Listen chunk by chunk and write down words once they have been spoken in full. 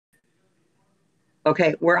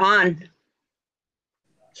Okay, we're on.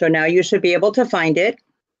 So now you should be able to find it.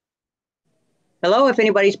 Hello, if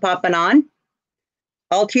anybody's popping on.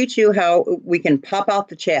 I'll teach you how we can pop out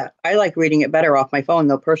the chat. I like reading it better off my phone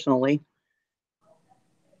though, personally.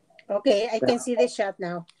 Okay, I can see the chat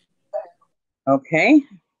now. Okay.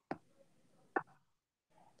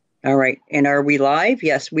 All right, and are we live?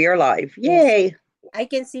 Yes, we are live. Yay. Yes. I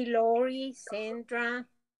can see Lori, Sandra.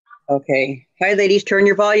 Okay. Hi, ladies. Turn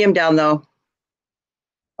your volume down, though.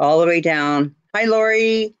 All the way down. Hi,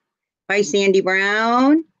 Lori. Hi, Sandy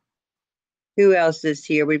Brown. Who else is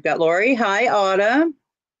here? We've got Lori. Hi, Autumn.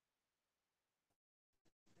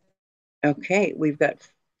 Okay, we've got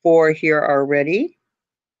 4 here already.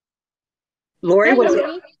 Lori,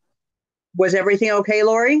 Hi, was everything okay,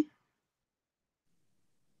 Lori?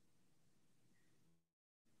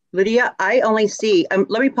 Lydia, I only see,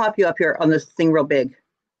 let me pop you up here on this thing real big.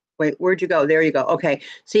 Wait, where'd you go? There you go. Okay.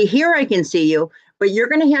 See, here I can see you, but you're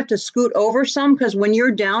going to have to scoot over some because when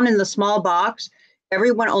you're down in the small box,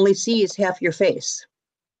 everyone only sees half your face.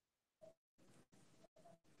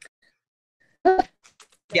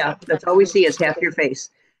 Yeah, that's all we see is half your face.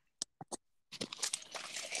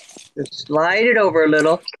 Just slide it over a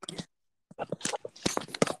little.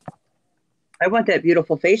 I want that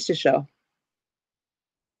beautiful face to show.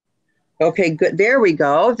 Okay, good. There we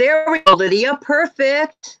go. There we go, Lydia.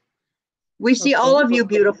 Perfect. We see all of you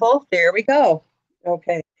beautiful. There we go.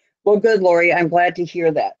 Okay. Well, good, Lori. I'm glad to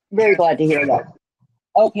hear that. Very glad to hear that.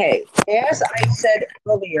 Okay. As I said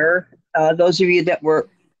earlier, those of you that were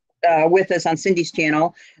with us on Cindy's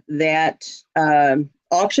channel, that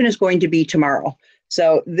auction is going to be tomorrow.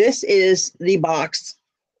 So this is the box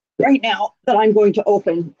right now that I'm going to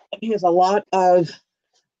open. It has a lot of...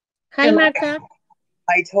 Hi, Martha.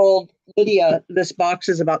 I told Lydia this box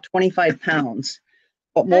is about 25 pounds,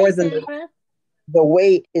 but more than the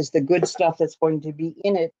weight is the good stuff that's going to be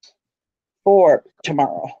in it for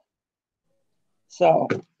tomorrow. So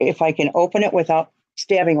if I can open it without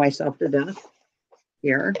stabbing myself to death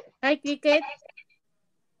here. Hi, Cricket.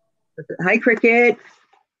 Hi, Cricket.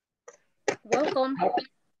 Welcome.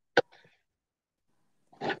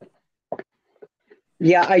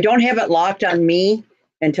 Yeah, I don't have it locked on me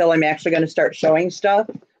until I'm actually going to start showing stuff.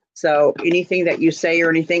 So anything that you say or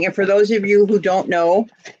anything, and for those of you who don't know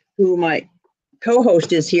who my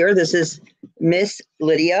co-host is here, this is Miss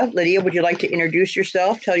Lydia. Lydia, would you like to introduce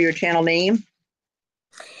yourself? Tell your channel name.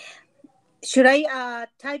 Should I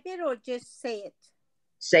type it or just say it?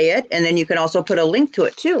 Say it, and then you can also put a link to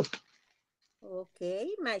it too. Okay,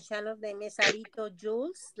 my channel name is Arito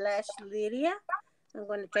Jules /Lydia. I'm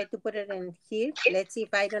going to try to put it in here. Let's see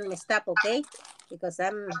if I don't mess up, okay? Because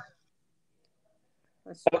I'm...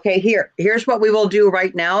 Okay, here's what we will do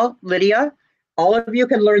right now, Lydia. All of you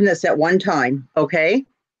can learn this at one time, okay?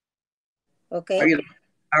 Okay.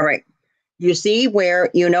 All right. You see where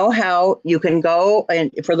you know how you can go,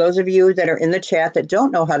 and for those of you that are in the chat that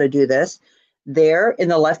don't know how to do this, there in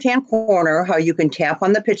the left-hand corner, how you can tap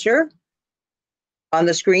on the picture on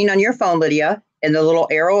the screen on your phone, Lydia, and the little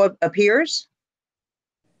arrow appears.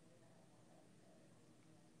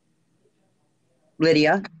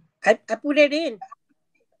 Lydia. I put it in.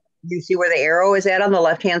 You see where the arrow is at on the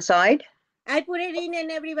left-hand side? I put it in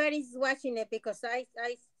and everybody's watching it because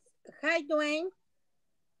hi, Dwayne.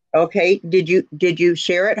 Okay, did you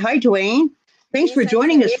share it? Hi, Dwayne. Thanks for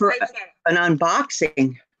joining us for an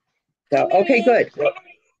unboxing. So, okay, good.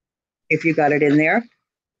 If you got it in there.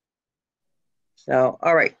 So,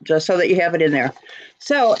 all right, just so that you have it in there.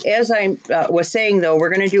 So, as I was saying, though, we're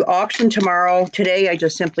going to do auction tomorrow. Today, I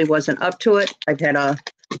just simply wasn't up to it. I've had a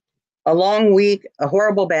long week, a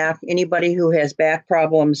horrible back. Anybody who has back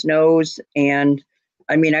problems knows. And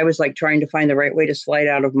I mean, I was like trying to find the right way to slide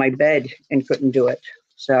out of my bed and couldn't do it.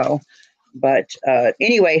 So, but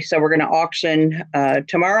anyway, so we're going to auction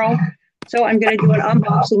tomorrow. So I'm going to do an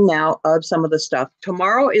unboxing now of some of the stuff.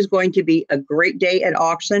 Tomorrow is going to be a great day at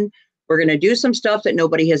auction. We're going to do some stuff that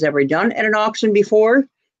nobody has ever done at an auction before.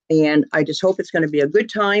 And I just hope it's going to be a good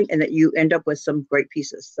time and that you end up with some great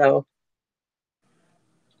pieces. So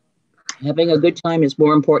having a good time is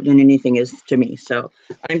more important than anything is to me. So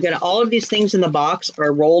I'm going to, all of these things in the box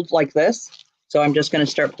are rolled like this. So I'm just going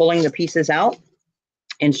to start pulling the pieces out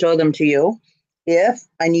and show them to you. If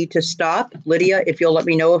I need to stop, Lydia, if you'll let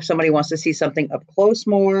me know if somebody wants to see something up close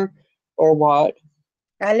more or what.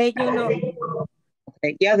 I'll let you know.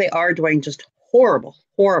 Okay. Yeah, they are, Dwayne, just horrible,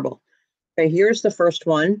 horrible. Okay, here's the first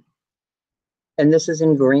one. And this is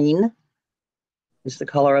in green. It's the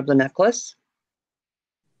color of the necklace.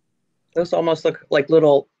 Those almost look like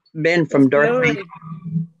little men from Darth Vader.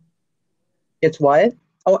 It's what?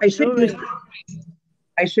 Oh, I should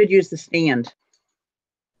use the stand.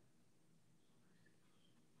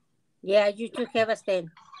 Yeah, you should have a stand.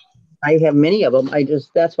 I have many of them.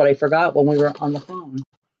 That's what I forgot when we were on the phone.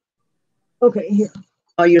 Okay, here.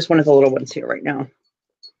 I'll use one of the little ones here right now.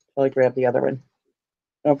 I'll grab the other one.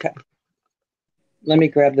 Okay. Let me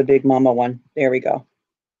grab the big mama one. There we go.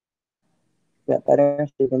 Is that better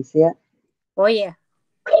so you can see it? Oh, yeah.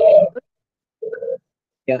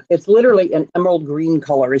 Yeah, it's literally an emerald green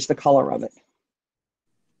color is the color of it.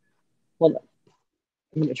 Hold on.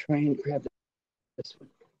 I'm going to try and grab this one.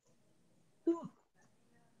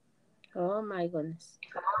 Oh, my goodness.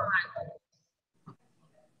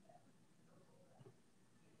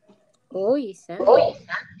 Oh, Sandy.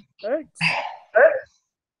 Hurts.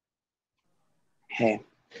 Okay.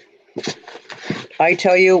 I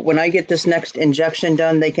tell you, when I get this next injection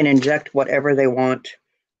done, they can inject whatever they want.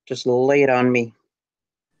 Just lay it on me.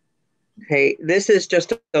 Okay, this is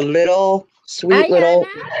just a little sweet Hi, little.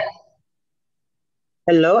 Anna.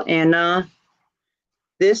 Hello, Anna.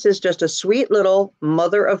 This is just a sweet little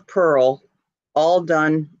mother of pearl, all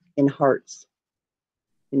done in hearts.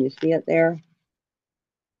 Can you see it there?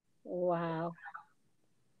 Wow.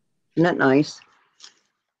 Isn't that nice?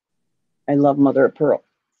 I love mother of pearl.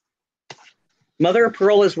 Mother of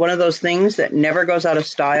pearl is one of those things that never goes out of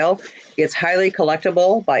style. It's highly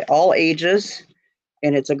collectible by all ages,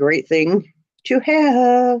 and it's a great thing to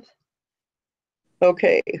have.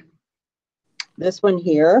 Okay, this one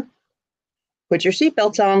here. Put your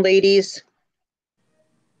seatbelts on, ladies,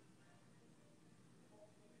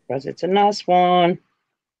 because it's a nice one.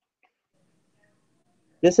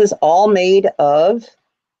 This is all made of,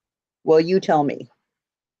 well, you tell me.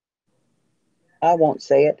 I won't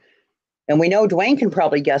say it. And we know Dwayne can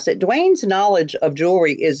probably guess it. Dwayne's knowledge of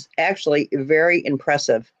jewelry is actually very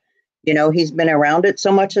impressive. You know, he's been around it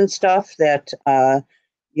so much and stuff that,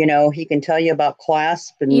 you know, he can tell you about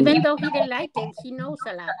clasp. And Even though he didn't like it, he knows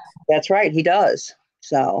a lot. that's right, he does.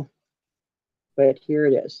 So, but here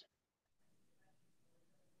it is.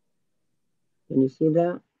 Can you see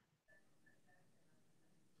that?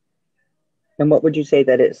 And what would you say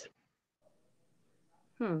that is?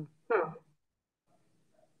 I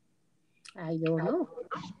don't know.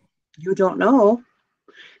 You don't know.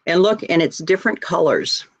 And look, and it's different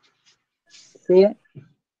colors. See it?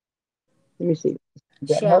 Let me see.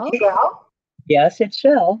 Does that help? Shell? Yes, it's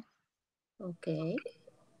shell. Okay.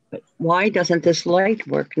 But why doesn't this light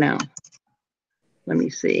work now? Let me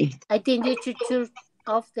see. I think you should turn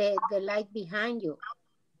off the light behind you.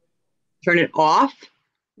 Turn it off?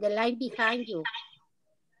 The light behind you.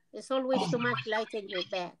 There's always too much light in your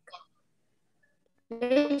back.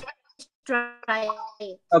 Let's try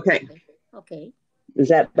it. Okay. Okay. Is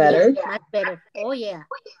that better? Yeah, much better. Oh, yeah.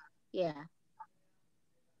 Yeah.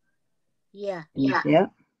 Yeah. Yeah.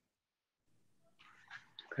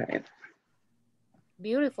 Okay.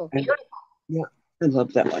 Beautiful. Yeah, I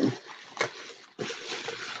love that one.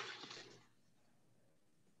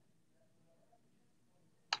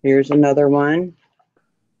 Here's another one.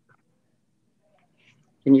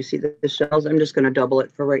 Can you see the shells? I'm just going to double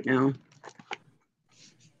it for right now.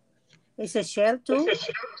 It's a shell too?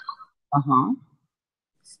 Uh-huh.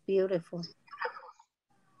 It's beautiful.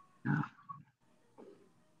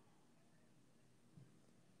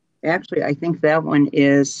 Actually, I think that one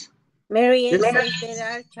is... Marianne says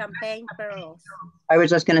there are champagne pearls. I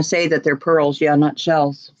was just going to say that they're pearls. Yeah, not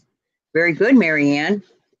shells. Very good, Marianne.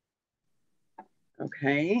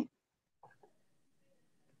 Okay.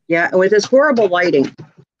 Yeah, with this horrible lighting,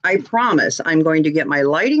 I promise I'm going to get my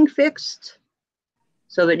lighting fixed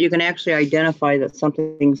so that you can actually identify that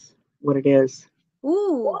something's what it is.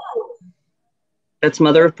 Ooh. That's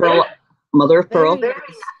mother of pearl. Mother of pearl. Very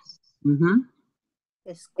nice. Mm-hmm.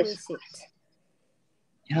 Exquisite.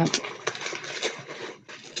 Yeah.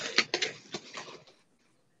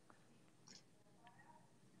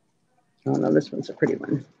 Oh no, this one's a pretty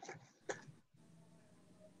one.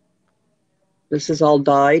 This is all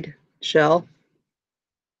dyed shell.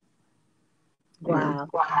 Wow.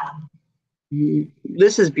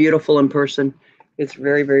 This is beautiful in person. It's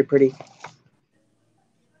very, very pretty.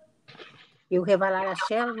 You have a lot of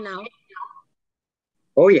shell now.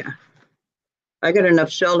 Oh yeah. I got enough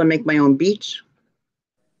shell to make my own beach.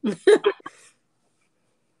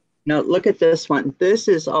 Now look at this one. This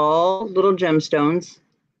is all little gemstones.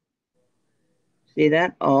 See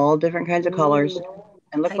that? All different kinds of colors.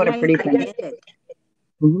 And look what a pretty thing.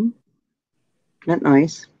 Mm-hmm. Isn't that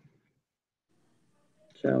nice?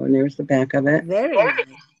 So, and there's the back of it. Very nice.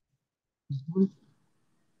 Mm-hmm.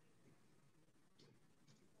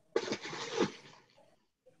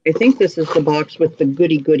 I think this is the box with the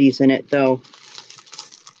goody goodies in it, though.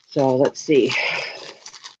 So let's see.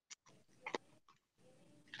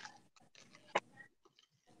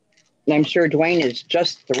 And I'm sure Dwayne is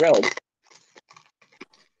just thrilled.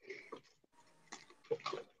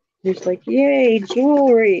 He's like, yay,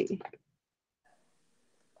 jewelry.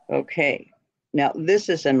 Okay, now this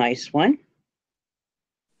is a nice one.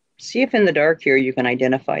 See if in the dark here you can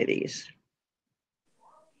identify these.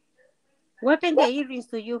 What kind of earrings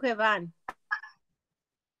do you have on?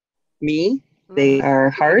 Me, they are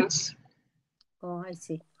hearts. Oh, I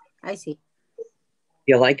see. I see.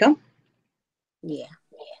 You like them? Yeah.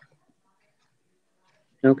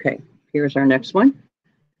 Okay, here's our next one.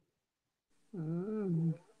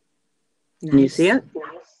 Nice. Can you see it?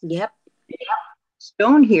 Yep.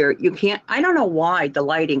 Stone here, you can't, I don't know why the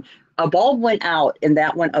lighting, a bulb went out and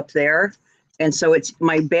that went up there. And so it's,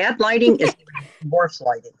 my bad lighting is worse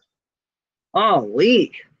lighting. Oh,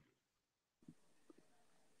 Lee.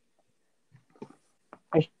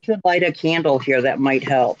 I should light a candle here, that might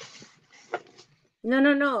help. No.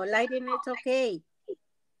 Lighting, it's okay.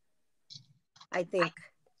 I think.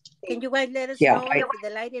 Can you guys let us know if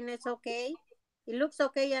the lighting is okay? It looks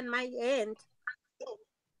okay on my end.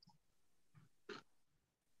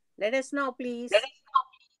 Let us know, please.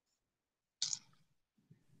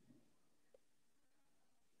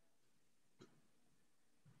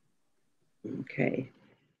 Okay.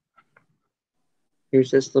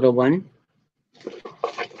 Here's this little one.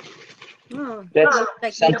 Oh, That's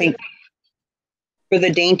like something for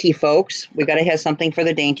the dainty folks. We got to have something for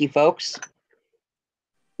the dainty folks.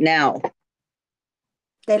 Now.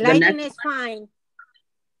 The lighting is fine.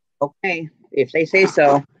 Okay, if they say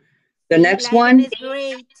so. The See, next lighting one is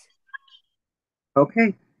great.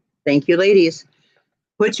 Okay, thank you, ladies.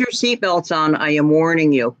 Put your seatbelts on. I am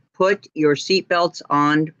warning you. Put your seatbelts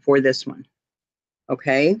on for this one.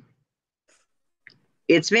 Okay?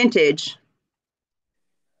 It's vintage.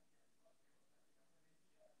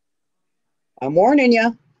 I'm warning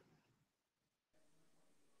you.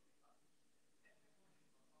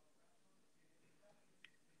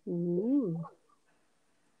 Ooh.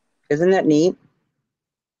 Isn't that neat?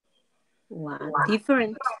 Wow,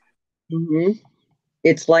 different. Mm-hmm.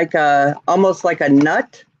 It's like almost like a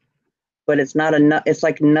nut, but it's not a nut. It's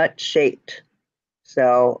like nut shaped.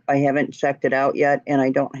 So I haven't checked it out yet, and I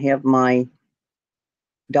don't have my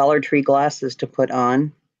Dollar Tree glasses to put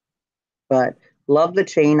on. But love the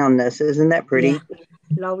chain on this. Isn't that pretty? Yeah,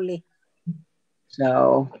 lovely.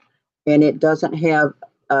 So, and it doesn't have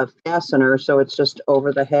a fastener, so it's just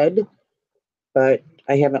over the head. But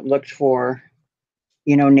I haven't looked for,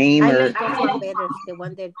 name I or. like those one better, the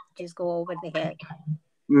one that just go over the head.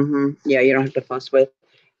 Yeah, you don't have to fuss with.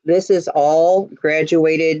 This is all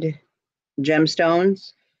graduated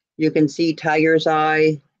gemstones. You can see tiger's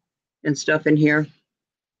eye and stuff in here.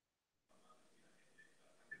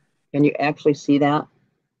 Can you actually see that?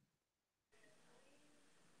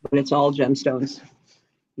 But it's all gemstones.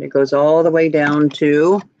 And it goes all the way down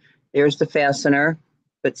to, there's the fastener,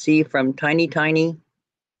 but see from tiny,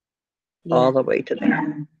 all the way to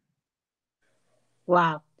there.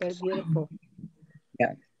 Wow, they're beautiful.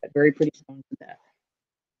 Yeah, very pretty stones in that.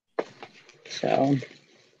 So,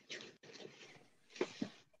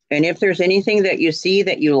 and if there's anything that you see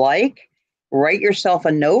that you like, write yourself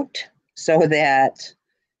a note so that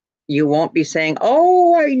you won't be saying,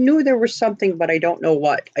 oh, I knew there was something, but I don't know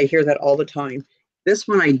what. I hear that all the time. This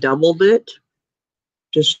one, I doubled it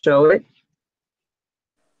to show it.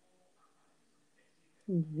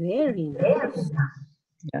 Very nice.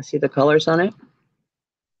 Yeah, see the colors on it?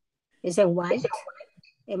 Is it white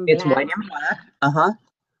and It's black? white and black. Uh-huh.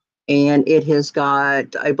 And it has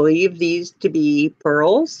got, I believe these to be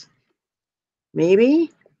pearls,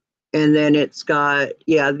 maybe. And then it's got,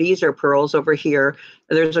 yeah, these are pearls over here.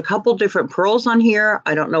 There's a couple different pearls on here.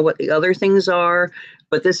 I don't know what the other things are,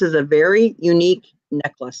 but this is a very unique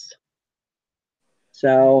necklace.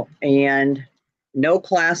 So, and no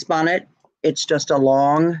clasp on it. It's just a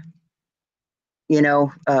long,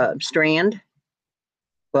 strand.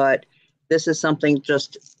 But this is something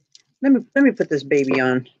just, let me put this baby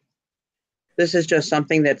on. This is just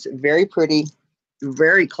something that's very pretty,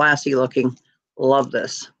 very classy looking. Love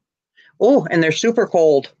this. Oh, and they're super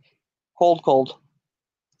cold. Cold.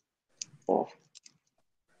 Oh.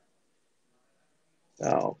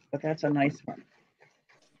 So, but that's a nice one.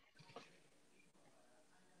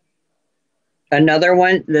 Another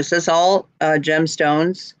one, this is all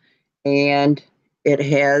gemstones, and it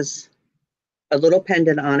has a little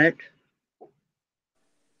pendant on it.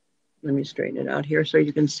 Let me straighten it out here so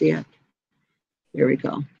you can see it. Here we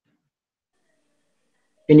go.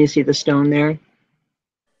 Can you see the stone there?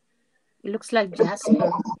 It looks like jasper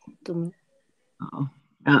to me. Oh,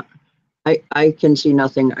 I can see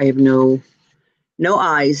nothing. I have no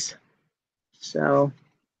eyes. So,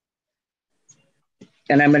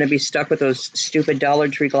 And I'm going to be stuck with those stupid Dollar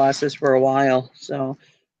Tree glasses for a while. So,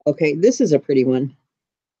 okay, this is a pretty one.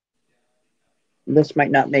 This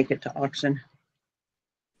might not make it to auction.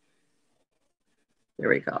 There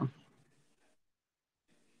we go.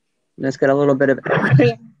 And it's got a little bit of...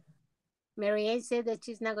 Marianne said that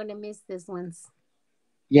she's not going to miss this ones.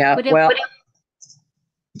 Yeah, well,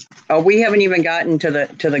 oh, we haven't even gotten to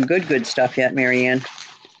the good stuff yet, Marianne.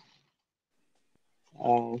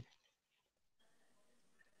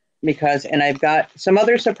 Because, and I've got some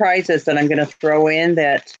other surprises that I'm going to throw in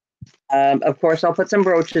that, of course, I'll put some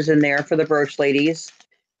brooches in there for the brooch ladies.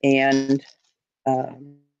 And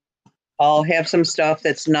I'll have some stuff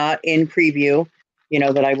that's not in preview, you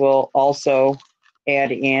know, that I will also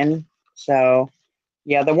add in. So,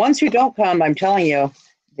 yeah, the ones who don't come, I'm telling you,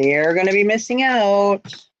 they're going to be missing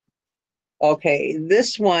out. Okay,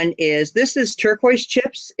 this is turquoise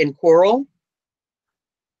chips in coral.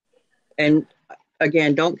 And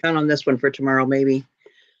again, don't count on this one for tomorrow, maybe.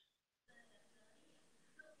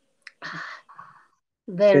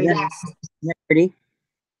 Very nice. Isn't that pretty?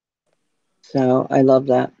 So I love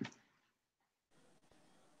that.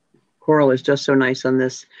 Coral is just so nice on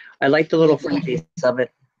this. I like the little fringes of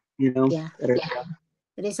it, you know. Yeah.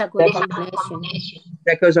 It is a good combination.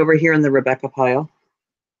 That goes over here in the Rebecca pile.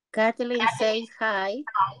 Kathleen says hi.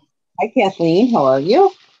 Hi, Kathleen. How are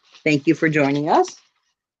you? Thank you for joining us.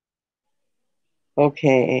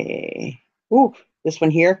 Okay. Ooh, this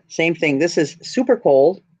one here, same thing. This is super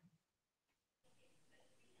cold.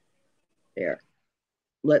 There.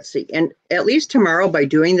 Let's see. And at least tomorrow, by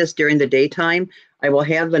doing this during the daytime, I will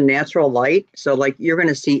have the natural light. So like you're going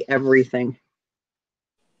to see everything.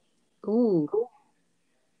 Ooh.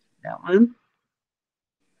 That one.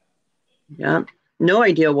 Yeah. No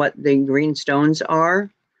idea what the green stones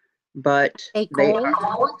are, but they're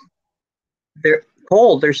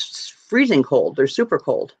cold. They're freezing cold. They're super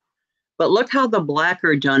cold. But look how the black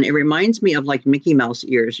are done. It reminds me of like Mickey Mouse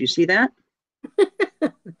ears. You see that?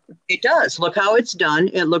 It does. Look how it's done.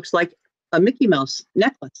 It looks like a Mickey Mouse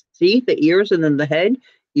necklace. See the ears and then the head,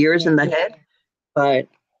 and the head. But,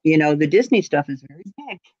 you know, the Disney stuff is very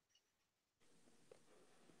big.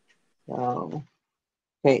 So,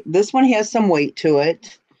 okay, this one has some weight to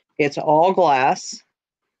it. It's all glass.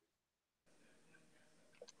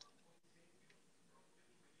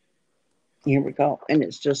 Here we go. And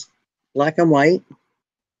it's just black and white.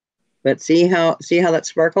 But see how that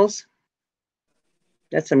sparkles?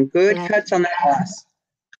 That's some good cuts on that glass.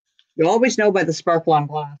 You always know by the sparkle on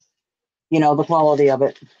glass, you know, the quality of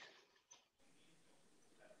it.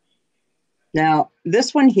 Now,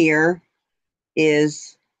 this one here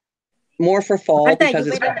is more for fall. Martha, because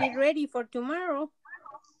you better be ready for tomorrow.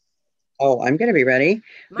 Oh, I'm going to be ready.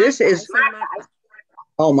 Martha, this is...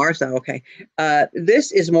 Oh, Martha, okay.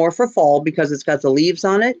 This is more for fall because it's got the leaves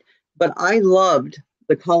on it, but I loved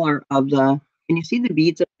the color of the... Can you see the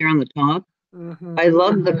beads up there on the top? Mm-hmm. I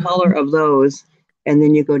love the color of those. And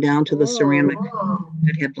then you go down to the ceramic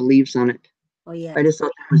that have the leaves on it. Oh, yeah. I just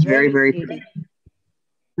thought that was very, very pretty.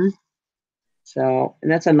 So,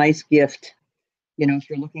 and that's a nice gift. You know, if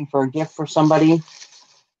you're looking for a gift for somebody,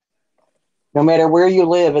 no matter where you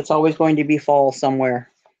live, it's always going to be fall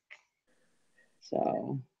somewhere.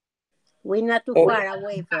 So. We're not too far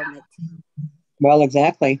away from it. Well,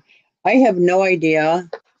 exactly. I have no idea.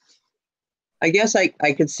 I guess I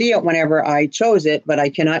could see it whenever I chose it, but I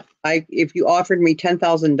cannot. If you offered me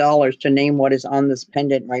 $10,000 to name what is on this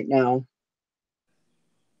pendant right now,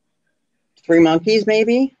 3 monkeys,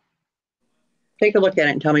 maybe? Take a look at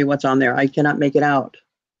it and tell me what's on there. I cannot make it out.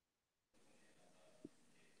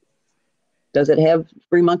 Does it have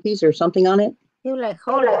 3 monkeys or something on it? You like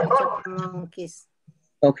whole bunch of monkeys.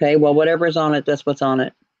 Okay, well, whatever's on it, that's what's on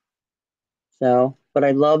it. So, but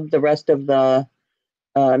I love the rest of the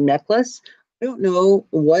necklace. I don't know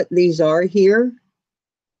what these are here,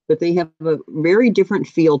 but they have a very different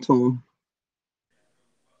feel to them.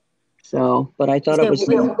 So, but I thought it was...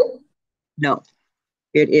 No,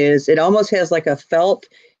 it is. It almost has like a felt,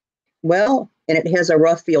 well, and it has a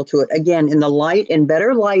rough feel to it. Again, in the light and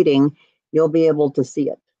better lighting, you'll be able to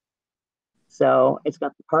see it. So it's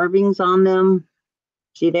got the carvings on them.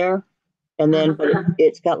 See there? And then but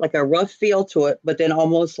it's got like a rough feel to it, but then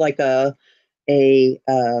almost like a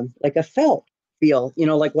felt feel, you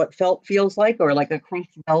know, like what felt feels like, or like a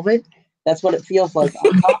crinked velvet. That's what it feels like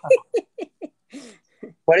on top of it.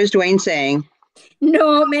 What is Dwayne saying?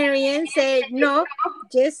 No, Marianne said no,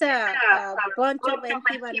 just a bunch of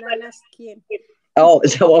empty banana skin. Oh,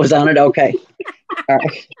 is that what was on it? Okay. All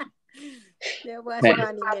right. That was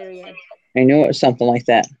funny, Marianne. I knew it was something like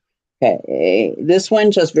that. Okay, this one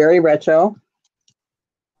just very retro.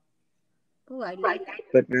 Oh, Oh, I like it.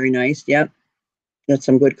 but very nice. Yep. Got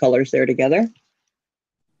some good colors there together.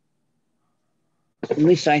 At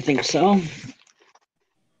least I think so.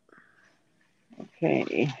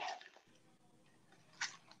 Okay.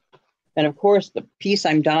 And of course, the piece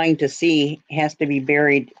I'm dying to see has to be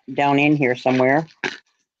buried down in here somewhere.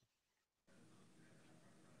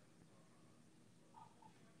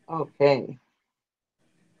 Okay.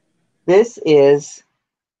 This is,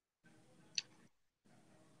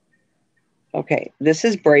 okay, this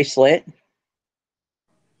is bracelet.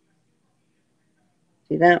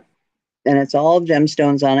 See that? And it's all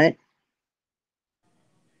gemstones on it.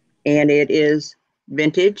 And it is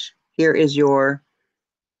vintage. Here's your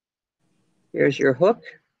hook.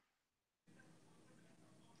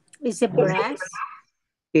 Is it brass?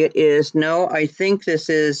 It is, no, I think this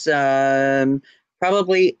is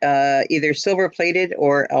probably either silver plated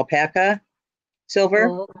or alpaca silver.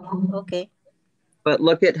 Oh, okay. But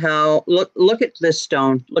look at how, look at this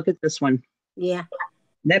stone. Look at this one. Yeah.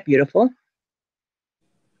 Isn't that beautiful?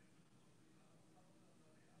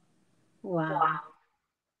 Wow.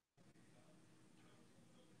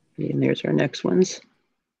 And there's our next ones.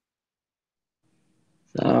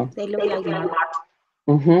 So they look like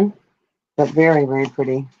marble. But very, very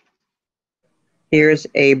pretty. Here's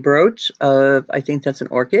a brooch of, I think that's an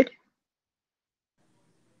orchid.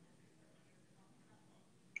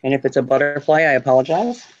 And if it's a butterfly, I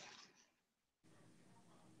apologize.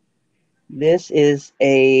 This is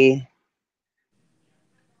a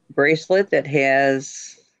bracelet that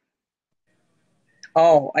has,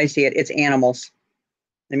 oh, I see it. It's animals.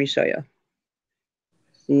 Let me show you.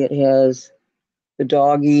 See, it has the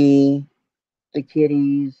doggy, the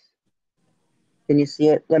kitties. Can you see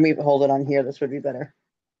it? Let me hold it on here. This would be better.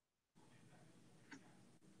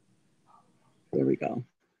 There we go.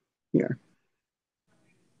 Here.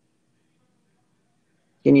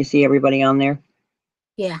 Can you see everybody on there?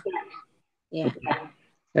 Yeah. Yeah.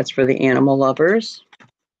 That's for the animal lovers.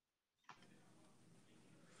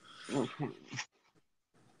 Okay.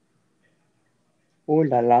 Oh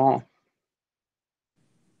la la.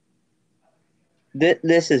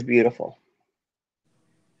 This is beautiful.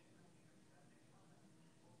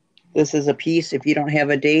 This is a piece. If you don't have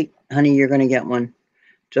a date, honey, you're going to get one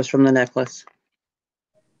just from the necklace.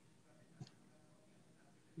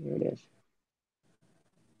 There it is.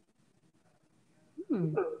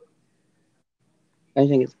 I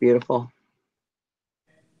think it's beautiful.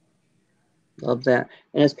 Love that.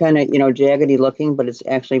 And it's kind of, jaggedy looking, but it's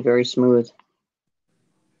actually very smooth.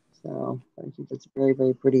 So I think it's very,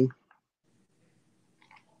 very pretty.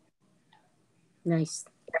 Nice.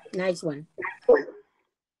 Nice one.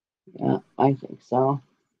 Yeah, I think so.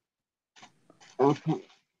 Okay.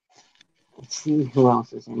 Let's see who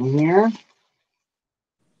else is in here.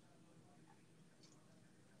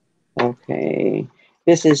 Okay.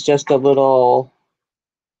 This is just a little,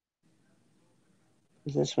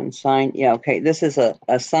 is this one signed? Yeah, okay. This is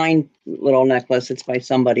a signed little necklace. It's by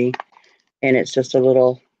somebody. And it's just a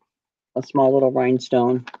small little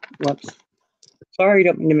rhinestone. Whoops. Sorry,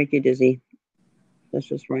 don't mean to make you dizzy. That's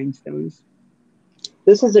just rhinestones.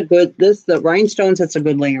 This is the rhinestones, it's a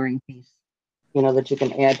good layering piece, that you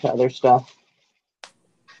can add to other stuff.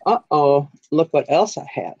 Uh-oh, look what else I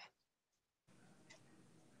have.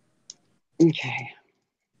 Okay.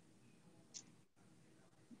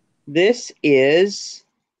 This is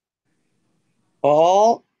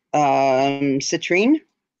all citrine,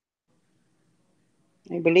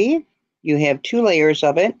 I believe. You have 2 layers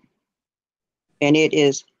of it, and it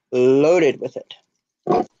is loaded with it.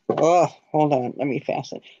 Oh, hold on, let me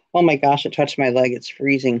fasten. Oh my gosh, it touched my leg, it's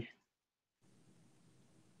freezing.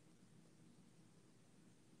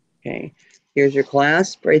 Okay, here's your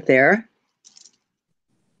clasp right there.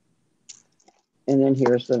 And then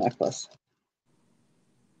here's the necklace.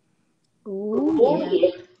 Ooh, yeah.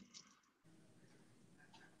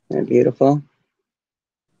 Isn't that beautiful?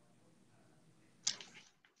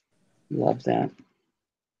 Love that.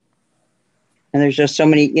 And there's just so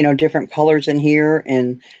many, different colors in here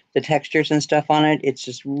and the textures and stuff on it. It's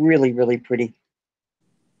just really, really pretty.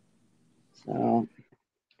 So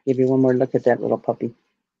give you one more look at that little puppy.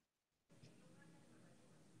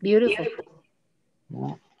 Beautiful.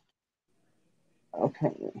 Yeah.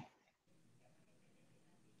 Okay.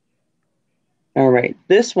 All right.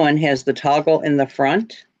 This one has the toggle in the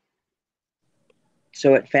front.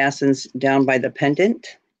 So it fastens down by the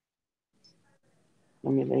pendant.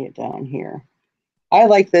 Let me lay it down here. I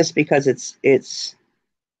like this because it's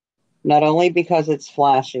not only because it's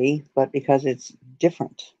flashy, but because it's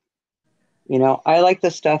different. I like the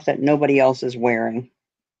stuff that nobody else is wearing.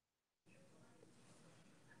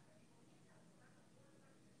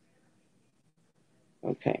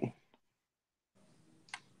 Okay.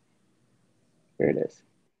 Here it is.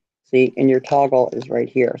 See, and your toggle is right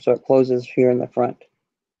here. So it closes here in the front.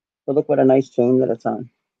 But look what a nice chain that it's on.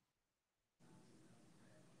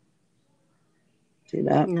 See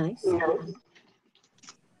that? Nice.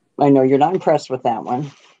 I know you're not impressed with that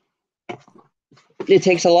one. It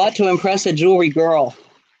takes a lot to impress a jewelry girl.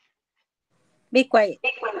 Be quiet.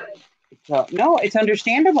 So, no, it's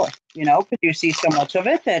understandable, you know, because you see so much of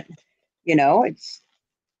it that, you know,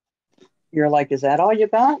 you're like, is that all you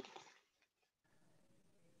got?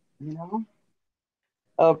 You know?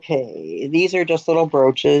 Okay, these are just little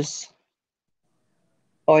brooches.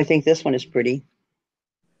 Oh, I think this one is pretty.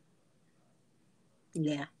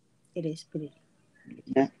 Yeah, it is pretty.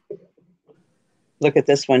 Yeah. Look at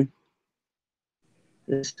this one.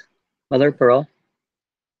 This mother pearl.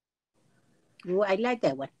 Ooh, I like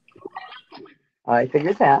that one. I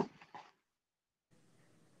figured that.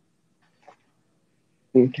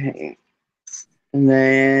 Okay. And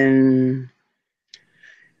then,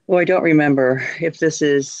 oh, I don't remember if this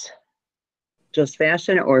is just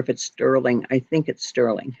fashion or if it's sterling. I think it's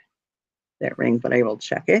sterling, that ring, but I will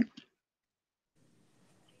check it.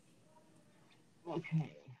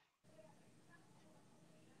 Okay.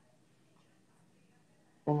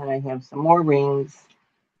 And then I have some more rings.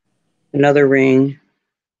 Another ring.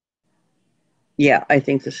 Yeah, I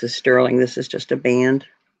think this is sterling. This is just a band.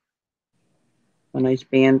 A nice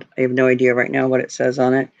band. I have no idea right now what it says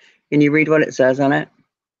on it. Can you read what it says on it?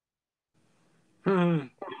 Or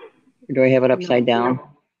do I have it upside down?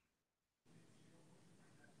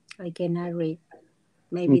 I cannot read.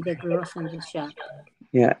 Maybe the girls on the shop.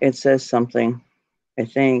 Yeah, it says something, I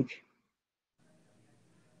think.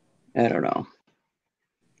 I don't know.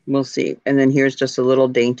 We'll see. And then here's just a little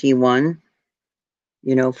dainty one,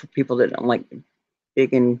 you know, for people that don't like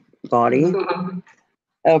big and gaudy.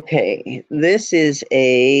 Okay, this is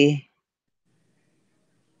a,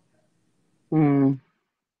 I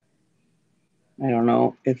don't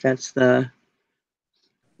know if that's the,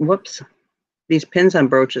 whoops. These pins on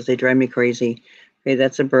brooches, they drive me crazy. Okay,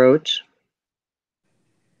 that's a brooch.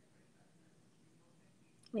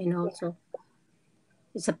 And also,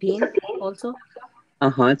 it's a pin also?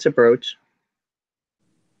 Uh-huh, it's a brooch.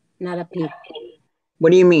 Not a pin.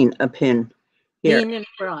 What do you mean, a pin? Here. Pin and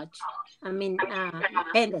brooch. I mean,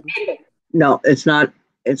 pendant. No, it's not.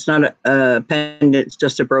 It's not a pendant. It's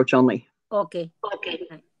just a brooch only. Okay.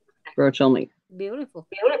 Brooch only. Beautiful.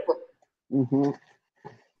 Mm-hmm.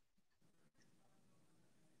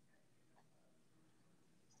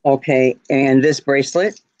 Okay, and this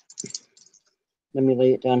bracelet. Let me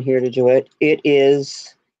lay it down here to do it. It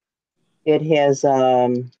has,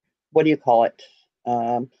 what do you call it?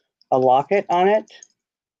 A locket on it.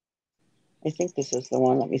 I think this is the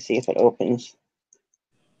one. Let me see if it opens.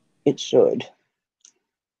 It should.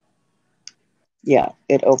 Yeah,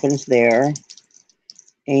 it opens there.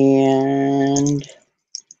 And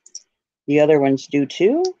the other ones do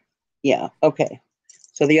too? Yeah, okay.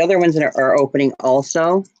 So the other ones are opening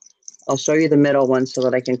also. I'll show you the middle one so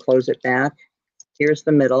that I can close it back. Here's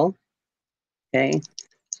the middle. Okay, so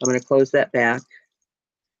I'm going to close that back.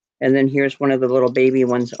 And then here's one of the little baby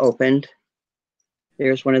ones opened.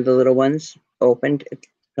 There's one of the little ones opened. It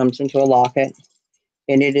comes into a locket.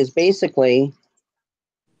 And it is basically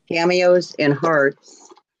cameos and hearts.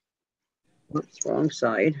 Oops, wrong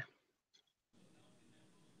side.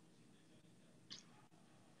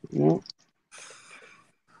 No.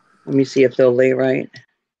 Let me see if they'll lay right.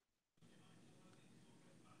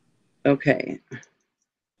 Okay.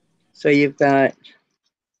 So you've got,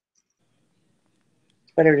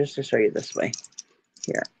 better just to show you this way.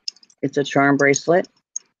 Here. It's a charm bracelet.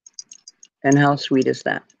 And how sweet is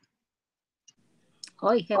that?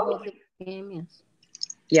 Oh, you have all the cameos.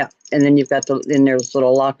 Yeah. And then you've got then there's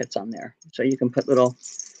little lockets on there. So you can put little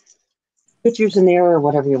pictures in there or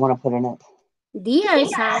whatever you want to put in it. Dia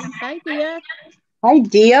is hi. Hi, Dia. Hi,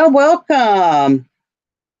 Dia. Welcome.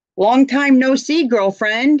 Long time no see,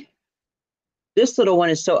 girlfriend. This little one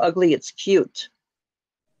is so ugly, it's cute.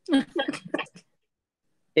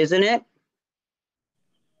 Isn't it?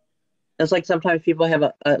 It's like sometimes people have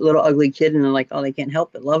a little ugly kid and they're like, oh, they can't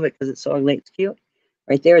help but love it because it's so ugly, it's cute.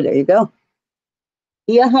 Right there, there you go.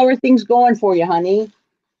 Yeah, how are things going for you, honey?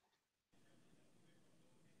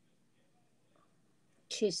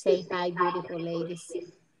 She say hi, beautiful ladies.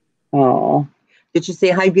 Oh, did you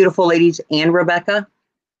say hi, beautiful ladies and Rebecca?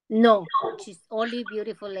 No, she's only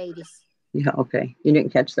beautiful ladies. Yeah, okay. You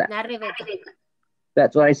didn't catch that. Not Rebecca.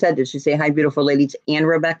 That's what I said. Did she say hi, beautiful ladies and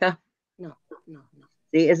Rebecca? No.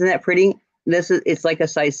 See, isn't that pretty? It's like a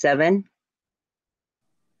size 7.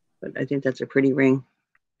 But I think that's a pretty ring.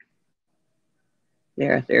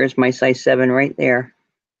 There's my size 7 right there.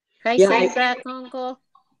 Hi, Yeah, Sandra, Congo.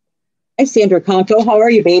 Hi, Sandra Conto. How are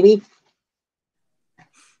you, baby?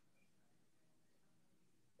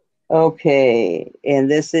 Okay, and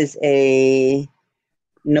this is a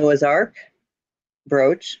Noah's Ark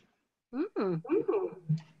brooch. Mm.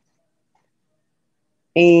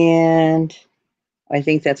 And I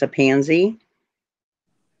think that's a pansy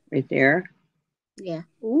right there. Yeah.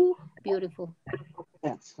 Ooh, beautiful.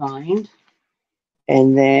 That's signed.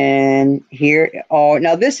 And then here, oh,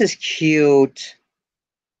 now this is cute.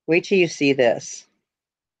 Wait till you see this.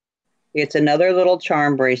 It's another little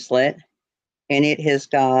charm bracelet, and it has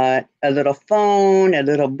got a little phone, a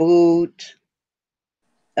little boot,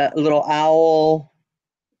 a little owl.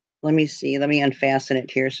 Let me see. Let me unfasten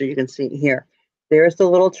it here so you can see here. There's the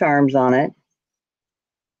little charms on it.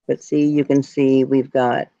 But see, you can see we've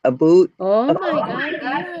got a boot. Oh my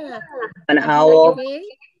God, yeah. An Are you owl. okay?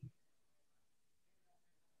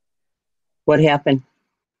 What happened?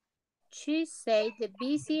 She said the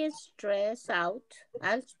busy and stressed out.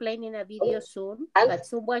 I'll explain in a video soon, but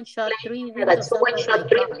someone shot 3 windows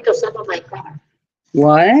out of my car.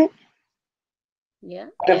 What? Yeah.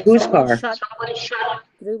 Out of whose Someone car? shot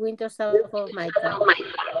 3 windows out of my car.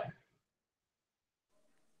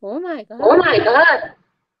 Oh my God.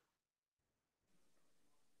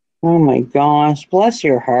 Oh my gosh, bless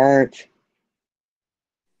your heart.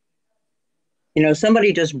 You know,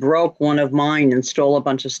 somebody just broke one of mine and stole a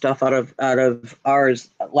bunch of stuff out of ours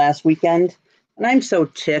last weekend. And I'm so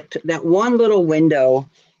ticked. That one little window,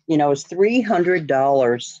 is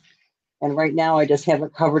 $300. And right now I just have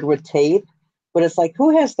it covered with tape. But it's like,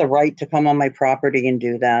 who has the right to come on my property and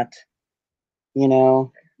do that?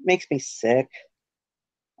 Makes me sick.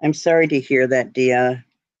 I'm sorry to hear that, Dia.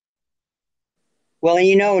 Well,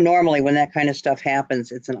 normally when that kind of stuff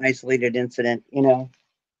happens, it's an isolated incident.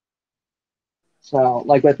 So,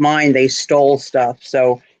 like with mine, they stole stuff.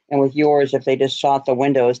 So, and with yours, if they just shot the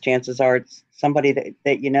windows, chances are it's somebody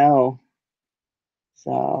that you know.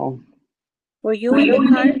 So, Were you in the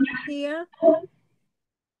car, Tia?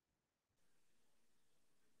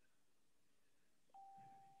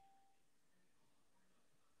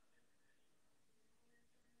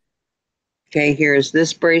 okay, here's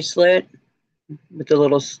this bracelet with the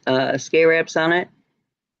little scare wraps on it.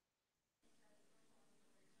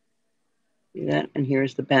 See that? And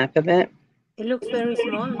here's the back of it. It looks very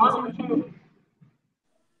small, isn't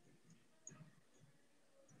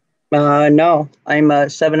it? No, I'm a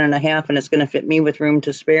 7.5, and it's going to fit me with room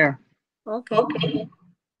to spare. Okay.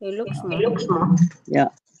 It looks small. Yeah,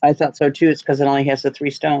 I thought so too. It's because it only has the 3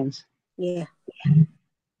 stones. Yeah.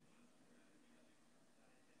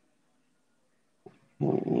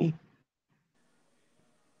 Okay.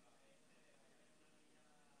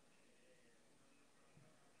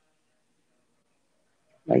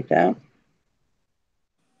 Like that.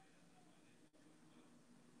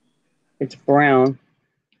 It's brown.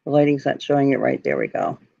 The lighting's not showing it right. There we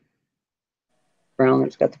go. Brown.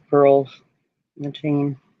 It's got the pearls in the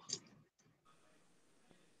chain.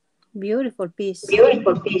 Beautiful piece.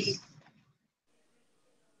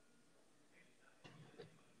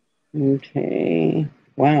 Okay.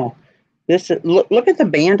 Wow. Look at the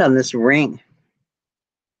band on this ring.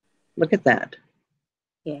 Look at that.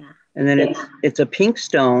 Yeah. And then it's a pink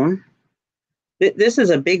stone. This is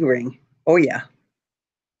a big ring. Oh yeah.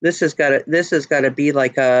 This has got to be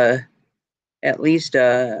like at least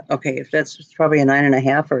okay, if that's probably a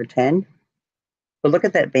 9.5 or a 10. But look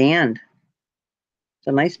at that band. It's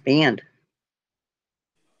a nice band.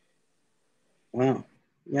 Wow.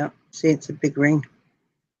 Yeah. See, it's a big ring.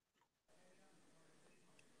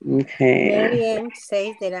 Okay. Mary Ann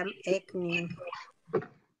says that I'm echoing.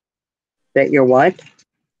 That you're what?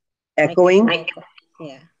 Echoing?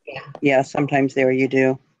 Yeah. Yeah, sometimes there you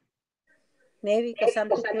do. Maybe because I'm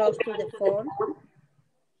too close to the phone.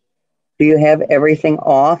 Do you have everything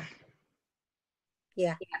off?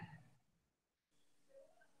 Yeah.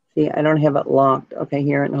 See, I don't have it locked. Okay,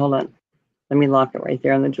 here, and hold on. Let me lock it right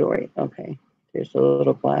there on the jewelry. Okay, there's a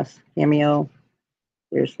little glass cameo.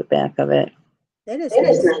 There's the back of it. That is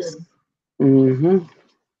nice. Mm-hmm.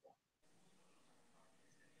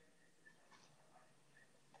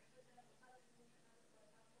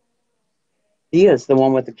 She is the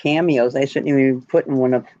one with the cameos. I shouldn't even be putting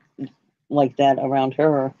one up like that around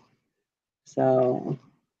her. So,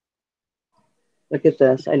 look at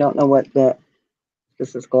this. I don't know what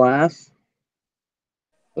this is glass.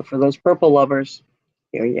 But for those purple lovers,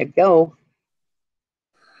 here you go.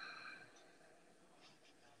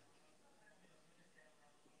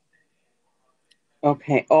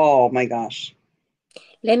 Okay. Oh my gosh.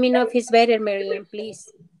 Let me know if it's better, Mary Ann, please.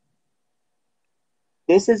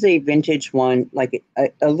 This is a vintage one, like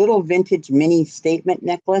a little vintage mini statement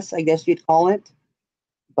necklace, I guess you'd call it.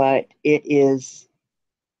 But it's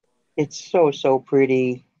so, so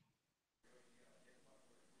pretty.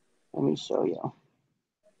 Let me show you.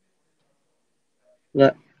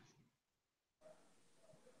 Look.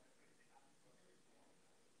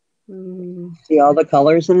 See all the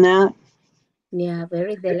colors in that? Yeah,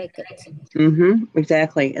 very delicate.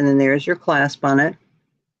 Exactly. And then there's your clasp on it.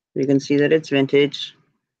 You can see that it's vintage.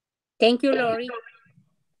 Thank you, Lori.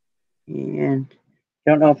 And I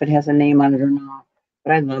don't know if it has a name on it or not,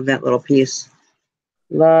 but I love that little piece.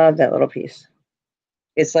 Love that little piece.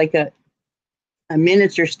 It's like a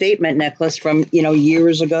miniature statement necklace from,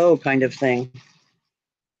 years ago kind of thing.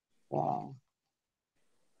 Wow.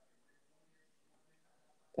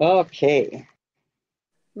 Okay.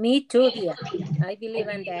 Me too, dear. I believe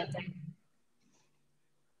in that.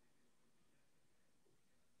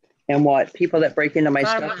 And what? People that break into my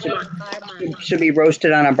Karma, stuff karma. should be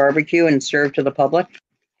roasted on a barbecue and served to the public?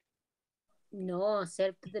 No,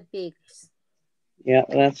 serve to the pigs. Yeah,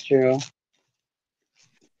 that's true.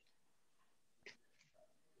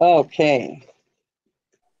 Okay.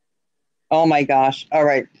 Oh my gosh. All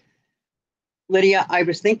right. Lydia, I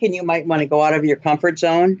was thinking you might want to go out of your comfort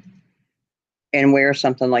zone and wear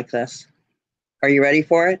something like this. Are you ready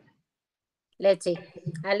for it? Let's see.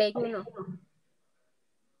 I'll let you know.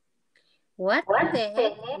 What the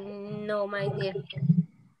heck? No, my dear.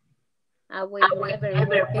 I will never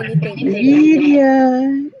wear anything like that.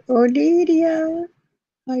 Lydia. Oh, Lydia.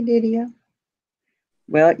 Hi, Lydia.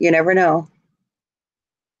 Well, you never know.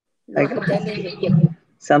 No, I'm telling you.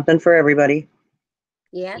 Something for everybody.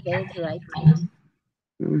 Yeah, that is right.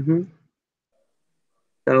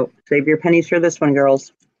 So save your pennies for this one,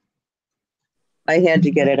 girls. I had to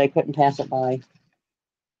get it. I couldn't pass it by.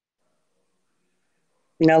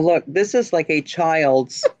 Now look, this is like a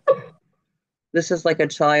child's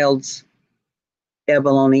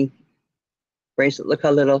abalone bracelet. Look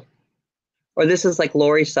how little. Or this is like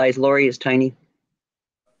Lori's size. Lori is tiny.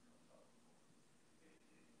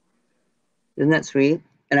 Isn't that sweet?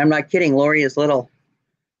 And I'm not kidding. Lori is little.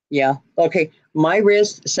 Yeah. Okay. My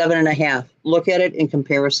wrist, 7.5. Look at it in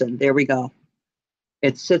comparison. There we go.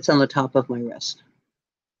 It sits on the top of my wrist.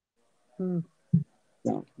 So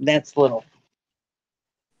that's little.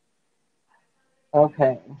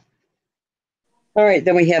 Okay. All right.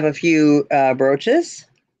 Then we have a few brooches.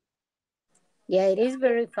 Yeah, it is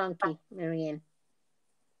very funky, Marianne.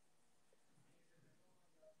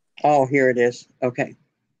 Oh, here it is. Okay.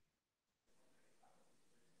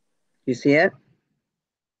 You see it?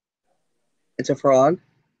 It's a frog.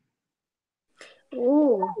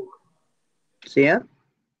 Ooh. See it?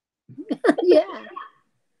 Yeah.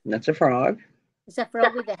 That's a frog. It's a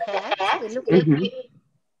frog with a hat. It looks like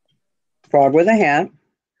Frog with a hat.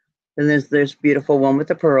 And there's beautiful one with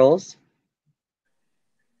the pearls.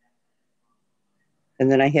 And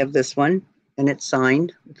then I have this one, and it's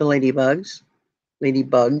signed with the ladybugs.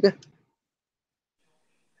 Ladybug.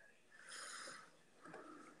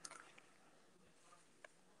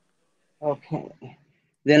 Okay.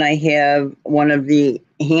 Then I have one of the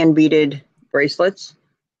hand beaded bracelets,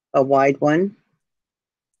 a wide one.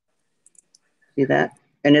 See that?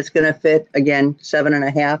 And it's going to fit, again,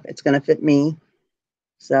 7.5. It's going to fit me.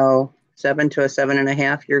 So 7 to a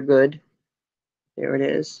 7.5, you're good. There it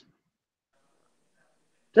is.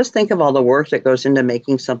 Just think of all the work that goes into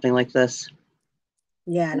making something like this.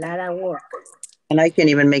 Yeah, a lot of work. And I can't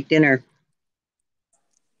even make dinner.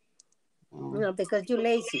 No, because you're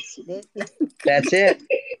lazy. That's it.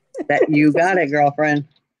 That you got it, girlfriend.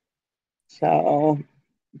 So,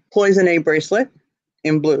 Poison A bracelet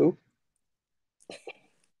in blue.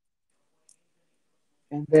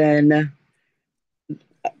 And then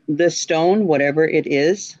this stone, whatever it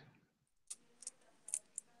is.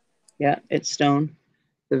 Yeah, it's stone.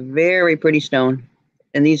 It's a very pretty stone.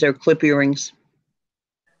 And these are clip earrings.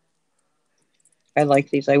 I like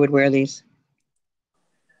these. I would wear these.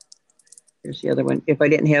 Here's the other one. If I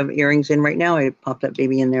didn't have earrings in right now, I'd pop that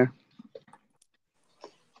baby in there.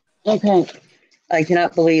 Okay. I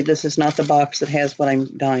cannot believe this is not the box that has what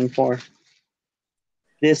I'm dying for.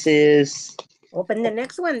 This is... Open the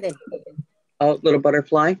next one then. Oh, little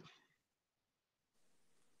butterfly.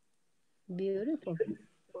 Beautiful.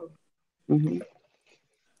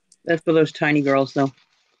 That's for those tiny girls, though.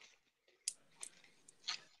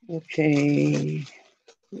 Okay.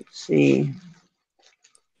 Let's see.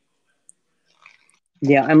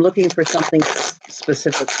 Yeah, I'm looking for something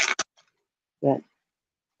specific that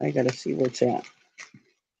I got to see where it's at.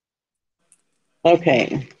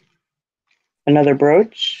 Okay. Another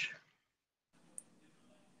brooch.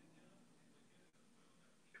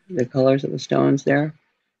 the colors of the stones there.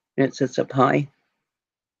 And it sits up high.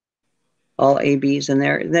 All ABs in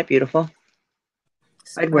there. Isn't that beautiful?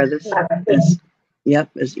 I'd wear this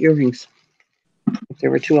as earrings. If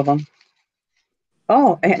there were two of them.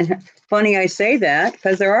 Oh, and funny I say that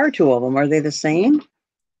because there are two of them. Are they the same?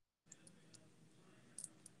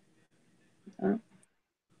 Oh,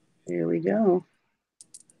 here we go.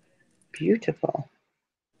 Beautiful.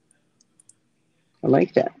 I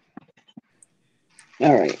like that.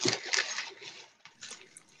 All right.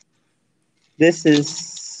 This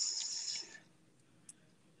is,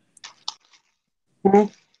 you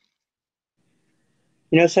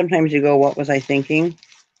know, sometimes you go, what was I thinking?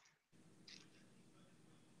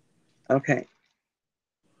 Okay.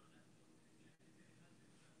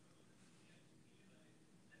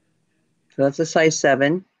 So that's a size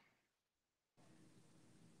 7.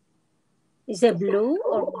 Is it blue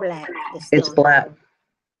or black? It's black.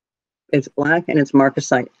 It's black and it's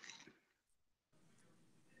marcasite.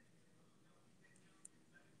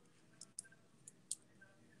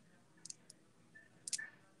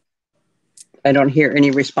 I don't hear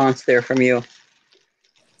any response there from you.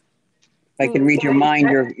 I can read your mind.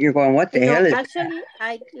 You're going, what the hell is actually,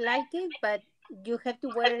 I like it, but you have to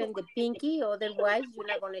wear it in the pinky, otherwise you're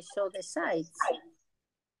not going to show the sides.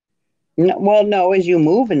 No, well, no, as you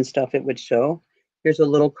move and stuff, it would show. Here's a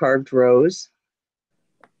little carved rose.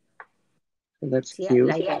 So that's cute.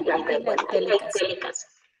 Like delicacy.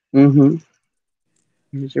 Mm-hmm.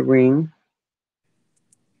 Here's a ring.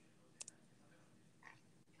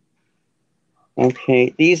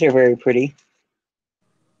 Okay, these are very pretty.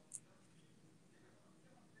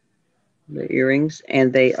 The earrings,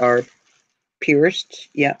 and they are pierced.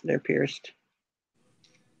 Yeah, they're pierced.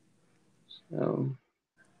 So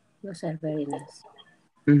those are very nice.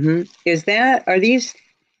 Mm-hmm. Are these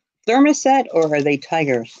thermoset or are they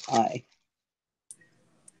tiger's eye?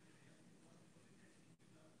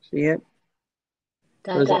 See it?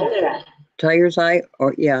 Tiger's eye?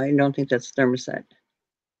 Or yeah, I don't think that's thermoset.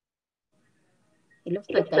 It looks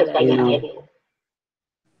like tiger eye.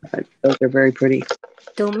 Those are very pretty.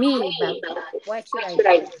 To me, but why should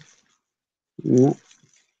I do? Yeah.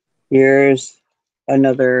 Here's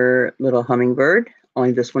another little hummingbird.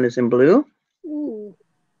 Only this one is in blue. Ooh.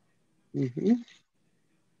 Mm-hmm.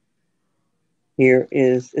 Here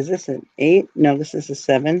is this an 8? No, this is a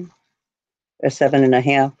 7. A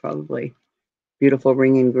 7.5, probably. Beautiful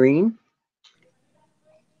ring in green.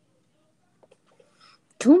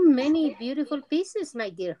 Too many beautiful pieces, my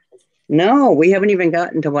dear. No, we haven't even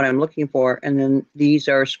gotten to what I'm looking for. And then these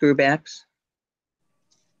are screwbacks.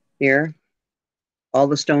 Here. All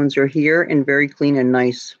the stones are here and very clean and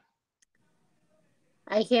nice.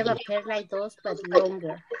 I have a pair like those, but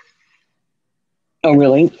longer. Oh,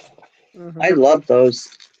 really? I love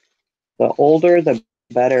those. The older, the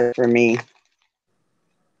better for me.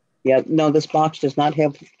 Yeah, no, this box does not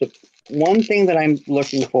have the one thing that I'm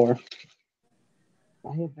looking for.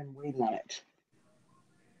 I have been waiting on it.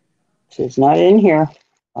 It's not in here.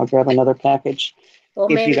 I'll grab another package. Oh,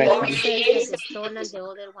 Mary Ann says that the stone and the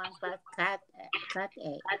other ones got cat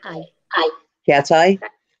eye. Cat's eye?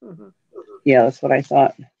 Yeah, that's what I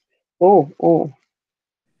thought. Oh.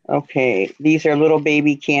 Okay, these are little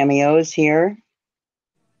baby cameos here.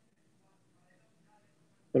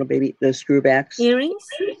 Little baby, the screwbacks. Earrings?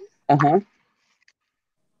 Uh-huh.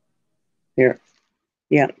 Here.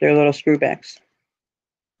 Yeah, they're little screwbacks.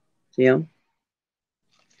 See them?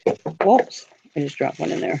 Whoops, I just dropped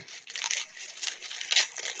one in there.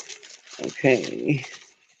 Okay.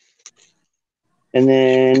 And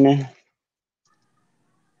then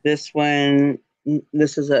this one,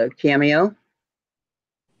 this is a cameo.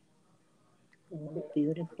 Oh,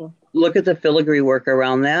 beautiful. Look at the filigree work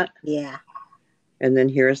around that. Yeah. And then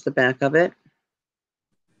here's the back of it.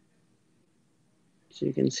 So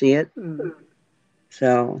you can see it.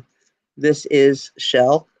 So this is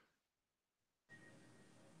shell.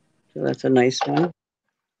 So that's a nice one.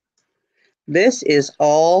 This is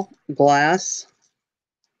all glass.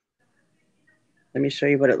 Let me show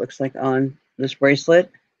you what it looks like on this bracelet.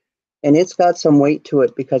 And it's got some weight to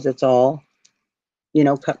it because it's all,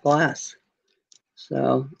 cut glass.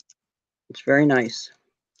 So it's very nice.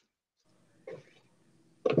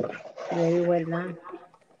 Very well done.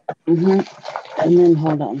 And then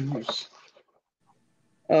hold on.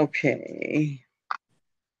 Okay.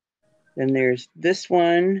 Then there's this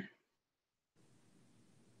one.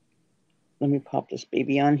 Let me pop this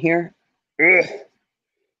baby on here. Ugh.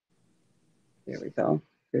 There we go.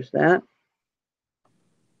 There's that.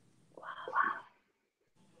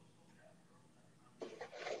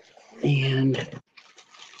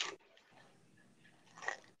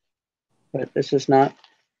 But this is not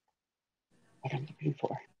looking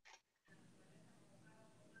for.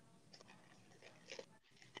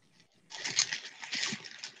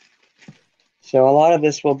 So a lot of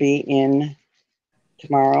this will be in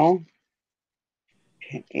tomorrow.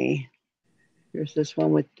 Okay. Here's this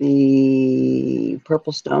one with the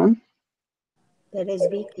purple stone. That is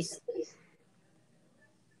Vicky's.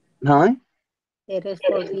 Huh? It is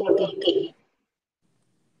for Vicky.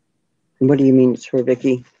 What do you mean it's for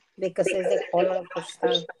Vicky? Because it's the color of her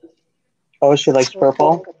star. Oh, she likes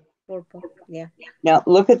purple? Purple, yeah. Now,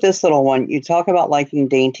 look at this little one. You talk about liking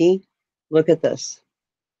dainty. Look at this.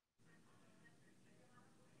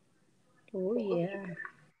 Oh, yeah.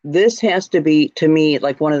 This has to be, to me,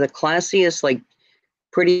 like one of the classiest, like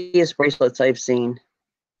prettiest bracelets I've seen.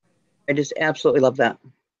 I just absolutely love that.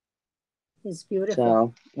 It's beautiful.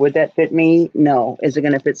 So, would that fit me? No. Is it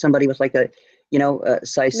going to fit somebody with like a, you know, a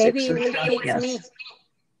size Maybe 6? it will fit Yes. me.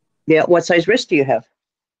 Yeah. What size wrist do you have?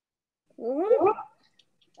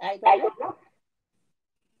 I don't know.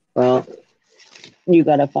 Well, you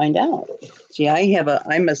got to find out. See, I'm a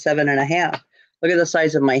 7.5. Look at the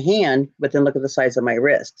size of my hand, but then look at the size of my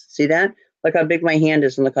wrist. See that? Look how big my hand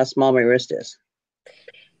is and look how small my wrist is.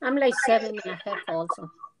 I'm like 7.5 also.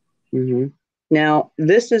 Mm-hmm. Now,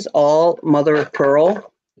 this is all mother of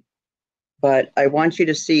pearl, but I want you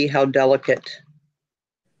to see how delicate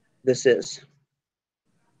this is.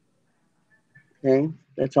 Okay,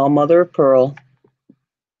 that's all mother of pearl.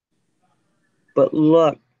 But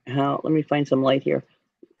look how, let me find some light here.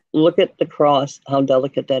 Look at the cross, how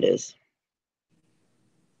delicate that is.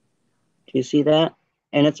 Do you see that?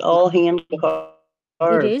 And it's all hand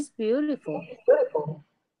carved. It is beautiful.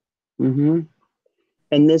 Mm-hmm.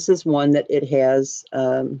 And this is one that it has,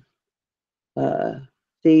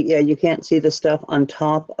 see, yeah, you can't see the stuff on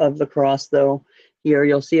top of the cross though. Here,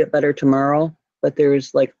 you'll see it better tomorrow, but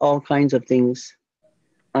there's like all kinds of things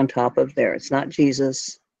on top of there. It's not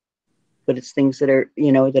Jesus, but it's things that are,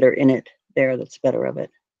 you know, that are in it there that's better of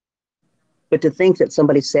it. But to think that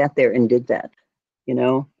somebody sat there and did that, you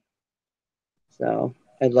know? So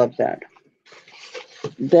I love that.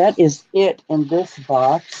 That is it in this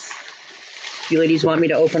box. You ladies want me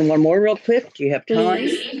to open one more real quick? Do you have time?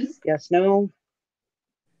 Please. Yes, no?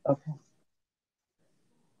 Okay.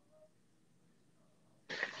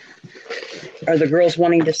 Are the girls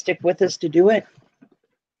wanting to stick with us to do it?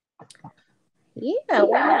 Yeah,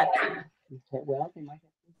 why not? Okay, well, they might have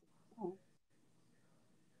to.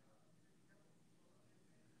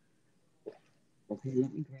 Okay,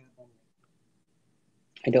 let me grab them.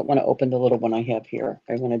 I don't want to open the little one I have here.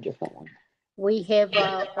 I want a different one. We have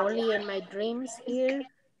Only in My Dreams here.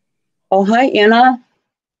 Oh, hi, Anna.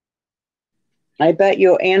 I bet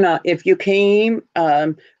you, Anna, if you came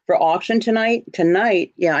for auction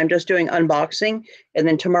tonight, yeah, I'm just doing unboxing. And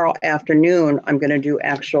then tomorrow afternoon, I'm going to do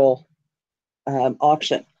actual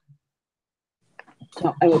auction.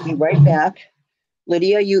 So I will be right back.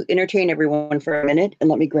 Lydia, you entertain everyone for a minute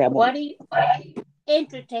and let me grab one. What do you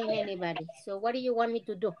entertain anybody? So what do you want me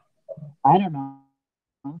to do? I don't know.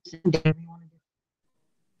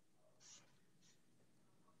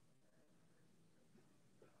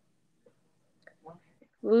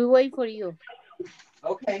 We wait for you.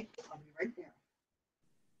 Okay, I'll be right there.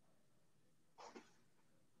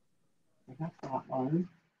 I got that one.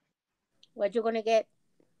 What you gonna get?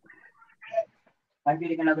 I'm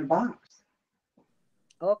getting another box.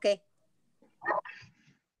 Okay.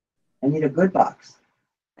 I need a good box.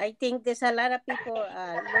 I think there's a lot of people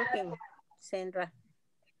looking, Sandra.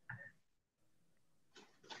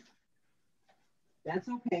 That's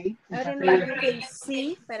okay. I don't know if you can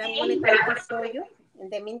see, but I'm gonna try to show you in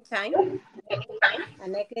the meantime a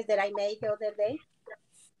necklace that I made the other day.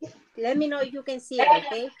 Let me know if you can see it,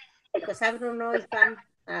 okay? Because I don't know if I'm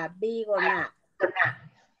big or not.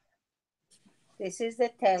 This is the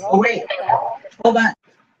tail. Oh wait, hold on.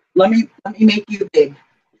 Let me make you big.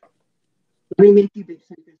 Let me make you big.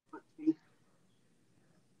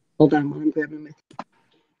 Hold on, while I'm grabbing my.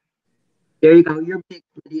 There you go. You're big,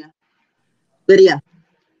 Lydia. Lydia.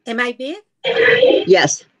 Am I big?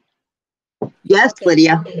 Yes. Yes, Okay.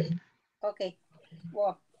 Lydia. Okay.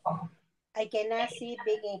 Well, I cannot see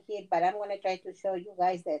big in here, but I'm gonna try to show you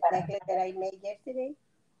guys the necklace that I made yesterday.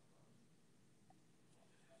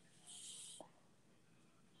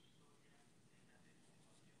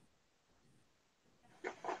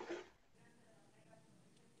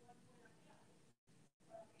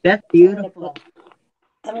 That's beautiful.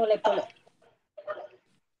 I'm gonna pull it.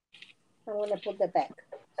 I'm gonna put the back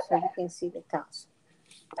so you can see the tops.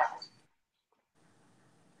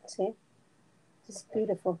 See? It's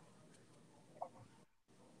beautiful.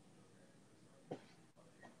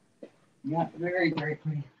 Yeah, very, very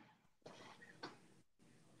pretty.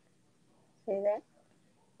 See that?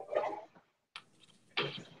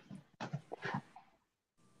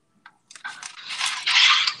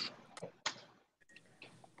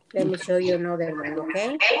 Let me show you another one,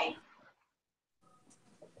 okay?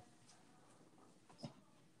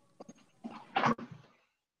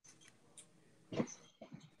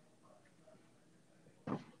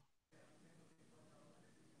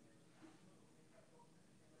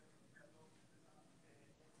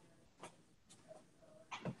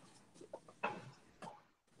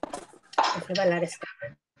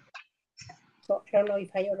 So I don't know if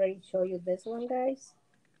I already showed you this one, guys.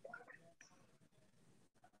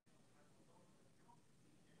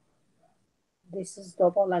 This is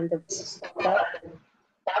double on the top.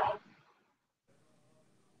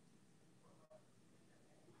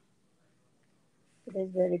 It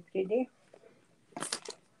is very pretty.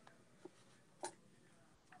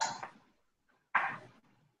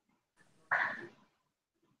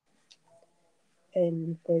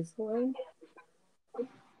 And this one.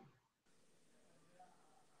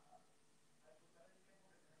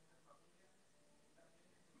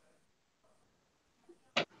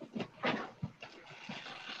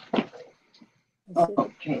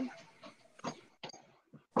 Okay.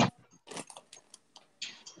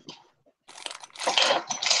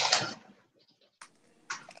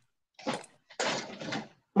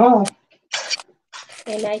 Oh.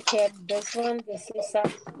 And I have this one. This is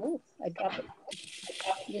a, oh, I dropped it.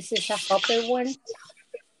 This is a copper one.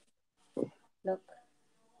 Look,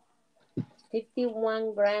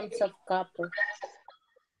 51 grams of copper.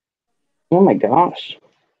 Oh my gosh.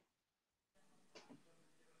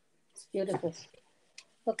 It's beautiful.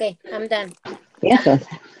 Okay, I'm done. Yes, a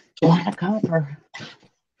lot of copper.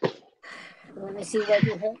 I want to see what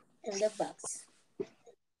you have in the box.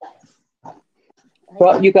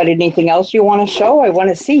 Well, you got anything else you want to show? I want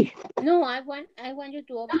to see. No, I want you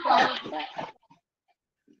to open the box.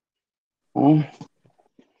 Oh.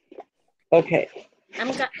 Okay.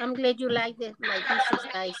 I'm glad you like my pieces,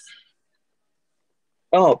 guys.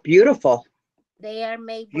 Oh, beautiful. They are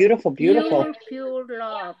made Beautiful, with beautiful. pure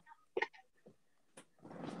love.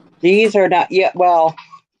 These are not yet. Well,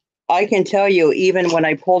 I can tell you, even when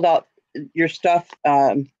I pulled out your stuff,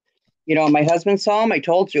 you know, my husband saw him. I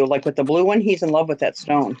told you, like with the blue one, he's in love with that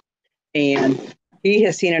stone. And he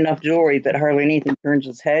has seen enough jewelry that hardly anything turns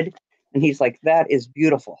his head. And he's like, that is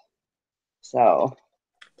beautiful. So,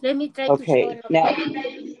 Let me try to show okay. another Now,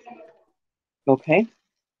 one. okay.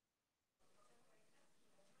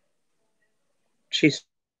 She's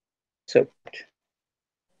so,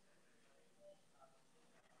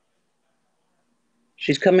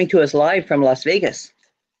 she's coming to us live from Las Vegas.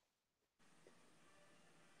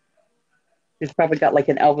 She's probably got like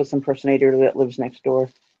an Elvis impersonator that lives next door.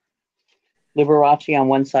 Liberace on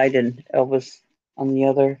one side and Elvis on the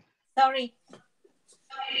other. Sorry.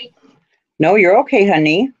 No, you're okay,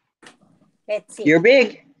 honey. Let's see. You're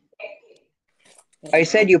big. I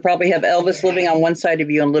said you probably have Elvis living on one side of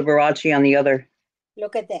you and Liberace on the other.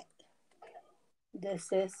 Look at that. This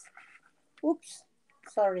is, oops,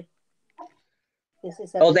 sorry. This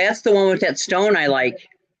is Oh, that's the one with that stone I like.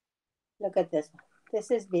 Look at this one.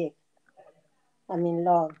 This is big. I mean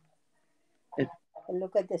long. And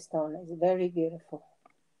look at the stone. It's very beautiful.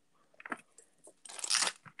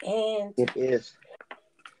 And it is.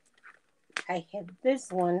 I have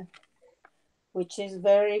this one, which is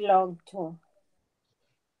very long too.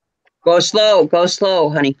 Go slow,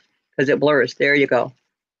 honey, because it blurs. There you go.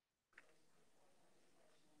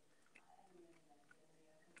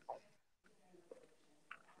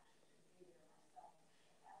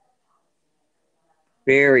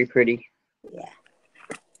 Very pretty. Yeah.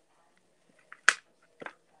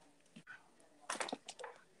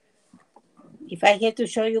 If I had to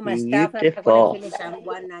show you my stuff, I'm not going to finish on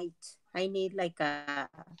one night. I need like a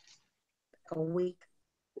week.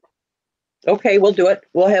 Okay, we'll do it.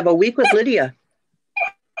 We'll have a week with Lydia.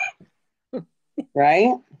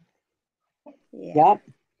 Right? Yeah. Yep.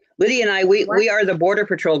 Lydia and I, we are the Border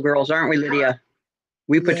Patrol girls, aren't we, Lydia?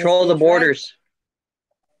 We patrol the borders.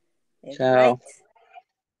 Right. So, right.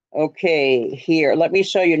 Okay, here, let me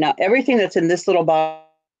show you now. Everything that's in this little box,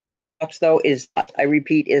 though, is, I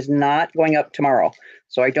repeat, is not going up tomorrow.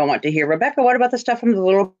 So I don't want to hear, Rebecca, what about the stuff from the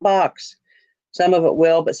little box? Some of it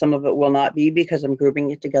will, but some of it will not be because I'm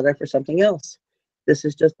grouping it together for something else. This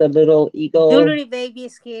is just a little eagle. Jewelry baby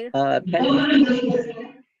is here. Well,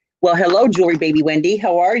 hello, Jewelry Baby Wendy.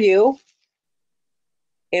 How are you?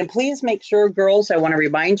 And please make sure, girls, I want to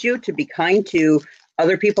remind you to be kind to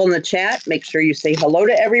other people in the chat. Make sure you say hello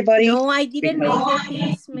to everybody. No, I didn't make the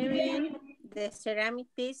piece, Marianne. The ceramic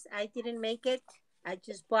piece, I didn't make it. I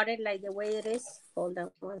just bought it like the way it is. Hold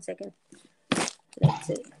on one second. Let's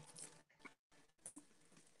see.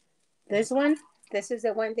 This one? This is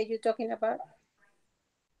the one that you're talking about?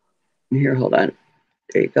 Here, hold on.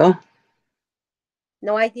 There you go.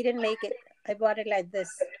 No, I didn't make it. I bought it like this.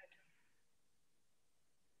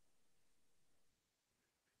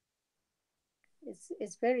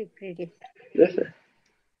 It's very pretty. This is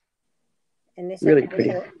And it's really a pretty.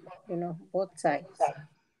 for, you know, both sides.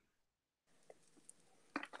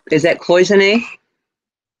 Is that cloisonne?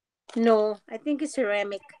 No, I think it's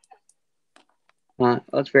ceramic. Oh,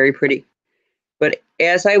 it's very pretty. But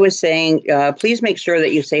as I was saying, please make sure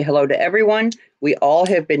that you say hello to everyone. We all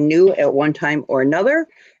have been new at one time or another,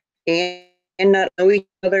 and not know each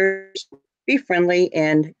other. Be friendly,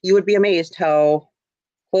 and you would be amazed how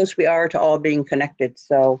close we are to all being connected.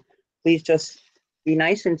 So please just be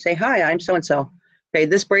nice and say, hi, I'm so-and-so. Okay,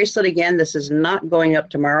 this bracelet, again, this is not going up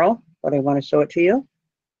tomorrow, but I want to show it to you.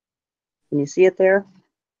 Can you see it there?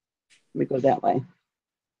 Let me go that way.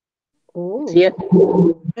 Oh. See it?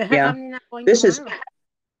 Yeah. I'm not going This is tomorrow.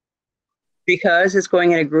 because it's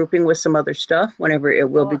going in a grouping with some other stuff whenever it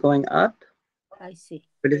will be going up. I see.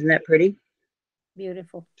 But isn't that pretty?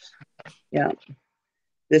 Beautiful. Yeah.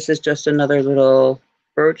 This is just another little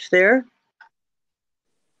brooch there.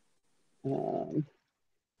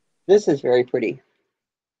 This is very pretty.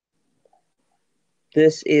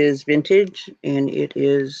 This is vintage, and it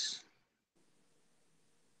is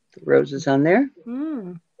the roses on there.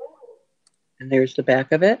 Mm, And there's the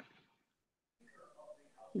back of it.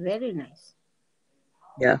 very nice.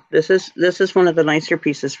 Yeah, this is one of the nicer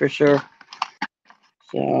pieces for sure.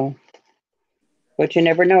 So, but you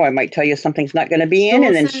never know. I might tell you something's not going to be in,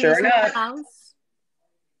 and then Susan sure is in enough. the house.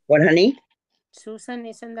 What, honey? Susan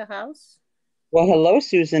is in the house. Well, hello,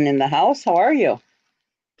 Susan in the house. How are you?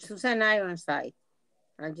 Susan Ironside.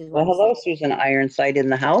 I just Well, want to hello, say. Susan Ironside in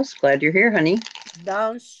the house. Glad you're here, honey.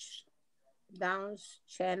 Dawn's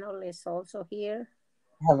channel is also here.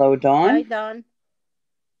 Hello, Dawn. Hi, Dawn.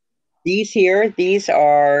 These here, these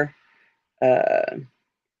are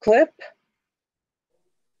clip.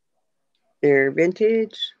 They're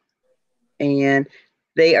vintage, and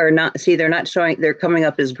they are not, see, they're not showing, they're coming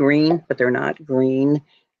up as green, but they're not green.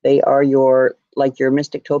 They are your, like your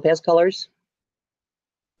Mystic Topaz colors.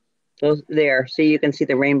 So there, see, you can see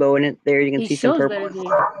the rainbow in it. There, you can It see some shows purple. very green.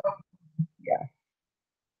 Yeah.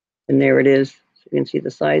 And there it is. So you can see the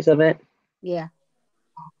size of it. Yeah.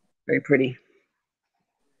 Very pretty.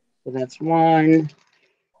 So that's one.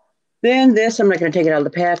 Then this, I'm not going to take it out of the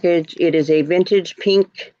package. It is a vintage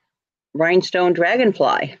pink rhinestone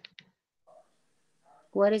dragonfly.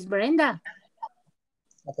 What is Brenda?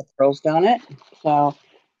 Got the pearls down it. So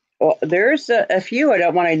well, there's a few. I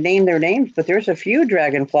don't want to name their names, but there's a few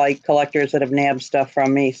dragonfly collectors that have nabbed stuff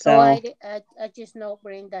from me. So I just know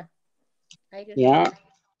Brenda. I didn't yeah. know.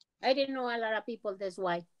 I didn't know a lot of people this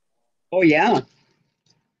way. Oh yeah.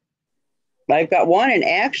 I've got one, and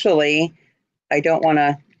actually, I don't want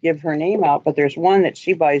to give her name out, but there's one that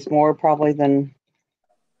she buys more probably than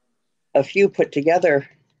a few put together.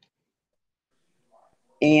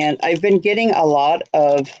 And I've been getting a lot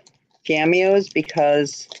of cameos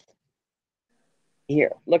because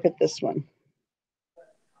here, look at this one.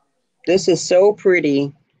 This is so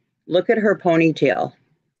pretty. Look at her ponytail.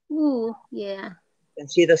 Ooh, yeah.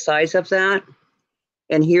 And see the size of that?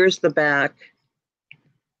 And here's the back.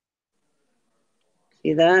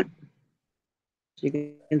 See that? So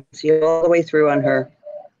you can see all the way through on her.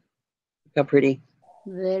 Look how pretty.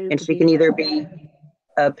 Very And she pretty. can either be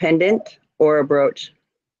a pendant or a brooch.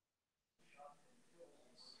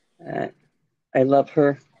 I love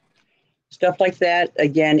her. Stuff like that,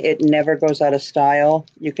 again, it never goes out of style.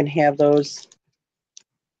 You can have those,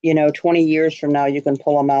 20 years from now, you can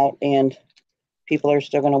pull them out and people are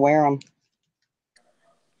still going to wear them.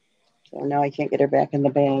 So now I can't get her back in the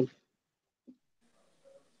bag.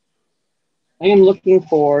 I am looking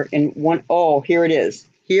for oh, here it is.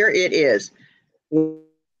 Here it is.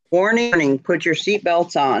 Warning, put your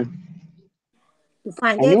seatbelts on. You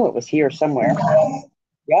find I it? knew it was here somewhere.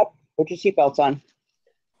 Yep, put your seatbelts on.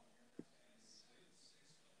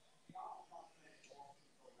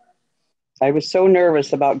 I was so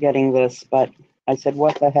nervous about getting this, but I said,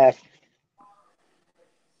 what the heck?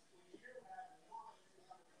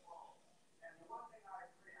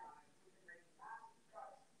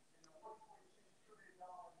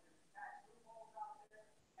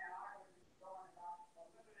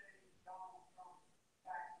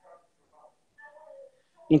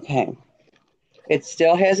 Okay. It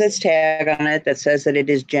still has its tag on it that says that it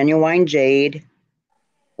is genuine jade.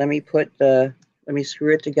 Let me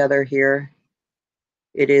screw it together here.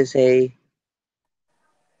 It's a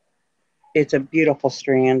beautiful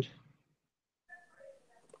strand.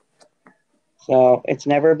 So it's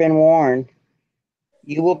never been worn.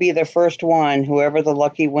 You will be the first one, whoever the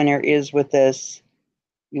lucky winner is with this,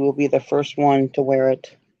 you will be the first one to wear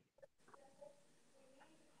it.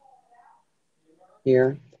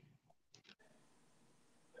 Here.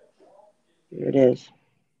 Here it is.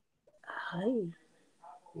 Hi. You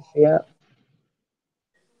see it?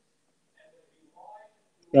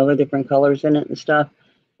 All the different colors in it and stuff.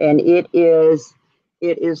 And it is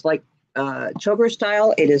like choker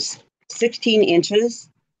style. It is 16 inches,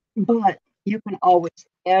 but you can always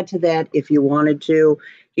add to that if you wanted to.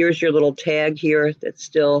 Here's your little tag here that's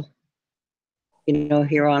still,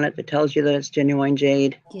 here on it that tells you that it's genuine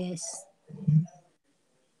jade. Yes.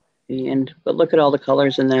 But look at all the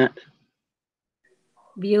colors in that.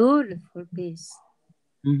 Beautiful piece.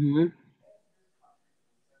 Mm-hmm.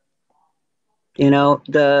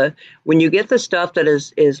 When you get the stuff that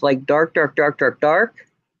is like dark,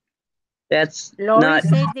 that's Lori not.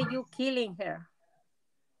 says that you're killing her.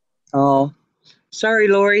 Oh, sorry,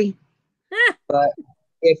 Lori. But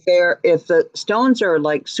if the stones are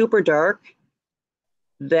like super dark,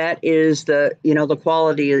 that is the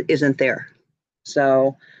quality isn't there.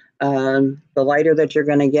 So the lighter that you're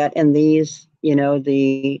going to get in these,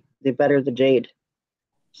 the better the jade.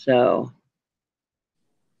 So,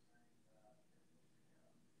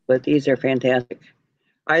 but these are fantastic.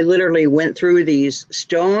 I literally went through these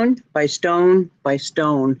stone by stone by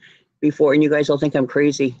stone before, and you guys will think I'm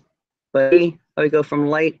crazy, but I would go from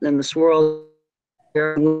light and then the swirl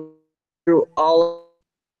through all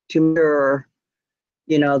to mirror,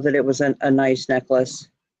 that it was a nice necklace.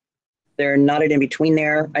 They're knotted in between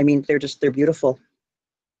there. I mean, they're beautiful.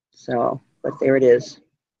 So, but there it is.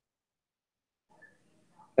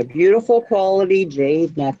 A beautiful quality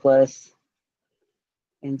jade necklace.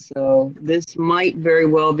 And so this might very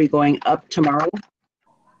well be going up tomorrow.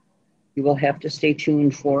 You will have to stay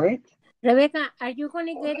tuned for it. Rebecca, are you going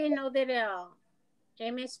to get another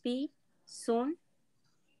MSP soon?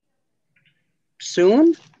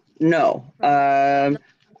 Soon? No.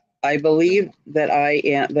 I believe that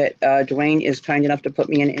Dwayne is kind enough to put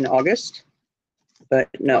me in August, but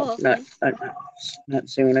no, okay. not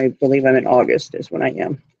soon. I believe I'm in August is when I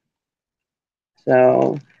am.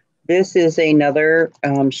 So this is another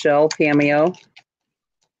shell cameo.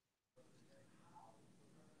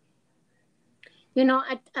 I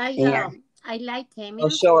like I'll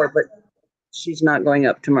cameos. show her, but she's not going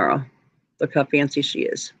up tomorrow. Look how fancy she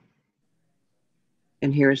is.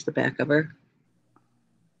 And here's the back of her.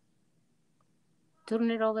 Turn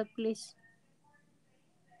it over, please.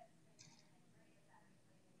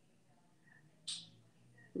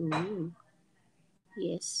 Ooh.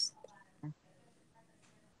 Yes.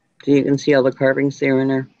 So you can see all the carvings there in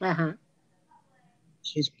her. Uh-huh.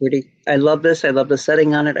 She's pretty. I love this. I love the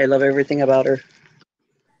setting on it. I love everything about her.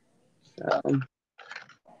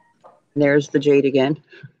 There's the jade again.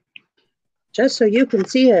 Just so you can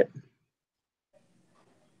see it.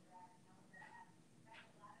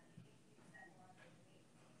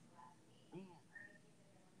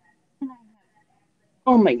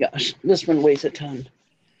 Oh my gosh, this one weighs a ton.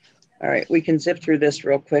 All right, we can zip through this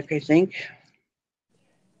real quick, I think.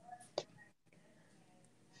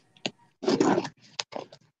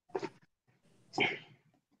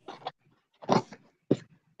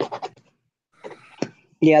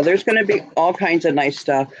 Yeah, there's going to be all kinds of nice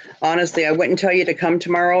stuff. Honestly, I wouldn't tell you to come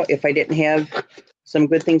tomorrow if I didn't have some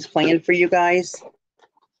good things planned for you guys.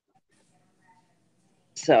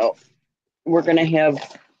 So we're going to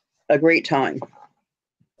have a great time.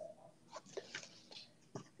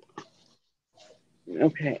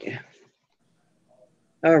 Okay.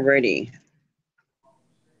 Alrighty.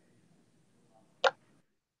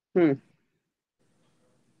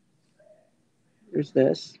 There's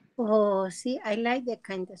this. Oh, see, I like that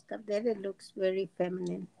kind of stuff. That it looks very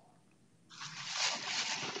feminine.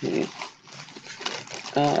 Okay.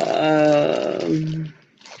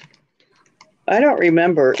 I don't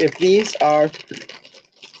remember if these are.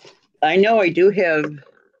 I know I do have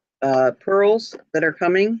pearls that are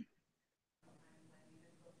coming.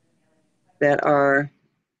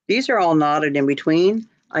 These are all knotted in between.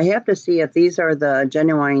 I have to see if these are the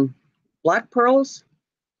genuine black pearls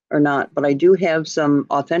or not, but I do have some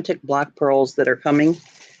authentic black pearls that are coming.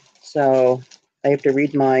 So I have to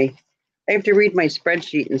read my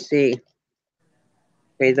spreadsheet and see.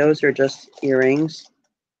 Okay, those are just earrings.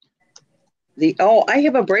 I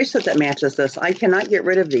have a bracelet that matches this. I cannot get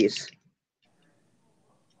rid of these.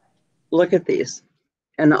 Look at these.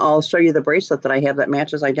 And I'll show you the bracelet that I have that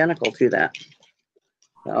matches identical to that.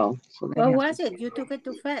 So What was it? You took it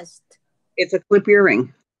too fast. It's a clip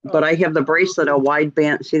earring, but I have the bracelet, a wide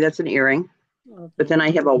band. See, that's an earring. but then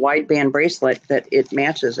I have a wide band bracelet that it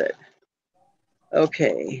matches it.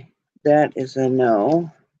 Okay, that is a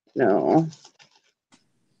no, no.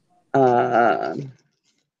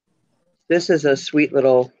 This is a sweet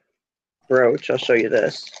little brooch. I'll show you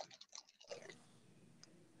this.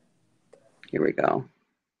 Here we go.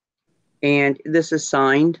 And this is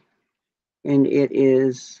signed, and it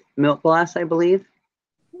is milk glass, I believe.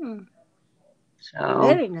 So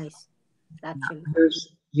very nice, actually.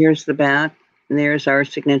 here's the back, and there's our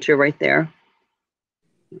signature right there.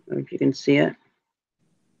 I don't know if you can see it.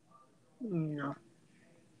 No.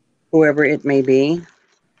 Whoever it may be.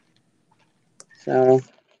 So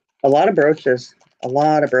a lot of brooches, a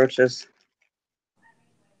lot of brooches.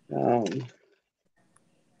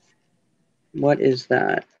 What is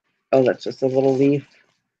that? Oh, that's just a little leaf.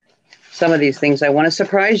 Some of these things I want to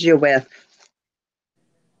surprise you with.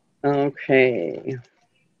 Okay.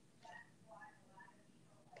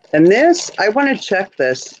 And this, I want to check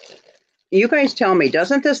this. You guys tell me,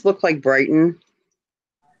 doesn't this look like Brighton?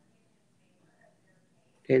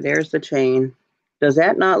 Okay, there's the chain. Does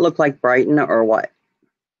that not look like Brighton or what?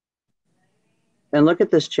 And look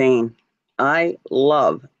at this chain. I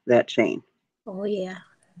love that chain. Oh, yeah.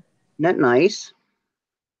 Isn't that nice?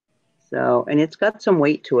 So, and it's got some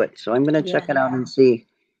weight to it. So I'm going to check it out and see.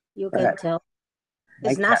 You can tell.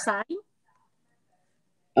 It's not signed?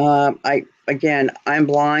 I'm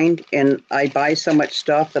blind and I buy so much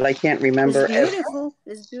stuff that I can't remember. It's beautiful.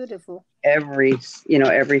 It's beautiful. Every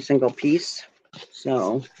single piece.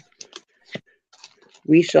 So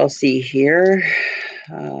we shall see here.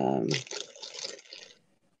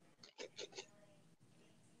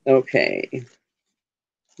 Okay.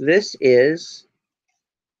 This is,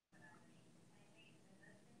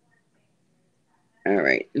 all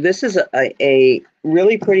right. This is a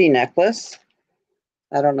really pretty necklace.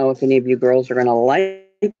 I don't know if any of you girls are going to like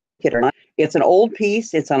it or not. It's an old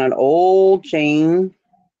piece. It's on an old chain.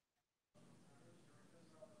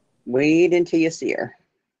 Wait until you see her.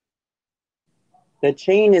 The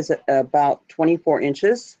chain is about 24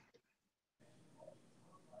 inches.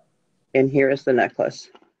 And here is the necklace.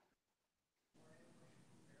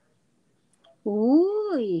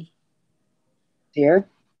 Ooh. Here,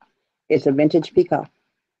 it's a vintage peacock.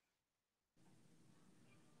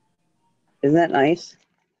 Isn't that nice?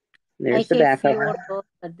 There's the back of her.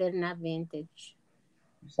 But they're not vintage.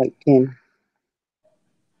 It's like 10.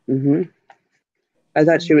 I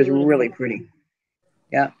thought she was really pretty.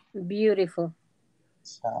 Yeah. Beautiful.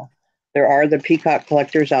 So there are the peacock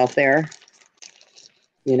collectors out there,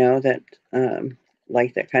 that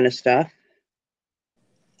like that kind of stuff.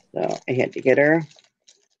 So I had to get her.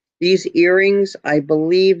 These earrings, I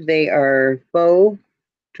believe they are faux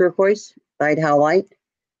turquoise, dyed howlite,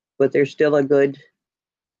 but they're still a good.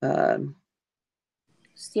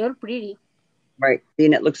 Still pretty. Right.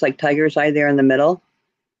 And it looks like tiger's eye there in the middle.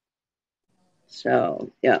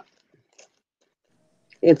 So, yeah.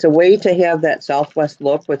 It's a way to have that Southwest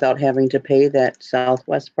look without having to pay that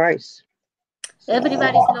Southwest price. So.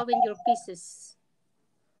 Everybody's loving your pieces.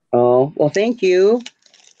 Oh, well, thank you.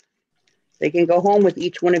 They can go home with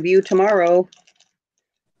each one of you tomorrow.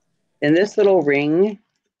 And this little ring,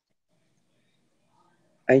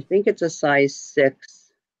 I think it's a size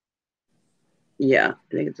 6. Yeah,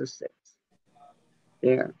 I think it's a 6.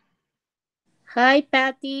 There. Hi,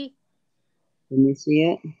 Patty. Can you see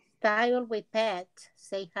it? Style with Pat.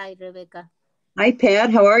 Say hi, Rebecca. Hi, Pat.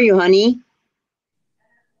 How are you, honey?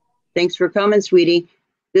 Thanks for coming, sweetie.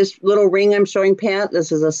 This little ring I'm showing Pat,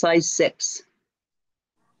 this is a size 6.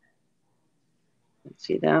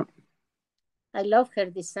 See that? I love her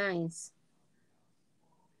designs.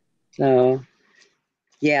 So,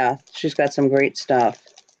 yeah, she's got some great stuff.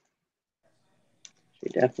 She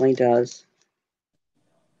definitely does.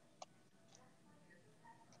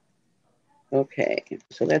 Okay,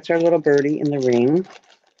 so that's our little birdie in the ring.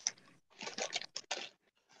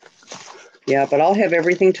 Yeah, but I'll have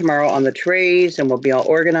everything tomorrow on the trays and we'll be all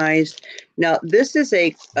organized. Now, this is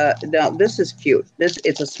this is cute.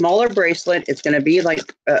 It's a smaller bracelet. It's going to be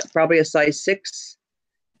like probably a size 6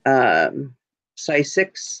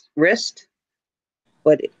 wrist.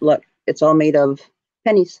 But look, it's all made of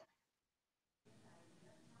pennies.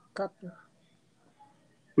 Couple.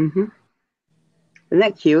 Isn't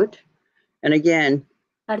that cute? And again,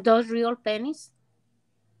 are those real pennies?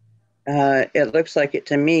 It looks like it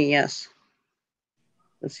to me, yes.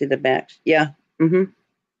 Let's see the back. Yeah.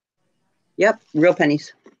 Yep, real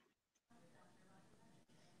pennies.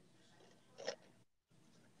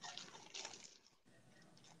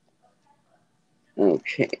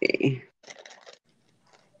 Okay.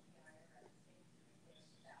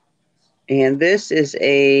 And this is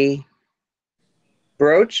a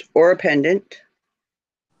brooch or a pendant.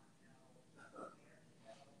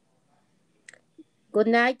 Good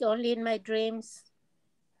night, only in my dreams.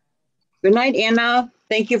 Good night, Anna.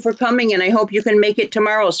 Thank you for coming, and I hope you can make it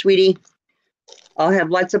tomorrow, sweetie. I'll have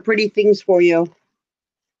lots of pretty things for you.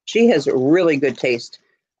 She has really good taste.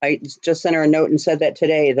 I just sent her a note and said that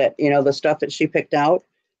today, that, you know, the stuff that she picked out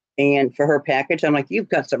and for her package, I'm like, you've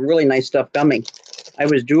got some really nice stuff coming. I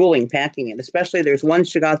was drooling packing it, especially there's one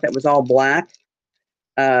she got that was all black,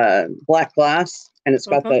 black glass, and it's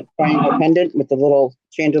got the triangle pendant with the little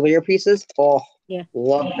chandelier pieces. Oh, Yeah.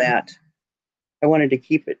 love that. I wanted to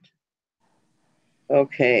keep it.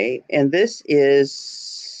 Okay, and this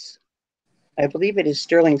is, I believe it is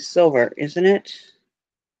sterling silver, isn't it?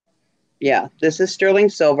 Yeah, this is sterling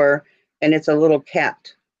silver, and it's a little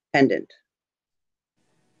cat pendant.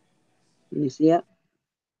 Can you see it?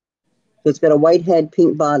 So it's got a white head,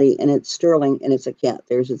 pink body, and it's sterling, and it's a cat.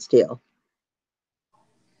 There's its tail.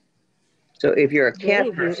 So if you're a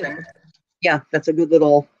cat person, yeah, that's a good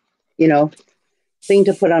little, you know, thing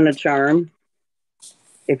to put on a charm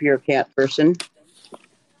if you're a cat person.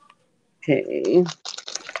 Okay,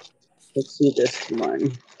 let's see this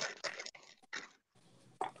one.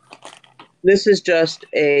 This is just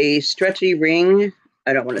a stretchy ring.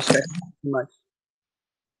 I don't want to stretch too much.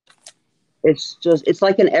 It's just, it's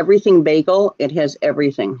like an everything bagel. It has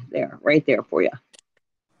everything there, right there for you.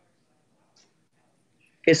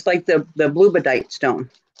 It's like the bluebadite stone.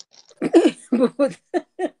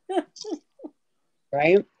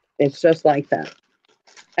 Right? It's just like that.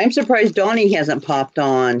 I'm surprised Donnie hasn't popped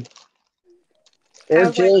on. Or I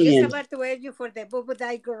was just Jillian. about to ask you for the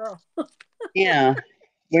Bubudai girl. Yeah.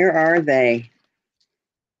 Where are they?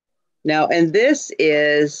 Now, and this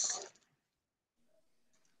is,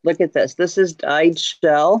 look at this. This is dyed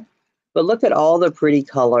shell, but look at all the pretty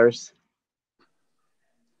colors.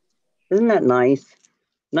 Isn't that nice?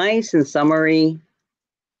 Nice and summery.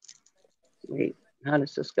 Wait, how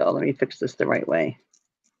does this go? Let me fix this the right way.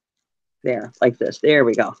 There, like this. There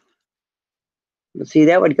we go. See,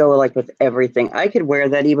 that would go like with everything. I could wear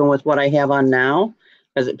that even with what I have on now,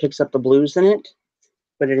 as it picks up the blues in it.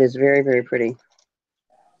 But it is very, very pretty.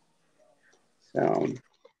 So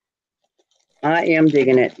I am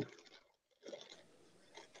digging it.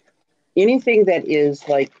 Anything that is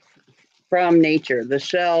like from nature, the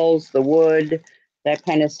shells, the wood, that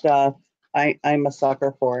kind of stuff, I'm a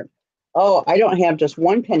sucker for it. Oh, I don't have just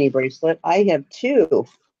one penny bracelet. I have two.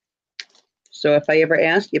 So if I ever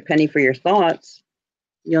ask you, Penny, for your thoughts,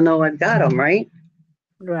 you'll know I've got them, right?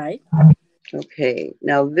 Right. Okay,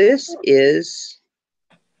 now this is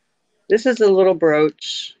a little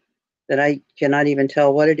brooch that I cannot even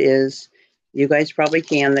tell what it is. You guys probably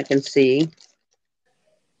can, that can see.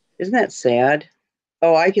 Isn't that sad?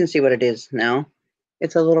 Oh, I can see what it is now.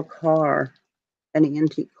 It's a little car, an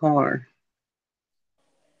antique car.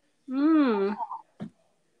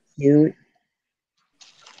 Cute.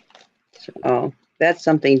 So that's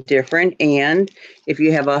something different. And if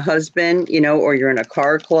you have a husband, you know, or you're in a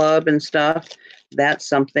car club and stuff, that's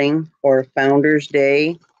something, or Founders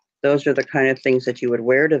Day. Those are the kind of things that you would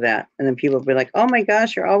wear to that. And then people would be like, oh my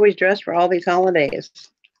gosh, you're always dressed for all these holidays.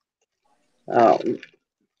 Oh.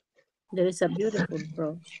 There is a beautiful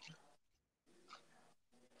brooch.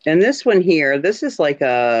 And this one here, this is like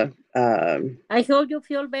a. I hope you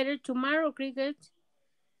feel better tomorrow, Cricket.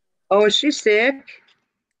 Oh, is she sick?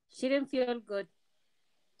 She didn't feel good.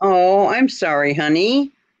 Oh, I'm sorry,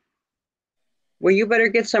 honey. Well, you better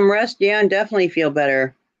get some rest. Yeah, and definitely feel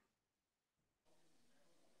better.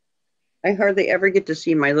 I hardly ever get to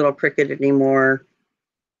see my little Cricket anymore.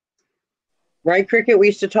 Right, Cricket? We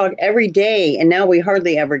used to talk every day, and now we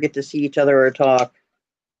hardly ever get to see each other or talk.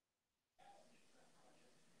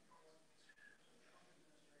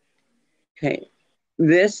 Okay.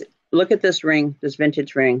 This, look at this ring, this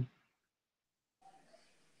vintage ring.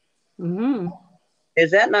 Is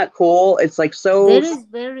that not cool? It's like so. That is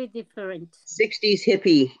very different. 60s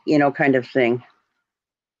hippie, you know, kind of thing.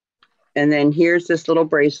 And then here's this little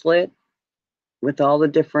bracelet with all the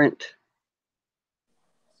different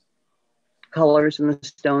colors and the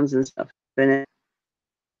stones and stuff in it.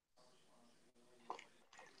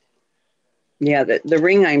 Yeah, the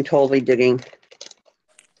ring I'm totally digging.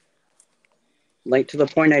 Like to the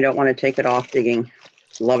point I don't want to take it off digging.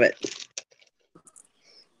 Love it.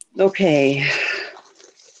 Okay.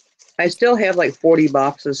 I still have like 40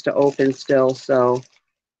 boxes to open still, so.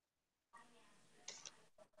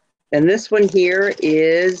 And this one here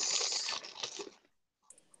is,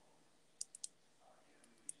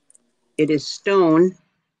 it is stone.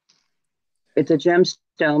 It's a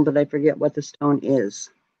gemstone, but I forget what the stone is.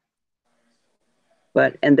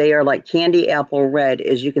 And they are like candy apple red,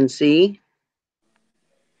 as you can see.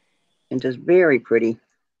 And just very pretty.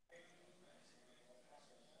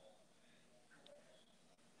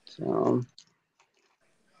 So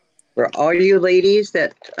for all you ladies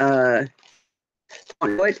that don't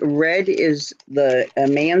know it, red is a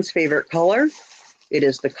man's favorite color. It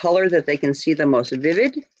is the color that they can see the most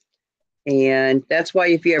vivid. And that's why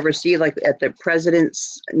if you ever see like at the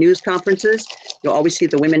president's news conferences, you'll always see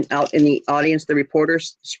the women out in the audience, the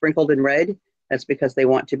reporters sprinkled in red. That's because they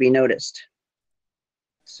want to be noticed.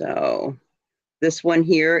 So this one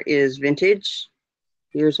here is vintage.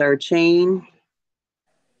 Here's our chain.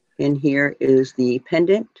 And here is the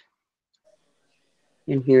pendant.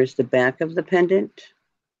 And here's the back of the pendant.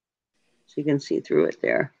 So you can see through it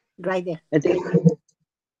there. Right there. I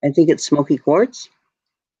think it's smoky quartz.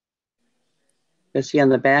 You see on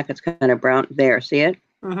the back, it's kind of brown. There, see it?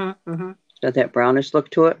 It's got that brownish look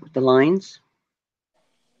to it with the lines.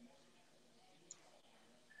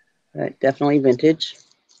 But definitely vintage.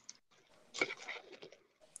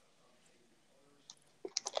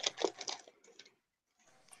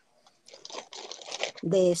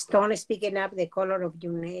 The stone is picking up the color of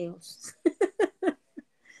your nails.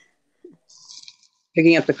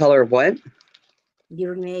 Picking up the color of what?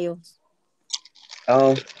 Your nails.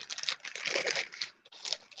 Oh.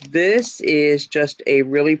 This is just a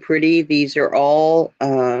really pretty, these are all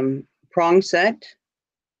prong set,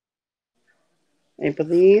 I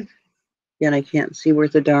believe. Again, I can't see where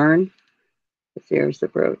the darn, but there's the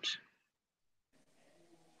brooch.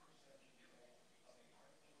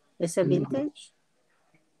 It's a vintage?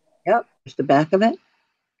 Yep, there's the back of it.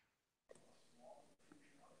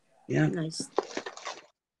 Yeah. Nice.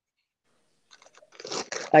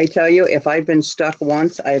 I tell you, if I've been stuck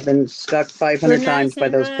once, I've been stuck 500 times by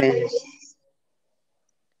those pins.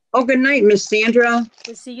 Oh, good night, Miss Sandra.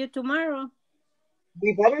 We'll see you tomorrow.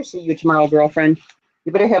 We better see you tomorrow, girlfriend.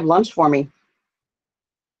 You better have lunch for me.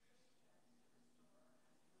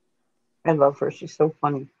 I love her. She's so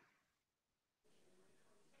funny.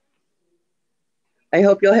 I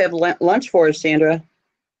hope you'll have lunch for us, Sandra.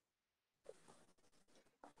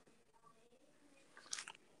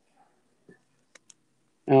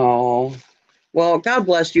 Oh, well, God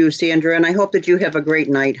bless you, Sandra, and I hope that you have a great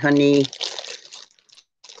night, honey.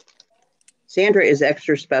 Sandra is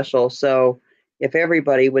extra special, so if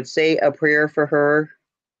everybody would say a prayer for her,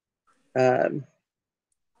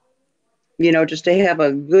 you know, just to have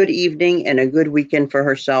a good evening and a good weekend for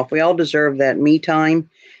herself. We all deserve that me time,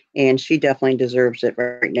 and she definitely deserves it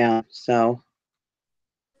right now. So,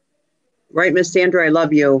 right, Miss Sandra, I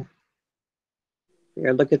love you.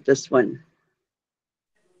 Here, look at this one.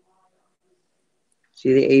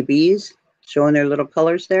 See the ABs showing their little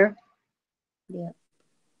colors there? Yeah.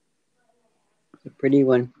 It's a pretty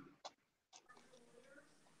one.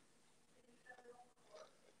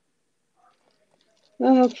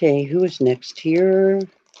 Okay, who is next here?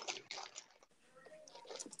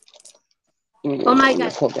 Oh my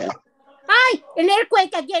God. Hi, an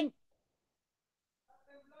earthquake again.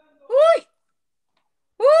 Uy!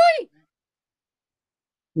 Uy!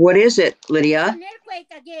 What is it, Lydia? An earthquake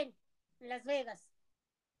again in Las Vegas.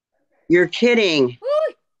 You're kidding.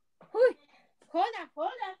 Uy! Uy! Hold on, hold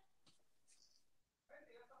on.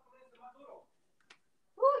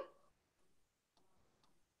 Uy!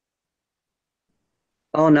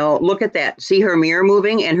 Oh no, look at that. See her mirror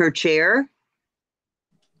moving and her chair?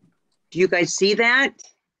 Do you guys see that?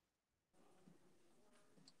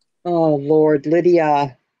 Oh Lord,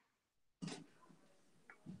 Lydia.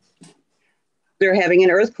 They're having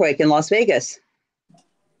an earthquake in Las Vegas.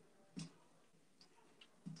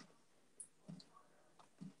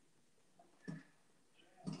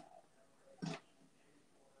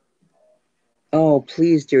 Oh,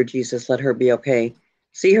 please, dear Jesus, let her be okay.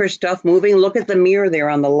 See her stuff moving? Look at the mirror there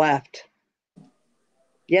on the left.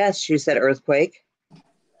 Yes, she said earthquake.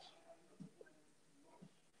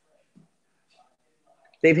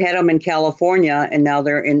 They've had them in California, and now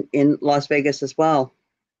they're in Las Vegas as well.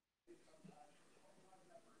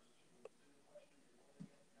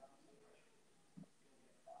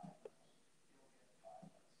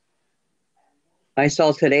 I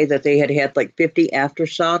saw today that they had like 50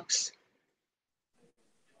 aftershocks.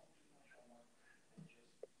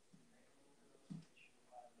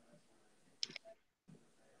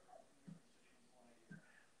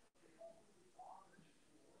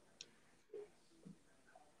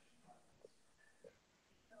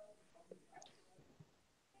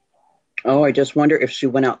 Oh, I just wonder if she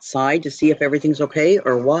went outside to see if everything's okay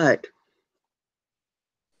or what.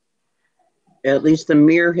 At least the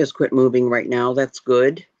mirror has quit moving right now. That's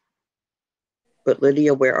good. But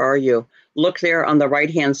Lydia, where are you? Look there on the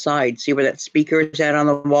right-hand side. See where that speaker is at on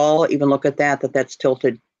the wall? Even look at that, that's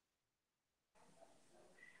tilted.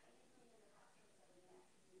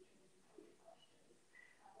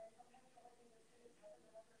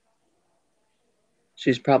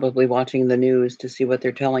 She's probably watching the news to see what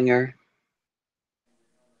they're telling her.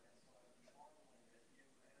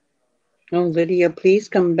 Oh, Lydia, please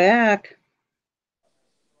come back.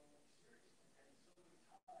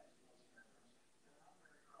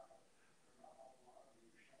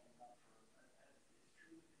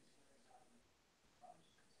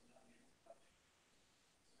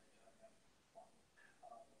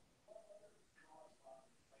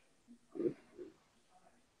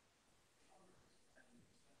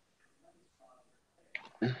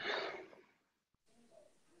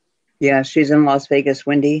 Yeah, she's in Las Vegas,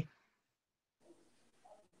 Wendy.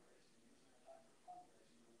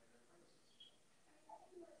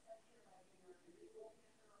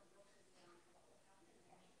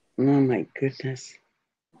 Oh my goodness.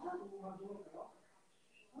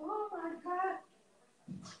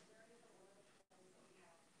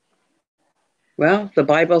 Well, the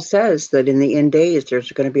Bible says that in the end days,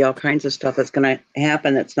 there's going to be all kinds of stuff that's going to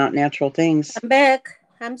happen that's not natural things. I'm back.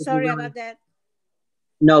 I'm sorry about that.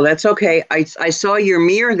 No, that's okay. I saw your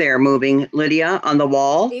mirror there moving, Lydia, on the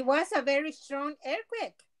wall. It was a very strong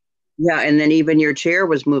earthquake. Yeah, and then even your chair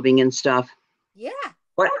was moving and stuff. Yeah.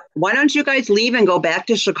 Why don't you guys leave and go back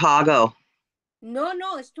to Chicago? No,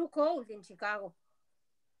 it's too cold in Chicago.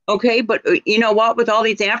 Okay, but you know what? With all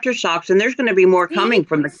these aftershocks, and there's going to be more coming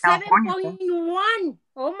from the California. 7.1.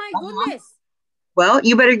 Oh my goodness. Well,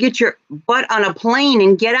 you better get your butt on a plane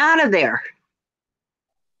and get out of there.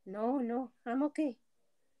 No, I'm okay.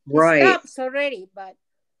 Right. It stops already, but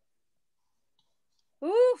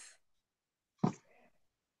oof.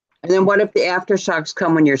 And then what if the aftershocks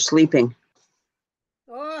come when you're sleeping?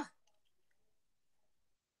 Oh.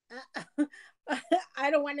 I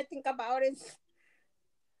don't want to think about it.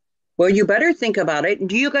 Well, you better think about it.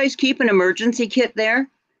 Do you guys keep an emergency kit there?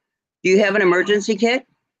 Do you have an emergency kit?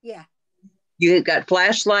 Yeah. You got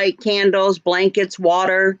flashlight, candles, blankets,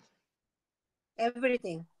 water?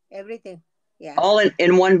 Everything. Yeah. All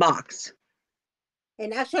in one box.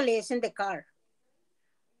 And actually, it's in the car.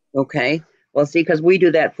 Okay. Well, see, because we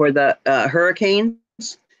do that for the hurricanes.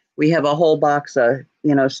 We have a whole box of,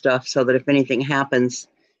 stuff so that if anything happens,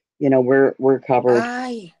 we're covered.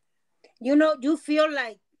 You feel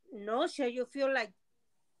like nausea. You feel like,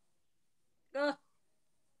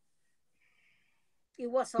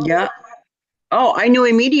 it was awful. Yeah. Oh, I knew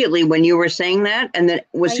immediately when you were saying that. And then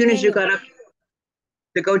as soon as you got up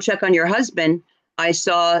to go check on your husband, I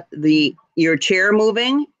saw your chair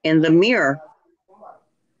moving in the mirror.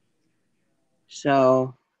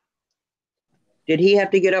 So did he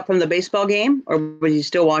have to get up from the baseball game or was he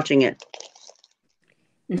still watching it?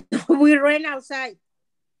 We ran outside.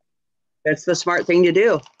 That's the smart thing to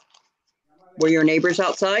do. Were your neighbors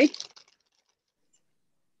outside?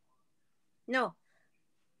 No.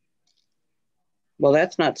 Well,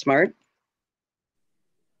 that's not smart.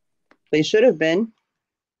 They should have been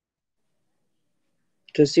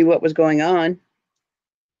to see what was going on.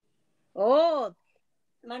 Oh,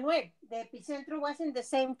 Manuel, the epicentro was in the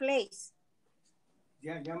same place.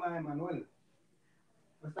 Ya, llama a Emanuel.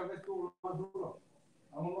 Esta vez estuvo más duro.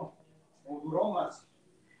 Vámonos. O duró más.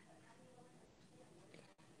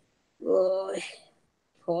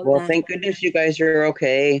 Well, thank goodness you guys are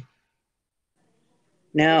okay.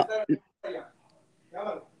 Now,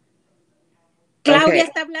 Claudia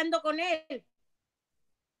está hablando con él.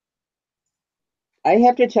 I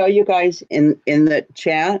have to tell you guys in the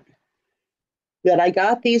chat that I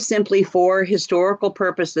got these simply for historical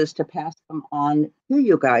purposes to pass them on to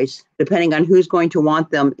you guys, depending on who's going to want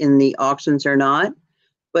them in the auctions or not.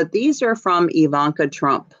 But these are from Ivanka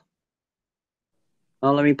Trump.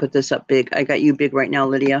 Oh, let me put this up big. I got you big right now,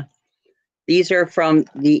 Lydia. These are from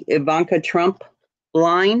the Ivanka Trump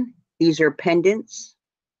line. These are pendants.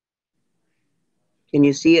 Can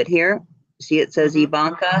you see it here? See, it says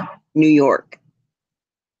Ivanka, New York.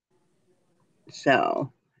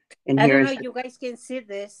 So, and I don't know if you guys can see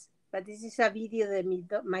this, but this is a video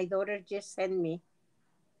that my daughter just sent me.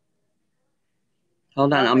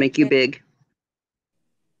 Hold on, I'll make you big.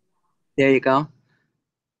 There you go.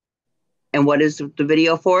 And what is the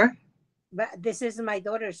video for? But this is my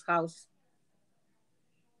daughter's house.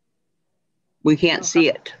 We can't see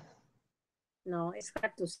it. No, it's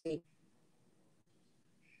hard to see.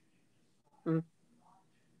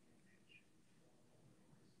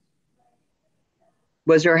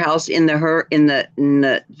 Was her house in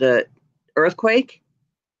the earthquake,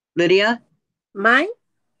 Lydia? Mine?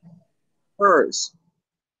 hers.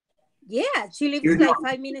 Yeah, she lives You're like not-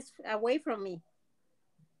 5 minutes away from me.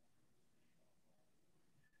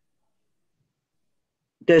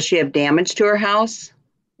 Does she have damage to her house?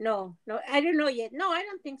 No, I don't know yet. No, I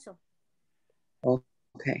don't think so.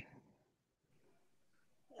 Okay.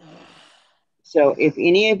 So if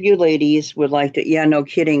any of you ladies would like to, yeah, no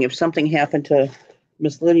kidding. If something happened to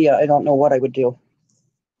Miss Lydia, I don't know what I would do.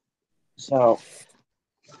 So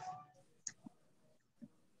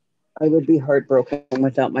I would be heartbroken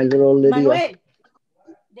without my little Lydia. Manuel,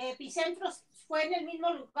 de Epicentro fue en el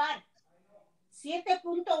mismo lugar.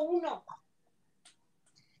 7.1.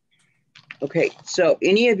 Okay, so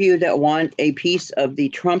any of you that want a piece of the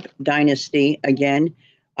Trump dynasty, again,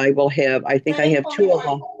 I will have, I think I have 2 of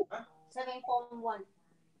them. 7.1.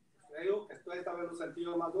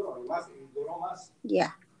 Duró más. Yeah.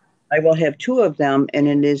 I will have 2 of them, and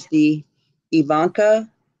it is the Ivanka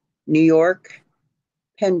New York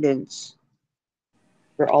pendants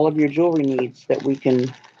for all of your jewelry needs that we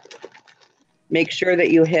can make sure that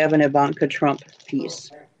you have an Ivanka Trump piece.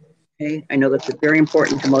 Okay, I know that's very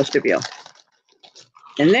important to most of you.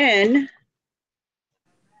 And then,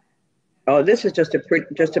 oh, this is just a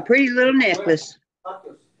pretty little necklace.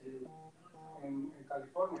 En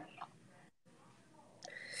California.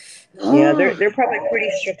 Yeah, they're probably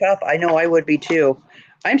pretty shook up. I know I would be too.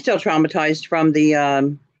 I'm still traumatized from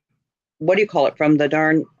the what do you call it? From the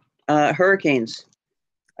darn hurricanes.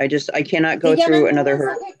 I cannot go through another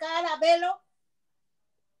hurricane.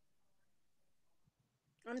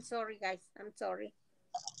 I'm sorry, guys. I'm sorry.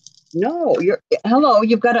 No, hello.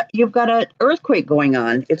 You've got an earthquake going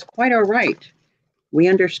on. It's quite all right. We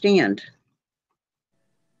understand.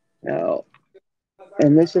 No,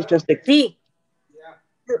 and this is just a Sí.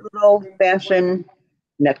 cute little fashion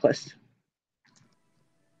necklace.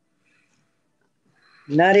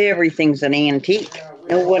 Not everything's an antique.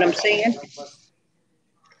 Know what I'm saying?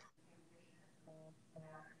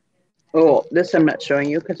 Oh, this I'm not showing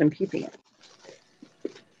you because I'm keeping it.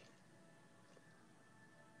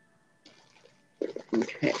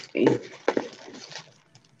 Okay.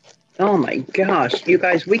 Oh my gosh, you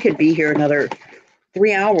guys, we could be here another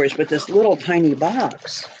 3 hours with this little tiny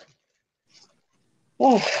box.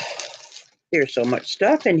 Oh, there's so much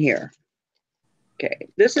stuff in here. Okay,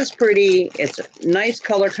 this is pretty. It's a nice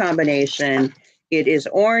color combination. It is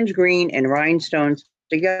orange, green, and rhinestones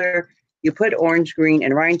together. You put orange, green,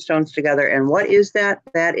 and rhinestones together, and what is that?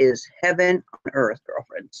 That is heaven on earth,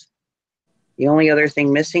 girlfriends. The only other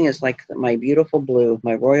thing missing is like my beautiful blue,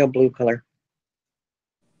 my royal blue color.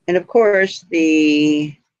 And of course,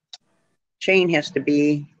 the chain has to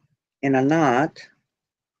be in a knot.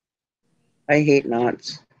 I hate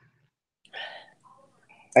knots.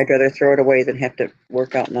 I'd rather throw it away than have to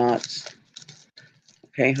work out knots.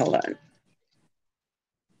 Okay, hold on.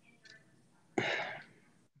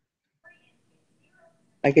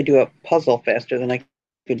 I could do a puzzle faster than I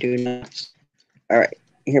could do knots. All right,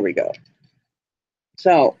 here we go.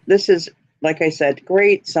 So this is, like I said,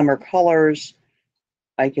 great summer colors.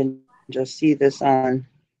 I can just see this on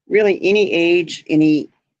really any age, any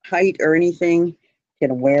height or anything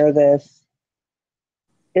can wear this.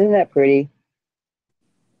 Isn't that pretty?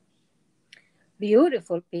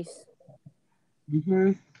 Beautiful piece.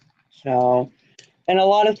 Mm-hmm. So, and a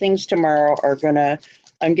lot of things tomorrow are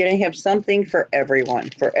I'm gonna have something for everyone,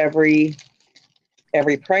 for every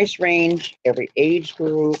price range, every age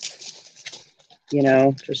group,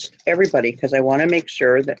 just everybody, because I want to make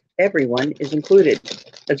sure that everyone is included.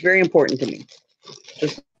 That's very important to me.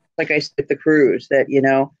 Just like I said at the cruise, that,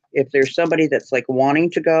 if there's somebody that's like wanting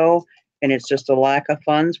to go and it's just a lack of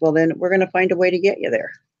funds, well, then we're going to find a way to get you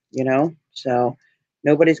there, so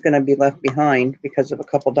nobody's going to be left behind because of a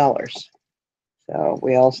couple dollars. So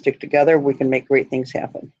we all stick together, we can make great things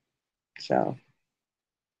happen. So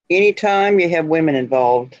anytime you have women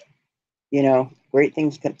involved, great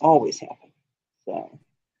things can always happen. So,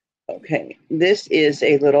 okay, this is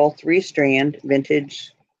a little 3-strand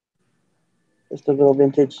vintage, just a little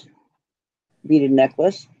vintage beaded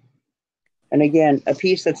necklace. And again, a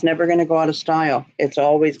piece that's never going to go out of style. It's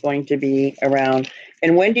always going to be around.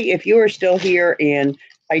 And Wendy, if you are still here and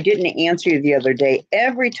I didn't answer you the other day,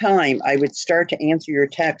 every time I would start to answer your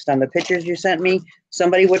text on the pictures you sent me,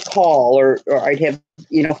 somebody would call or I'd have,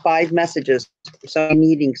 5 messages, somebody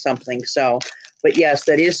needing something. So, but yes,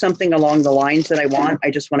 that is something along the lines that I want. I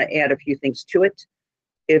just want to add a few things to it,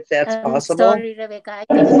 if that's possible. Sorry, Rebecca. I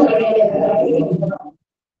cannot.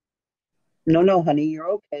 No, honey, you're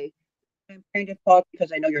okay. I'm trying to talk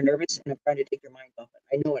because I know you're nervous and I'm trying to take your mind off it.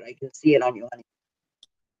 I know it. I can see it on you, honey.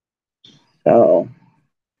 So,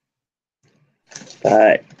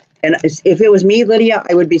 but And if it was me, Lydia,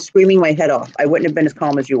 I would be screaming my head off. I wouldn't have been as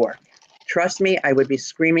calm as you were. Trust me, I would be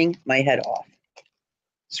screaming my head off.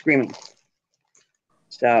 Screaming.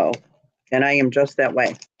 So, and I am just that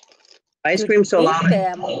way. I To scream so loud.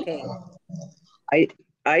 I'm okay.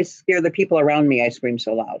 I scare the people around me. I scream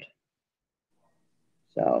so loud.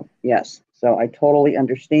 So, yes. So I totally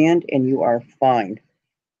understand, and you are fine.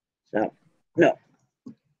 So, no.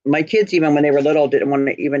 My kids, even when they were little, didn't want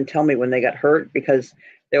to even tell me when they got hurt because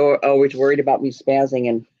they were always worried about me spazzing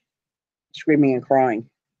and screaming and crying.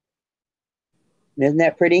 Isn't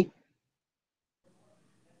that pretty?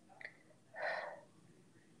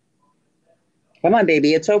 Come on,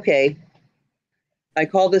 baby. It's okay. I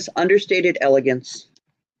call this understated elegance.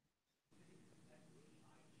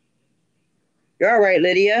 You're all right,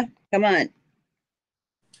 Lydia. Come on.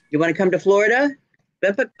 You want to come to Florida?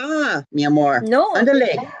 Ven pa acá, mi amor. No,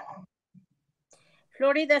 Ándale.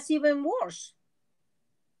 Florida's even worse.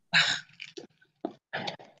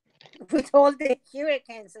 With all the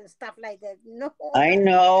hurricanes and stuff like that. No. I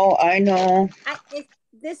know.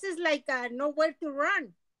 This is like nowhere to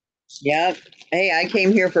run. Yep. Hey, I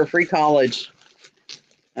came here for free college.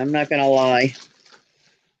 I'm not going to lie.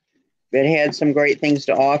 It had some great things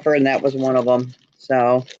to offer, and that was one of them.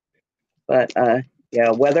 So, but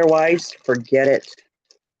yeah, weather-wise, forget it.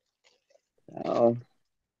 So,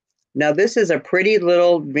 now this is a pretty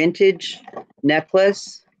little vintage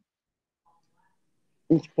necklace.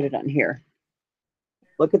 Let's put it on here.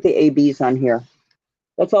 Look at the ABs on here.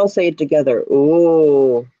 Let's all say it together.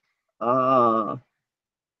 Ooh, ah,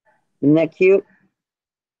 isn't that cute?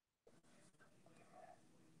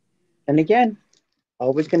 And again,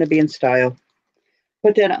 always going to be in style.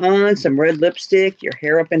 Put that on, some red lipstick, your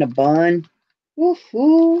hair up in a bun.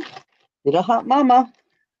 Woo-hoo. Little hot mama.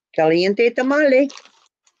 Caliente tamale.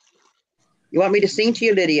 You want me to sing to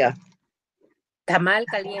you, Lydia? Tamal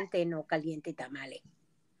caliente, no caliente tamale.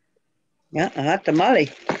 Yeah, tamale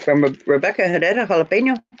from Rebecca Herrera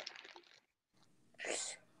Jalapeno.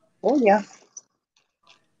 Oh, yeah.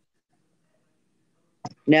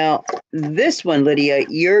 Now, this one, Lydia,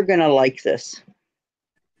 you're going to like this.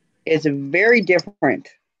 It's very different.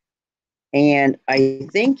 And I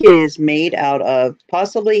think it is made out of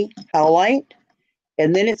possibly howlite.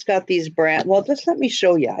 And then it's got these brand. Well, just let me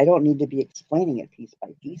show you. I don't need to be explaining it piece by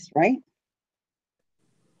piece, right?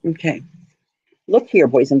 Okay. Look here,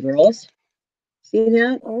 boys and girls. See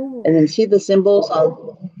that? Oh. And then see the symbols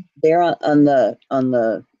on there on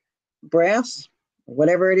the brass,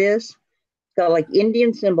 whatever it is. It's got like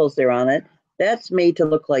Indian symbols there on it. That's made to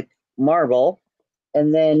look like marble.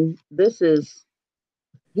 And then this is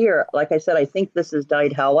here, like I said, I think this is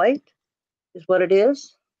dyed howlite, is what it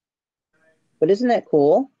is. But isn't that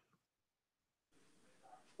cool?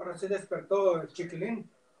 Ahora sí despertó el chiquilín.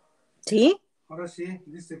 ¿Sí? Ahora sí,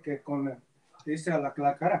 dice que dice a la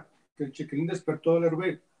cara que el chiquilín despertó el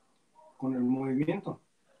hervé con el movimiento.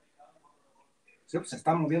 Sí, pues se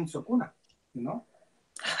está moviendo su cuna, ¿no?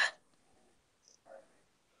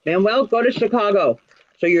 And well, go to Chicago,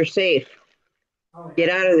 so you're safe. Get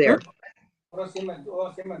out of there. Ahora sí me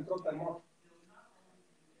entró temor.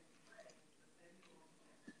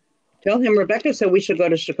 Tell him Rebecca said we should go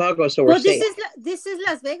to Chicago, so we're safe. This is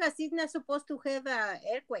Las Vegas. It's not supposed to have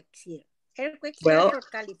earthquakes here. Earthquakes well, are for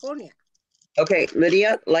California. Okay,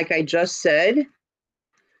 Lydia, like I just said,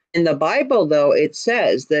 in the Bible, though, it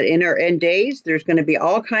says that in our end days, there's going to be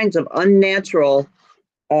all kinds of unnatural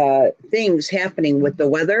things happening with the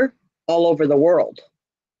weather all over the world.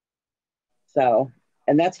 So,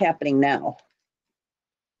 and that's happening now.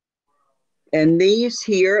 And these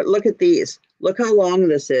here, look at these. Look how long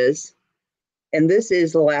this is. And this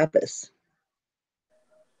is lapis.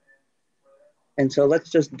 And so let's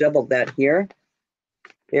just double that here.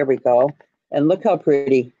 There we go. And look how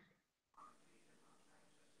pretty.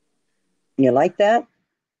 You like that?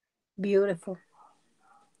 Beautiful.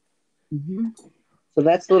 Mm-hmm. So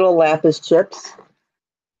that's little lapis chips.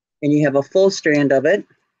 And you have a full strand of it.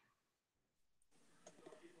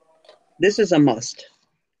 This is a must.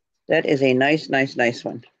 That is a nice, nice, nice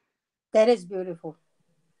one. That is beautiful.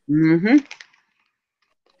 Mm-hmm.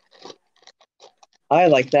 I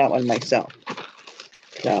like that one myself.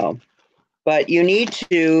 So, but you need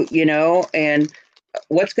to, you know, and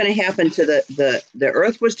what's going to happen to the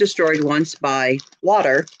earth was destroyed once by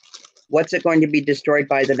water. What's it going to be destroyed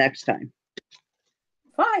by the next time?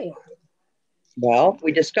 Fire. Well,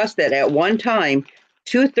 we discussed that at one time,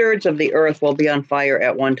 2/3 of the earth will be on fire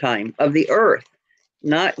at one time, of the earth,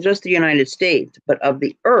 not just the United States, but of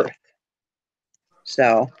the earth.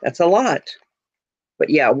 So that's a lot. But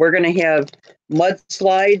yeah, we're going to have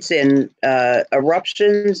mudslides and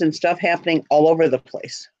eruptions and stuff happening all over the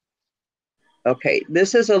place. Okay,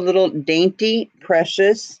 this is a little dainty,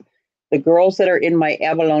 precious. The girls that are in my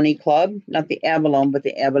abalone club, not the abalone, but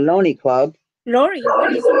the abalone club. Lori,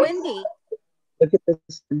 where is Wendy? Look at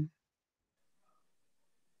this. Isn't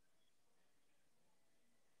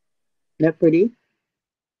that pretty?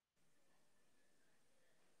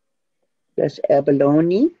 That's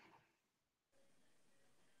abalone.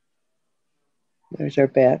 There's our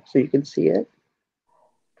back so you can see it.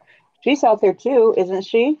 She's out there too, isn't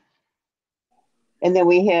she? And then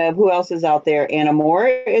we have, who else is out there? Anna Moore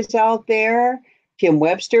is out there. Kim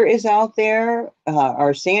Webster is out there.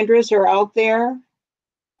 Our Sandras are out there.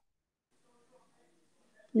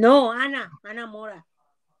 No, Anna Mora.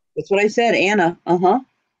 That's what I said, Anna.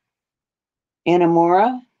 Anna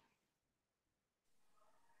Mora.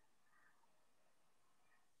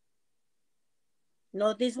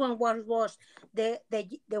 No, this one was the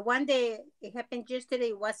one that it happened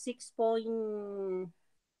yesterday was 6.4,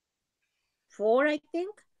 I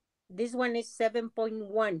think. This one is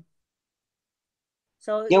 7.1.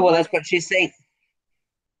 So Yeah, well, that's what she's saying.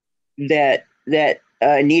 That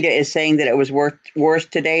Anita is saying that it was worse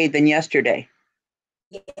today than yesterday.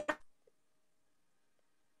 Yeah.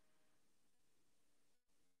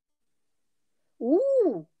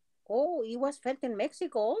 Ooh, oh, it was felt in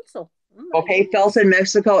Mexico also. Oh Okay, felt in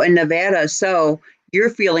Mexico and Nevada. So you're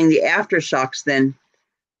feeling the aftershocks then.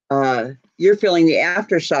 You're feeling the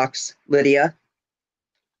aftershocks, Lydia.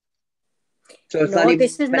 So it's no,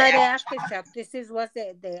 this is not the aftershock. This was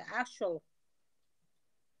the actual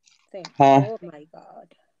thing. Oh my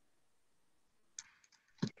God.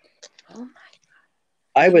 Oh my God.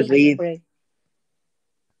 I would leave.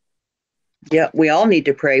 Yeah, we all need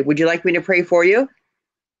to pray. Would you like me to pray for you?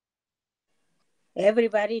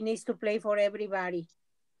 Everybody needs to pray for everybody.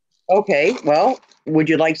 Okay, well, would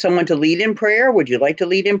you like someone to lead in prayer? Would you like to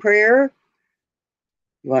lead in prayer?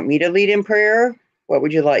 You want me to lead in prayer? What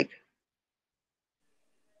would you like?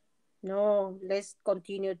 No, let's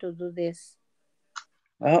continue to do this.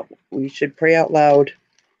 Well, we should pray out loud.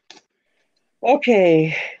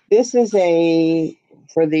 Okay, this is I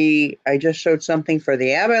just showed something for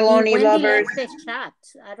the abalone lovers. Left the chat.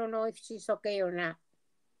 I don't know if she's okay or not.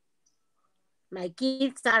 My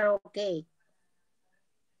kids are okay.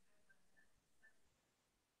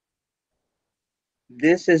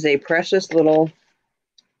 This is a precious little,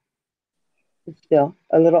 still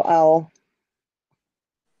a little owl.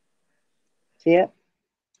 See it?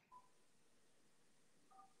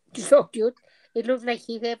 So cute. It looks like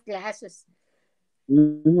he has glasses.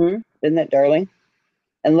 Isn't that darling?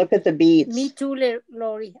 And look at the beads. Me too,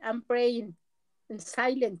 Lori. I'm praying in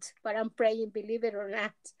silent, but I'm praying, believe it or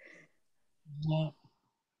not.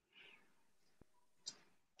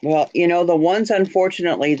 Well, the ones,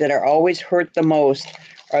 unfortunately, that are always hurt the most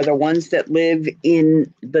are the ones that live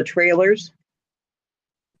in the trailers.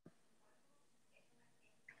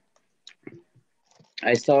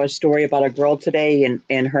 I saw a story about a girl today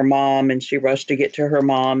and her mom, and she rushed to get to her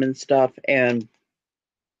mom and stuff, and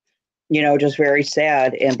just very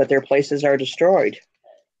sad. But their places are destroyed.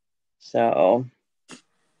 So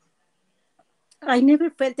I never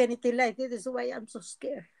felt anything like this. That's why I'm so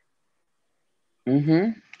scared.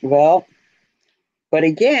 Well, but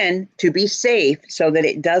again, to be safe so that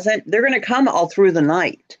it doesn't, they're going to come all through the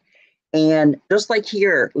night. And just like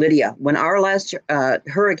here, Lydia, when our last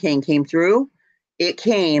hurricane came through,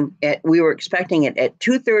 we were expecting it at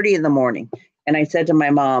 2:30 in the morning. And I said to my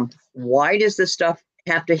mom, why does this stuff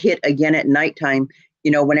have to hit again at nighttime,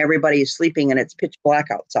 when everybody is sleeping and it's pitch black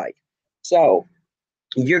outside? So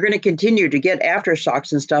you're going to continue to get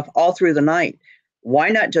aftershocks and stuff all through the night. Why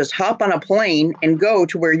not just hop on a plane and go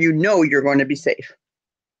to where you're going to be safe?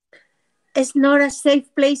 It's not a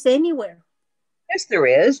safe place anywhere. Yes, there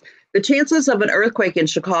is. The chances of an earthquake in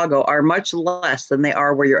Chicago are much less than they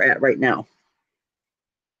are where you're at right now.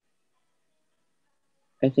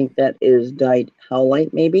 I think that is dyed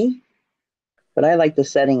howlite maybe, but I like the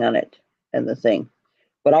setting on it and the thing.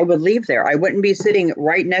 But I would leave there. I wouldn't be sitting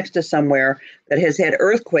right next to somewhere that has had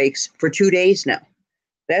earthquakes for 2 days now.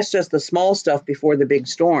 That's just the small stuff before the big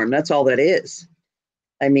storm. That's all that is.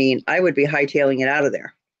 I mean, I would be hightailing it out of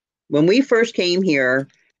there. When we first came here,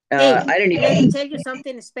 I didn't even... Let me tell you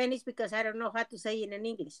something in Spanish because I don't know how to say it in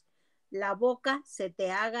English. La boca se te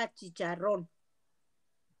haga chicharrón.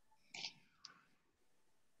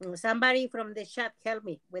 Somebody from the chat help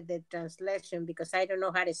me with the translation because I don't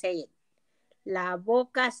know how to say it. La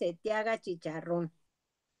boca se te haga chicharrón.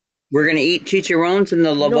 We're going to eat chicharrones in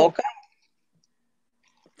the La Boca?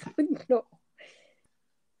 No.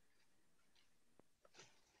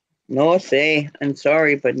 No sé. I'm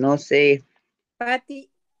sorry, but no sé.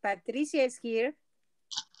 Patricia is here.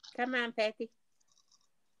 Come on, Patty.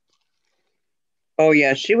 Oh,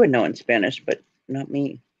 yeah, she would know in Spanish, but not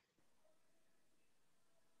me.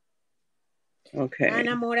 Okay.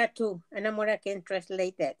 Ana Mora too. Ana Mora can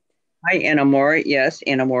translate that. Hi, Ana Mora. Yes,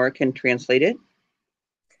 Ana Mora can translate it.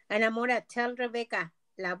 Ana Mora, tell Rebecca,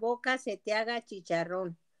 la boca se te haga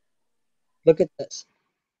chicharrón. Look at this.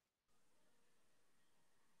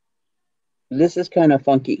 This is kind of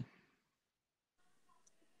funky.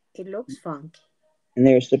 It looks funky. And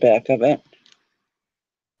there's the back of it.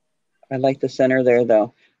 I like the center there,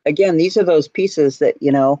 though. Again, these are those pieces that,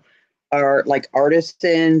 you know, are like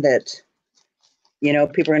artisan that, you know,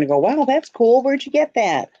 people are going to go, wow, that's cool. Where'd you get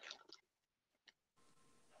that?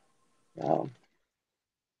 So,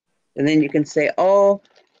 and then you can say, oh,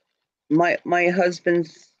 my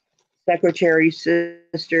husband's secretary's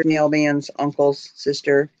sister, mailman's uncle's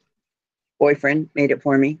sister, boyfriend made it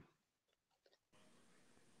for me.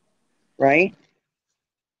 Right?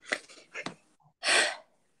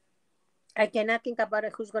 I cannot think about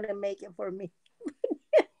it. Who's going to make it for me?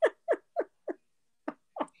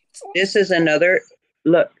 This is another,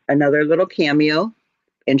 look, another little cameo.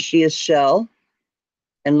 And she is Shell.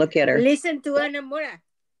 And look at her. Listen to Ana Mora.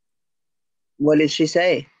 What did she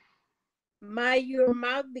say? Your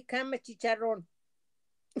mouth become a chicharrón.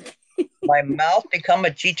 My mouth become a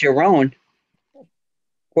chicharrón.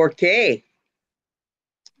 ¿Por qué?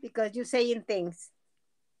 Because you're saying things.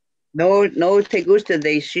 No te gusta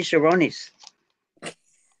de chicharrones.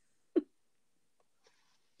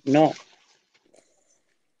 No.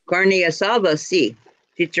 Carne asada, sí.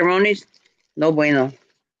 Chicharrones, no bueno.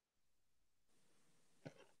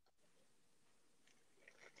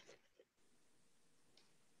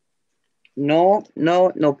 No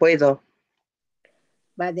puedo.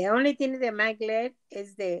 But the only thing that I'm glad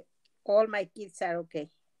is that all my kids are okay.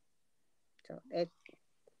 So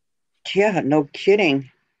Yeah, no kidding.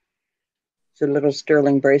 It's a little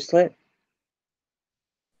sterling bracelet.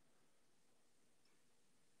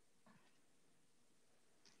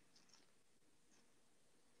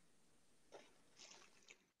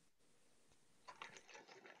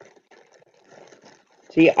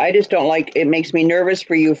 See, I just don't like, it makes me nervous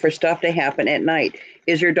for you for stuff to happen at night.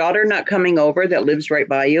 Is your daughter not coming over that lives right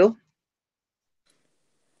by you?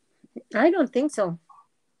 I don't think so.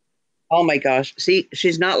 Oh my gosh. See,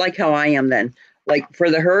 she's not like how I am then. Like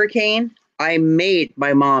for the hurricane, I made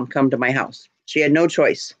my mom come to my house. She had no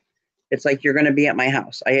choice. It's like, you're going to be at my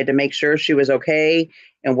house. I had to make sure she was okay.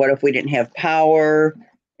 And what if we didn't have power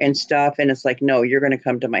and stuff? And it's like, no, you're going to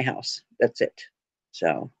come to my house. That's it.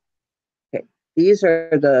 So, okay. These are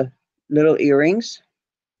the little earrings.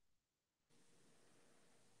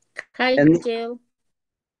 Hi, And Jill.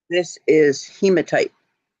 this is hematite.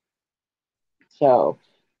 So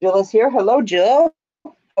Jill is here. Hello, Jill.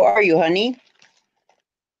 How are you, honey?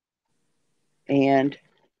 And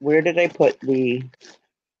where did I put the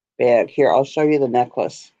bag? Here, I'll show you the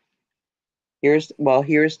necklace. There's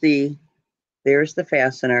the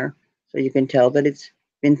fastener. So you can tell that it's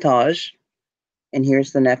vintage. And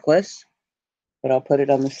here's the necklace. But I'll put it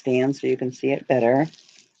on the stand so you can see it better.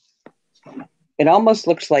 It almost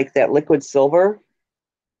looks like that liquid silver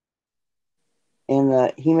and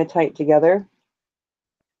the hematite together.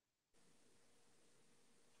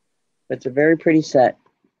 It's a very pretty set.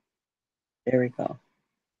 There we go.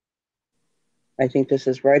 I think this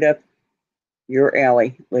is right up your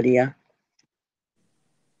alley, Lydia.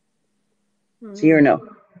 See or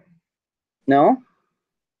no? No?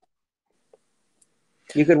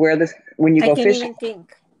 You could wear this when you go fishing.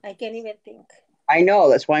 I can't even think. I know.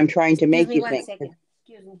 That's why I'm trying to make you think. Second.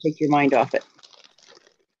 Excuse me. Take your mind off it.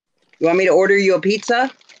 You want me to order you a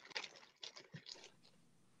pizza?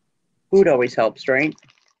 Food always helps, right?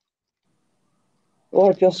 Oh,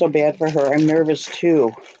 I feel so bad for her. I'm nervous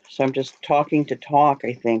too. So I'm just talking to talk,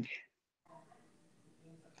 I think.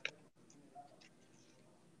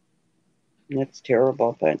 That's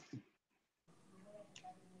terrible, but.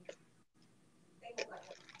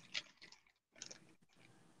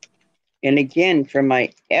 And again, for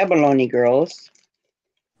my abalone girls,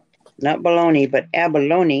 not baloney, but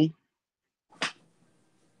abalone.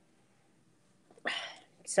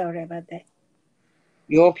 Sorry about that.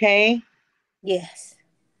 You okay? Yes.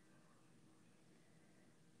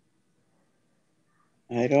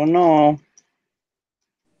 I don't know.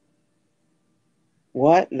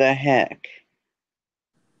 What the heck?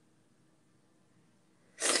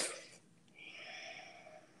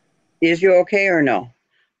 Is you okay or no?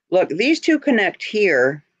 Look, these two connect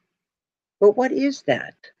here, but what is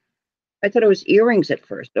that? I thought it was earrings at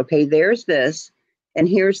first. Okay, there's this, and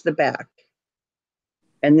here's the back.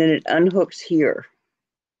 And then it unhooks here.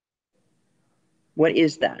 What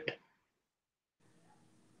is that?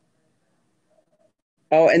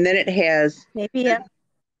 Oh, and then it has, Maybe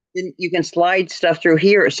then you can slide stuff through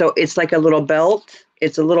here. So it's like a little belt.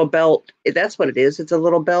 It's a little belt. That's what it is. It's a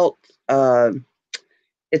little belt.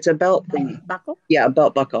 It's a belt thing. buckle. Yeah, a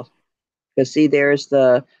belt buckle. Because see, there's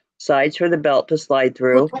the sides for the belt to slide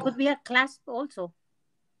through. Could be a clasp also.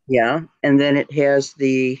 Yeah, and then it has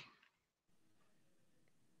the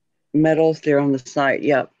metals there on the side.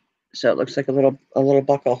 Yep. So it looks like a little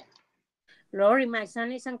buckle. Lori, my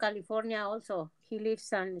son is in California also. He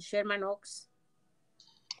lives in Sherman Oaks.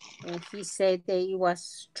 And he said that it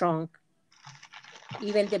was strong.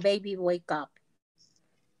 Even the baby wake up.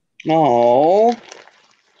 Oh,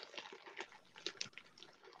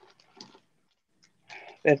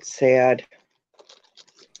 that's sad.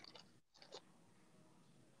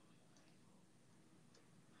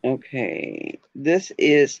 Okay, this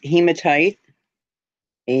is hematite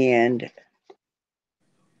and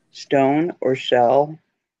stone or shell.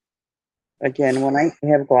 Again, when I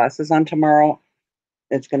have glasses on tomorrow,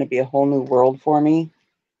 it's going to be a whole new world for me.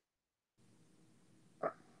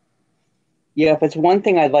 Yeah, if it's one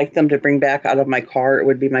thing I'd like them to bring back out of my car, it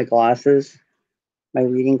would be my glasses, my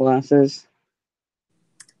reading glasses.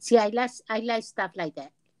 See, I like stuff like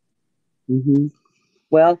that. Mm-hmm.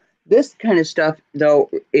 Well, this kind of stuff, though,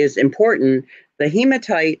 is important. The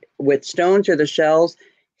hematite with stones or the shells,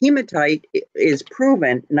 hematite is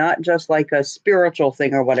proven, not just like a spiritual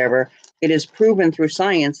thing or whatever. It is proven through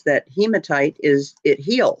science that hematite it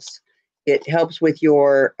heals. It helps with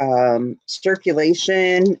your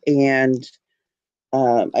circulation and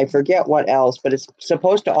I forget what else, but it's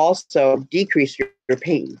supposed to also decrease your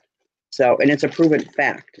pain. So, and it's a proven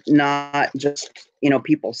fact, not just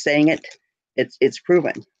people saying it. It's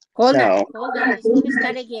proven. Hold So on. It's going to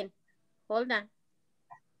start again. Hold on.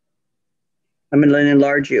 I'm going to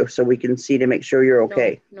enlarge you so we can see to make sure you're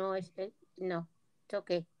okay. No, it's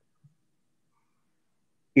okay.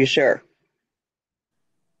 You sure?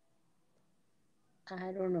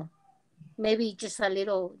 I don't know. Maybe just a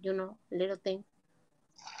little, little thing,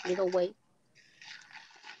 little weight.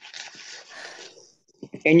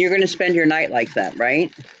 And you're going to spend your night like that,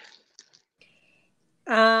 right?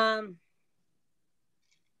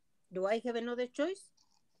 Do I have another choice?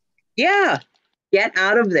 Yeah. Get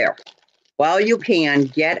out of there. While you can,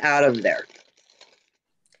 get out of there.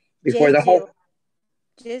 Before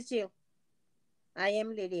Just you. I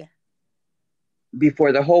am Lydia.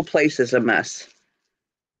 Before the whole place is a mess.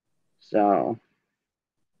 So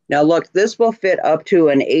now look, this will fit up to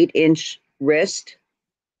an 8-inch wrist.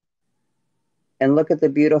 And look at the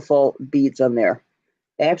beautiful beads on there.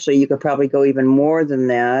 Actually, you could probably go even more than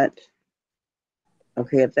that.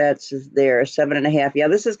 Okay, if that's there, 7.5. Yeah,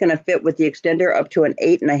 this is going to fit with the extender up to an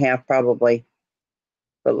 8.5 probably.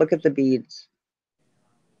 But look at the beads.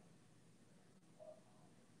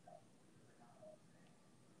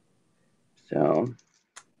 So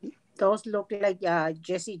those look like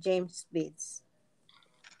Jesse James beads.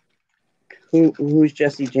 Who's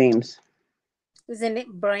Jesse James? Isn't it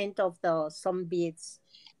brand of some beads?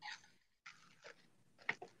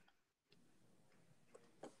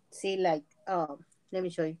 See, like let me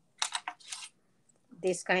show you.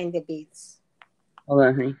 This kind of beads. Hold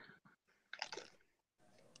on, honey.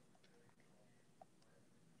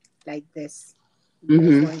 Like this.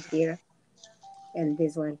 Mm-hmm. This one here. And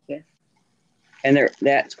this one here. And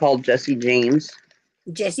that's called Jesse James.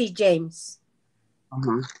 Jesse James.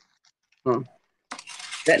 Uh-huh. Oh.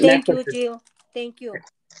 Thank you, Jill. Thank you.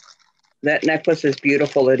 That necklace is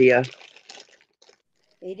beautiful, Lydia.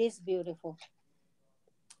 It is beautiful.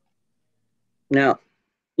 Now,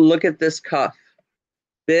 look at this cuff.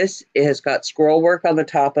 This has got scroll work on the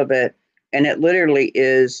top of it, and it literally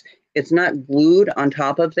is, it's not glued on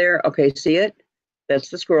top of there. Okay, see it? That's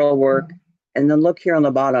the scroll work. And then look here on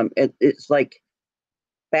the bottom. It's like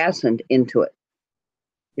fastened into it.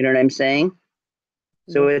 You know what I'm saying?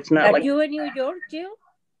 So it's not like you in New York, Jill?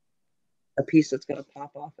 a piece that's going to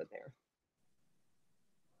pop off of there.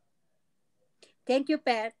 Thank you,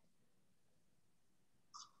 Pat.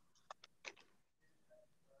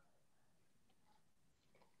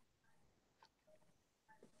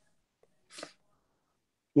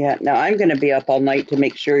 Yeah, now I'm going to be up all night to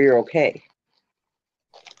make sure you're okay.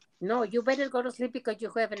 No, you better go to sleep because you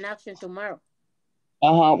have an action tomorrow.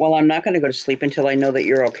 Well, I'm not going to go to sleep until I know that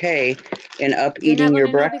you're okay and up eating your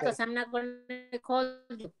breakfast. Because I'm not going to call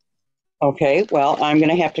you. Okay, well, I'm going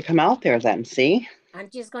to have to come out there then, see? I'm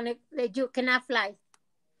just going to, you cannot fly.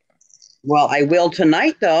 Well, I will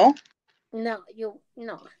tonight, though. No.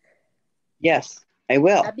 Yes, I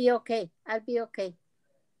will. I'll be okay.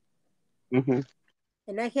 Mm-hmm.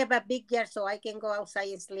 And I have a big yard, so I can go outside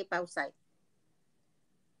and sleep outside.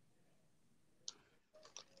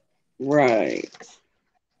 Right.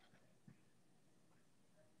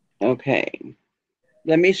 Okay.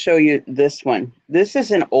 Let me show you this one. This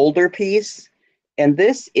is an older piece, and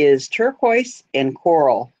this is turquoise and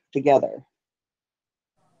coral together.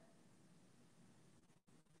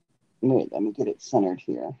 Wait, let me get it centered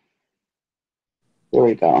here. There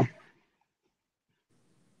we go.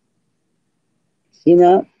 See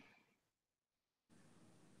that?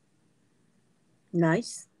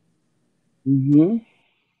 Nice. Mm-hmm.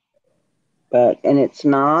 And it's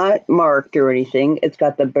not marked or anything. It's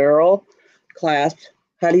got the barrel clasp.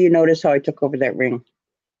 How do you notice how I took over that ring?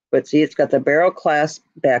 But see, it's got the barrel clasp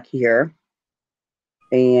back here.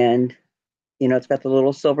 And, you know, it's got the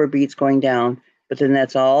little silver beads going down. But then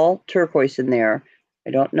that's all turquoise in there.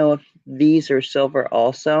 I don't know if these are silver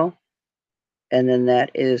also. And then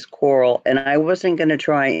that is coral. And I wasn't going to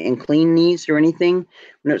try and clean these or anything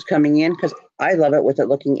when it was coming in because I love it with it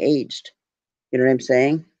looking aged. You know what I'm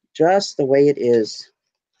saying? Just the way it is.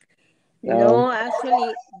 So, No,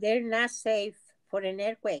 actually, they're not safe for an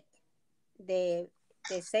earthquake. The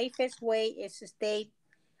safest way is to stay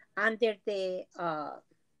under the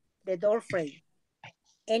door frame,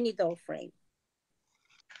 any door frame.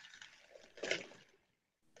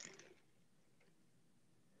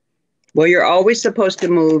 well, you're always supposed to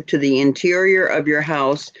move to the interior of your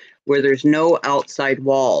house where there's no outside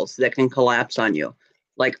walls that can collapse on you,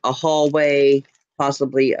 like a hallway,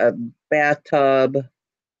 possibly a bathtub,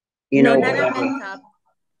 you No, know, not a whatever. bathtub.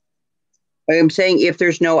 I'm saying if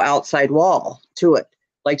there's no outside wall to it.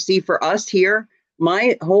 Like, see, for us here,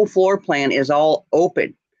 my whole floor plan is all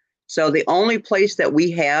open. So the only place that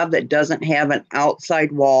we have that doesn't have an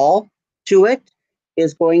outside wall to it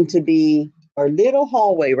is going to be our little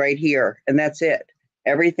hallway right here. And that's it.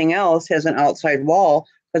 Everything else has an outside wall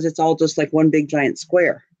because it's all just like one big giant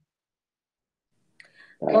square.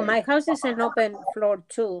 Well, my house is an open floor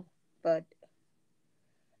too, but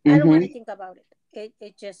I don't Mm-hmm. want to think about it.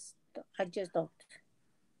 I just don't.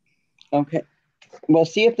 Okay. Well,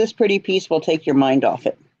 see if this pretty piece will take your mind off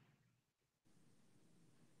it.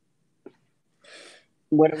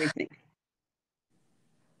 What do we think?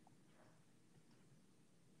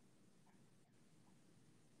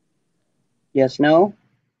 Yes, no?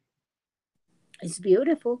 It's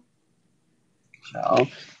beautiful. So,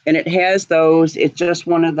 and it has those, it's just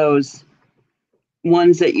one of those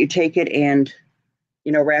ones that you take it and,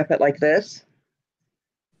 you know, wrap it like this.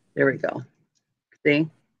 There we go. See?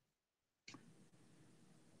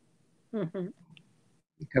 Mm-hmm.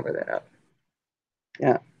 Cover that up.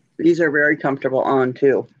 Yeah, these are very comfortable on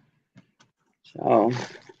too. So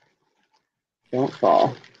don't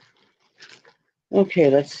fall. Okay,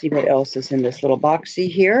 let's see what else is in this little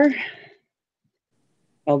boxy here.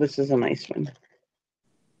 Oh, this is a nice one.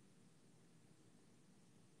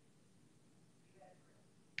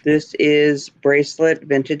 This is bracelet,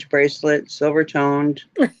 vintage bracelet, silver toned.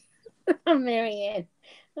 Marianne.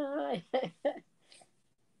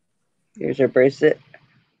 Here's her bracelet.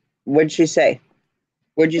 What'd she say?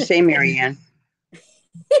 What'd you say, Marianne?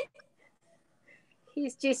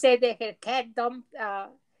 She said that her cat dumped her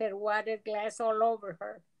water glass all over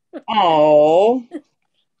her. Oh, did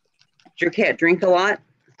your cat drink a lot?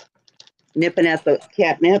 Nipping at the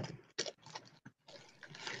catnip?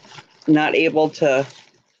 Not able to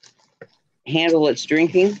handle its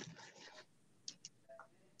drinking?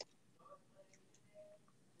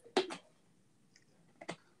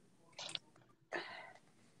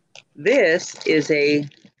 This is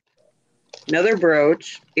another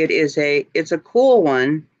brooch. It's a cool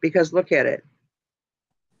one because look at it.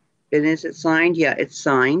 And is it signed? Yeah, it's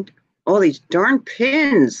signed. Oh, these darn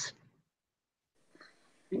pins.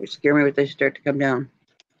 You scare me when they start to come down.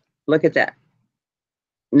 Look at that.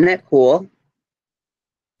 Isn't that cool?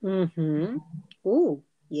 Mm-hmm. Ooh,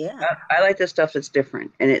 yeah. I like the stuff that's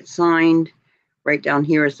different. And it's signed. Right down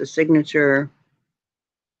here is the signature.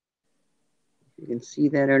 You can see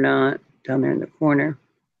that or not. Down there in the corner.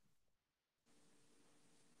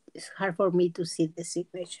 It's hard for me to see the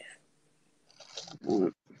signature.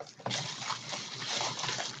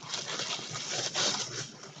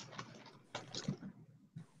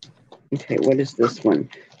 Okay, what is this one?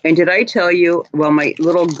 And did I tell you, well, my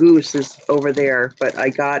little goose is over there, but I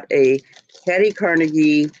got a Patty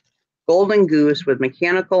Carnegie golden goose with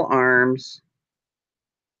mechanical arms.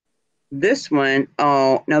 This one,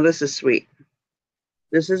 oh, now this is sweet.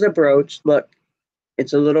 This is a brooch. Look,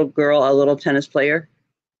 it's a little girl, a little tennis player.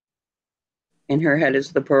 And her head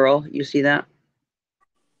is the pearl. You see that?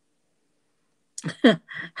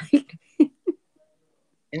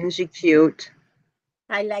 Isn't she cute?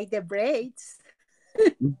 I like the braids.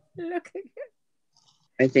 Look.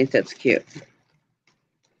 I think that's cute.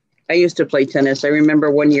 I used to play tennis. I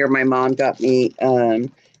remember one year my mom got me,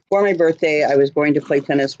 for my birthday, I was going to play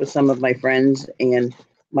tennis with some of my friends, and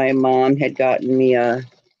my mom had gotten me a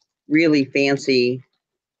really fancy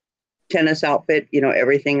tennis outfit, you know,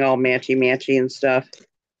 everything all matchy and stuff.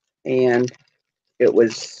 And it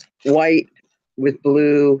was white with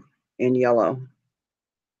blue and yellow.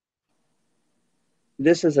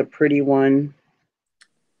 This is a pretty one.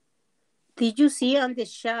 Did you see on the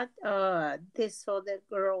shot this other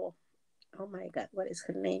girl? Oh my God, what is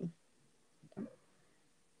her name?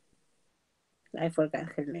 I forgot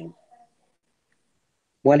her name.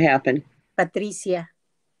 What happened? Patricia.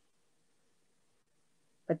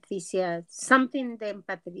 Patricia, something than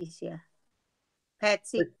Patricia.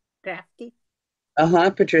 Patsy Crafty.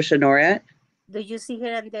 Patricia Norat. Do you see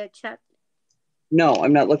her in the chat? No,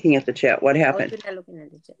 I'm not looking at the chat. What Oh, happened? you're not looking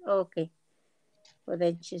at the chat. Okay. Well,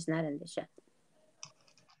 then she's not in the chat.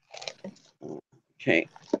 Okay.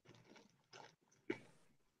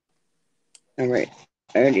 All right.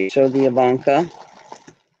 I already showed the Ivanka.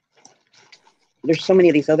 There's so many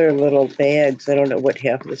of these other little bags. I don't know what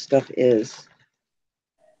half of the stuff is.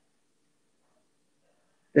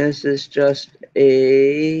 This is just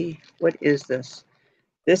a, what is this?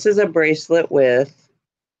 This is a bracelet with,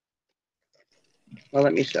 well,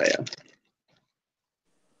 let me show you.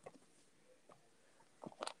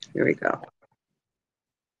 Here we go.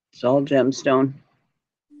 It's all gemstone.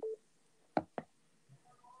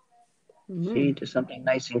 See, just something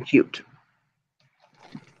nice and cute.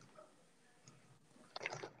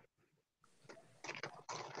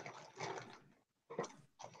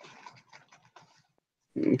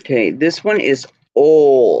 Okay, this one is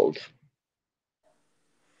old.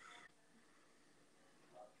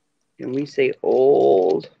 Can we say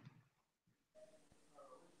old?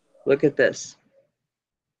 Look at this.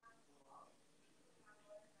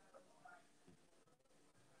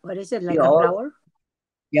 What is it, like a flower?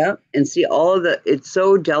 Yeah, and see all of the, it's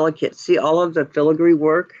so delicate. See all of the filigree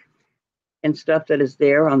work and stuff that is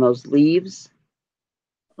there on those leaves?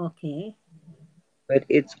 Okay. But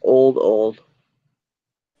it's old.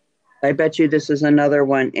 I bet you this is another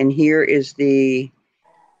one. And here is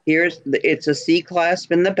it's a C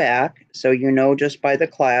clasp in the back. So you know just by the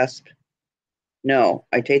clasp. No,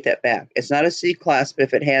 I take that back. It's not a C clasp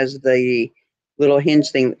if it has the little hinge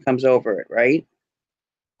thing that comes over it, right?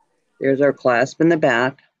 There's our clasp in the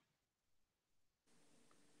back.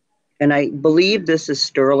 And I believe this is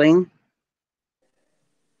sterling.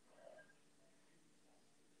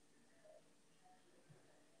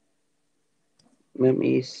 Let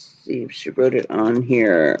me see if she wrote it on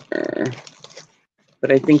here.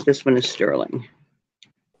 But I think this one is sterling.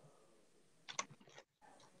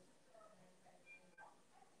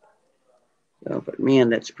 Oh, but man,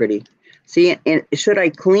 that's pretty. See, and should I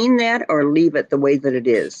clean that or leave it the way that it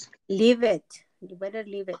is? Leave it. You better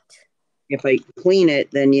leave it. If I clean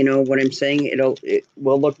it, then you know what I'm saying? It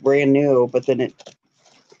will look brand new, but then it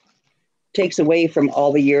takes away from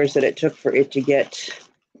all the years that it took for it to get,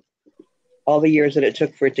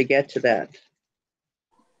 to that.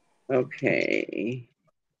 Okay.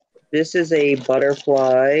 This is a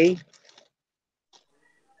butterfly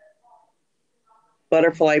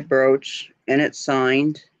brooch, and it's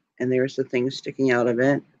signed, and there's the thing sticking out of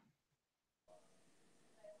it.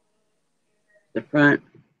 The front.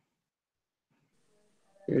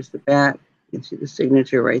 There's the back. You can see the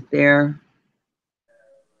signature right there.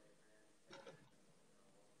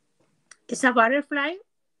 It's a butterfly?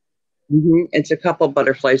 It's a couple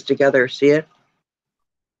butterflies together. See it?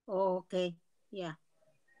 Oh, okay. Yeah.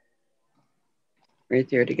 Right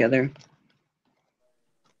there together.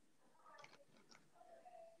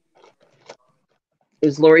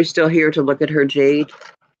 Is Lori still here to look at her jade?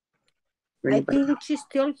 I think she's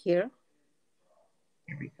still here.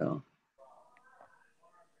 Here we go.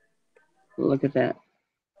 Look at that.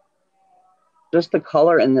 Just the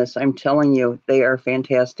color in this, I'm telling you, they are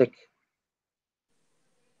fantastic.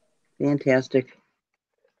 Fantastic.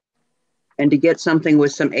 And to get something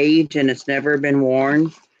with some age and it's never been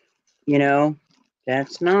worn, you know,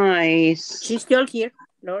 that's nice. She's still here.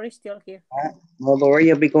 Lori's still here. Well, Lori,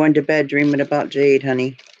 you'll be going to bed dreaming about jade,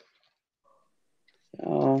 honey.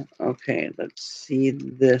 Oh, okay. Let's see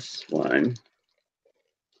this one.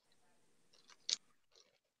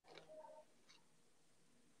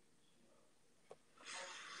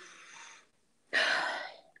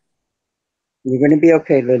 You're going to be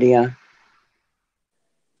okay, Lydia.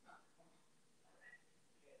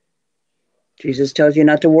 Jesus tells you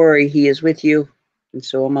not to worry. He is with you, and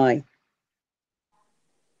so am I.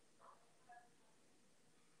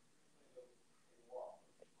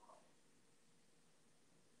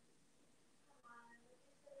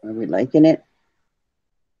 Are we liking it?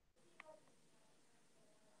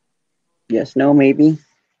 Yes, no, maybe.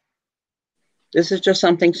 This is just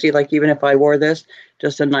something, see, like even if I wore this,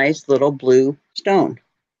 just a nice little blue stone.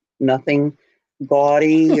 Nothing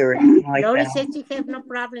gaudy or anything like Lori that. said she have no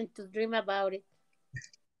problem to dream about it.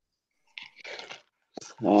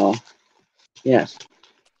 Oh, yes.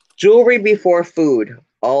 Jewelry before food,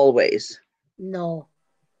 always. No.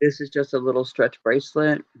 This is just a little stretch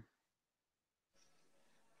bracelet.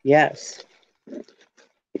 Yes.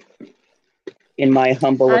 In my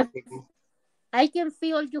humble I, opinion. I can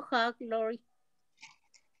feel you hug, Lori.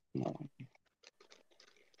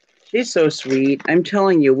 She's so sweet. I'm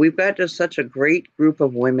telling you, we've got just such a great group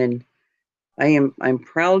of women. I'm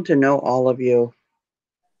proud to know all of you.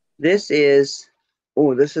 This is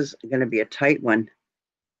going to be a tight one.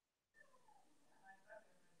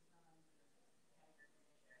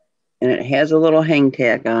 And it has a little hang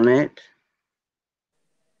tag on it.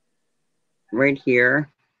 Right here.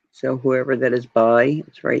 So whoever that is by,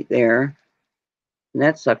 it's right there. And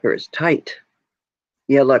that sucker is tight.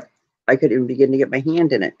 Yeah, look, I could even begin to get my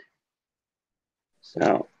hand in it.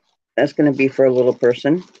 So that's going to be for a little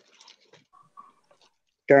person.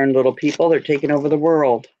 Darn little people, they're taking over the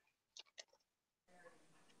world.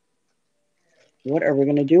 What are we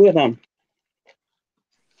going to do with them?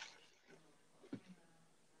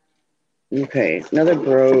 Okay, another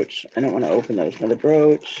brooch. I don't want to open those. Another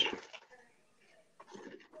brooch.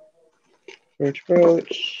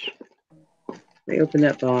 Brooch. They open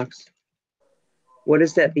that box. What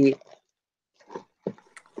does that be?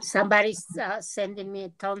 Somebody's sending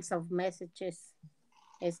me tons of messages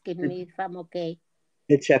asking me if I'm okay.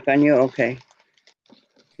 To check on you? Okay. I'm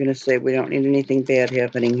going to say we don't need anything bad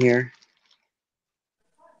happening here.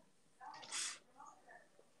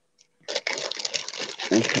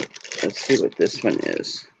 Okay, let's see what this one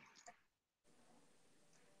is.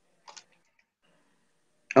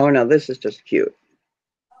 Oh no, this is just cute.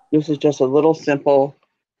 This is just a little simple,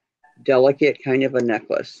 delicate kind of a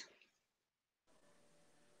necklace.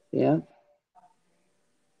 Yeah.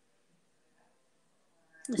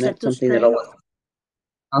 Is And that that's too something strange? that'll.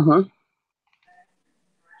 Uh-huh.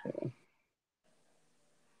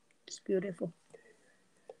 It's beautiful.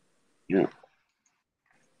 Yeah.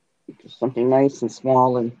 Just something nice and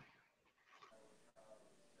small and,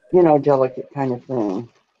 delicate kind of thing.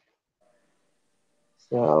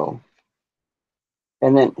 So,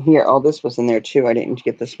 and then here, oh, this was in there too. I didn't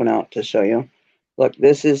get this one out to show you. Look,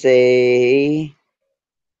 this is I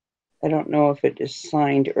don't know if it is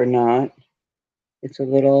signed or not. It's a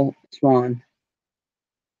little swan.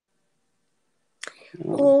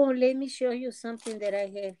 Oh, let me show you something that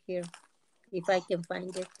I have here, if I can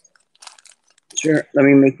find it. Sure. Let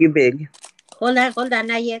me make you big. Hold on,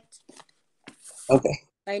 not yet. Okay.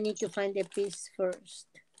 I need to find the piece first.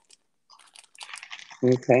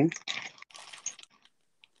 Okay.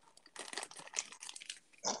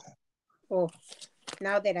 Oh,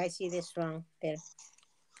 now that I see this wrong there.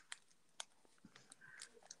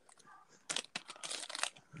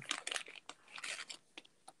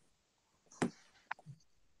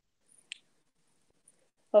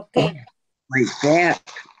 Okay. Like that.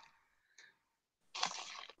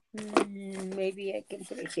 Maybe I can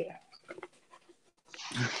put it here.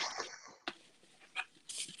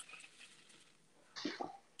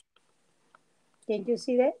 Can you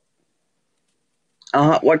see that?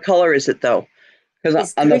 What color is it though? Because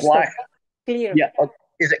It's on the crystal black, clear. yeah.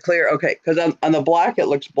 Is it clear? Okay. Because on the black, it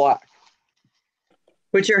looks black.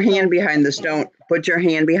 Put your hand behind the stone. Put your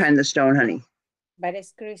hand behind the stone, honey. But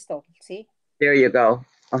it's crystal, see? There you go.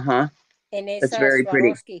 Uh-huh. And it's That's a very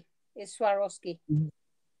pretty. Swarovski. It's Swarovski.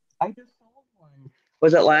 I just saw one.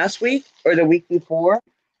 Was it last week or the week before?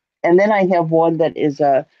 And then I have one that is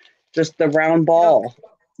just the round ball.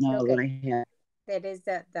 No, Okay. that I have. That is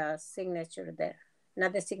the signature there.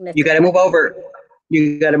 Not the signature. You got to move over.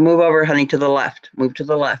 You got to move over, honey, to the left. Move to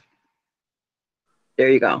the left. There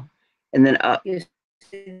you go. And then up. You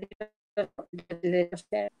see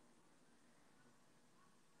there?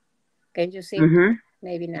 Can you see? Mm-hmm.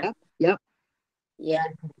 Maybe not. Yep. Yeah.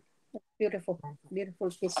 Beautiful. Beautiful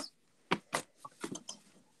piece.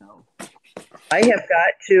 I have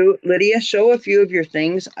got to, Lydia, show a few of your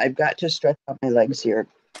things. I've got to stretch out my legs here.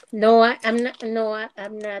 No, I'm not. No,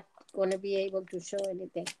 I'm not going to be able to show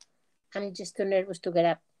anything. I'm just too nervous to get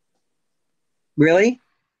up. Really?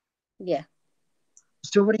 Yeah.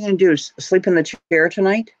 So what are you going to do? Sleep in the chair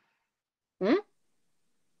tonight? Hmm?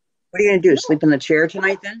 What are you going to do? No. Sleep in the chair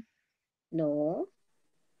tonight then? No.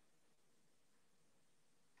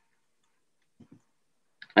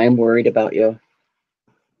 I'm worried about you.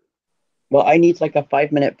 Well, I need like a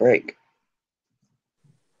 5-minute break.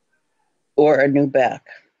 or a new back.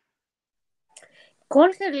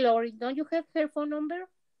 Call her, Lori. Don't you have her phone number?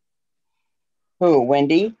 Who,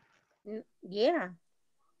 Wendy? Yeah.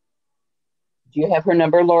 Do you have her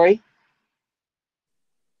number, Lori?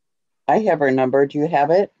 I have her number. Do you have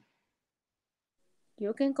it?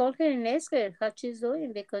 You can call her and ask her how she's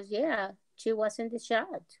doing because, yeah, she was in the chat.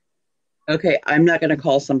 Okay, I'm not going to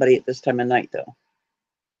call somebody at this time of night, though.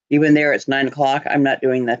 Even there, it's 9 o'clock. I'm not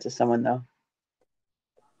doing that to someone, though.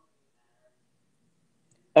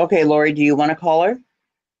 Okay, Lori, do you want to call her?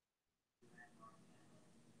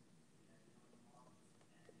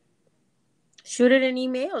 Shoot her an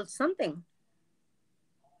email, something.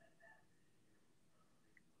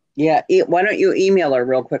 Yeah, why don't you email her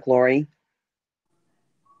real quick, Lori?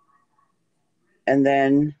 And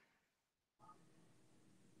then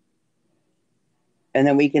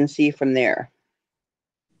we can see from there.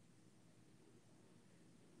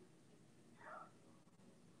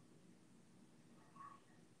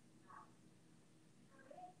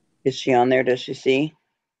 Is she on there? Does she see?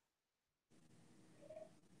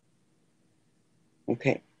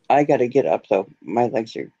 Okay, I got to get up, though. My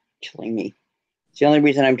legs are killing me. It's the only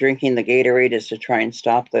reason I'm drinking the Gatorade is to try and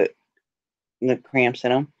stop the cramps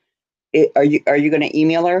in them. Are you going to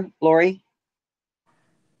email her, Lori?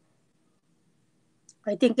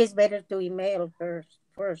 I think it's better to email her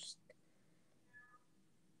first.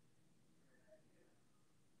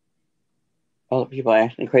 All the people are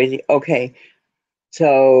acting crazy. Okay,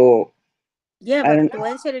 so yeah, but to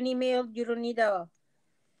answer an email, you don't need a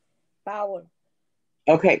power.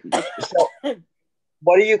 Okay, so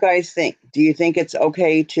what do you guys think? Do you think it's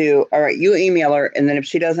okay to? All right, you email her, and then if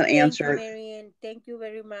she doesn't answer, thank you, Marianne. Thank you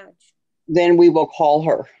very much. Then we will call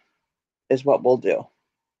her. Is what we'll do.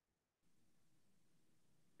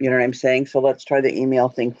 You know what I'm saying? So let's try the email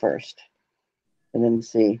thing first, and then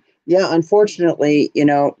see. Yeah, unfortunately,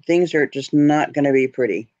 things are just not going to be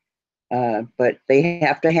pretty. But they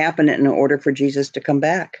have to happen in order for Jesus to come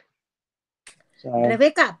back. So,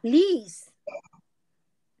 Rebecca, please.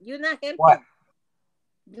 You're not helping. What?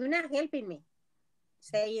 You're not helping me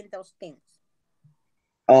saying those things.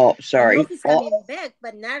 Oh, sorry. I know he's coming back,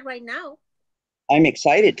 but not right now. I'm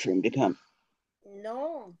excited for him to come.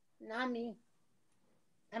 No, not me.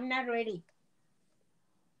 I'm not ready.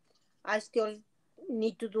 I still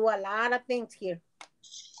need to do a lot of things here.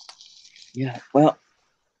 Yeah, well,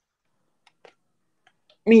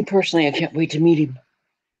 me personally, I can't wait to meet him.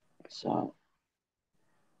 So,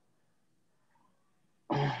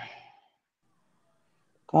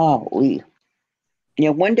 golly.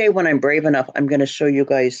 Yeah, one day when I'm brave enough, I'm going to show you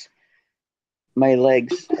guys my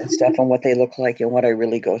legs and stuff and what they look like and what I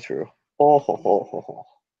really go through. Oh, ho, ho, ho, ho.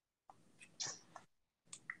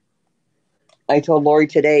 I told Lori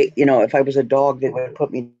today, if I was a dog, they would put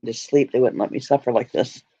me to sleep. They wouldn't let me suffer like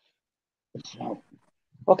this. So,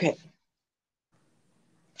 okay.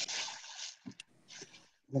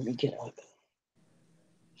 Let me get up.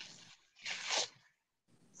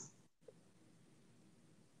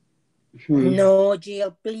 No,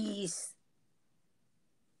 Jill, please.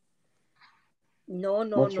 No.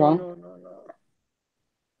 What's wrong? No.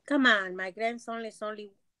 Come on, my grandson is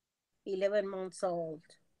only 11 months old.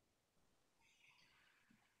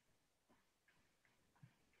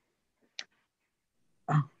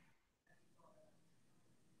 Oh.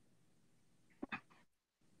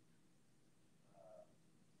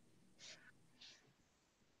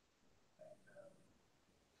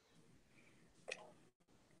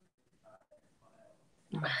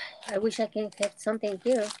 I wish I can have something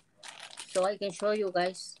here so I can show you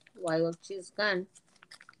guys while she's gone.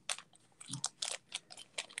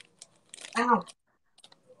 Ow.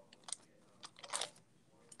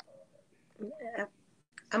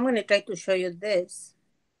 I'm going to try to show you this.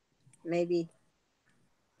 Maybe.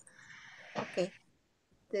 Okay.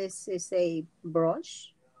 This is a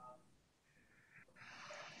brush.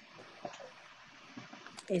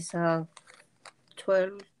 It's a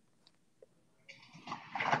 12.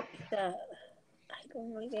 I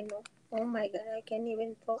don't even know. Oh my God, I can't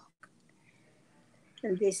even talk.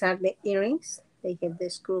 And these are the earrings. They have the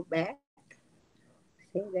screw back.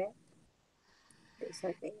 See that? These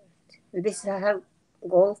are the and this is how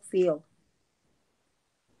gold feel.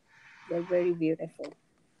 They're very beautiful.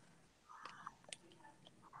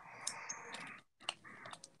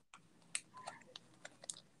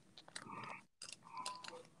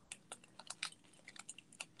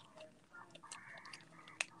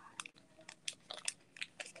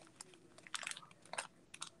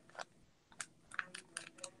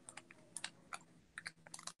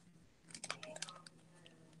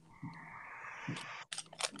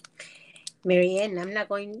 Marianne, I'm not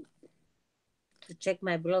going to check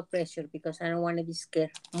my blood pressure because I don't want to be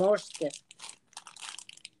scared, more scared.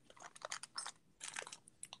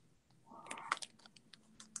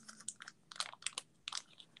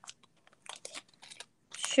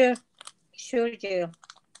 Sure, sure, Jill.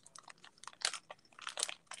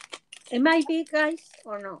 It might be, guys,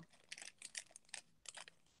 or no?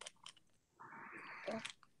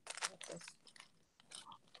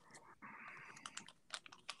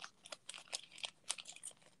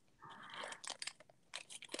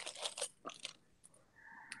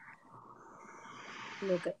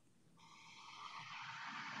 Look at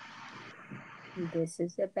this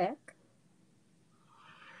is the back,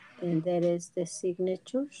 and there is the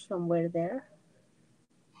signature somewhere there.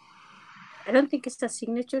 I don't think it's a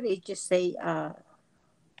signature. It just say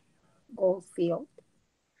Goldfield.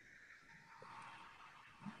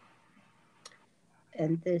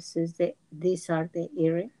 And this is these are the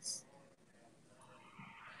earrings.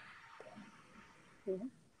 Yeah.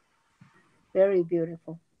 Very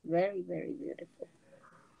beautiful. Very, very beautiful.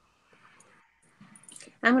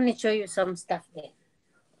 I'm going to show you some stuff there.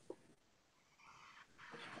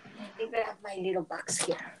 Let me grab my little box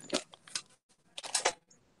here.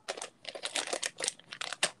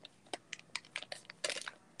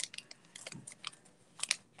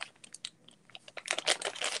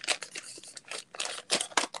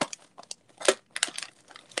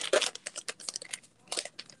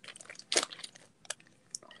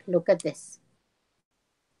 Look at this.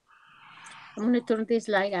 I'm going to turn this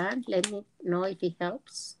light on. Let me know if it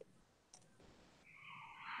helps.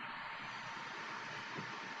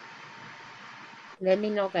 Let me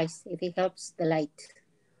know, guys, if it helps the light.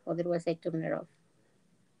 Otherwise, I turn it off.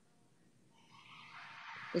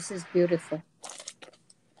 This is beautiful.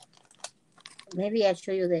 Maybe I'll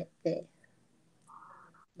show you the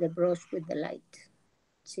brush with the light.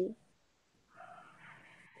 See?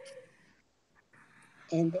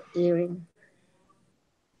 And the earring.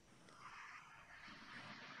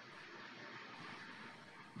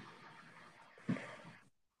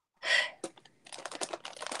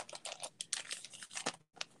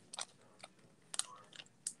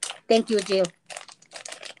 Thank you, Jill.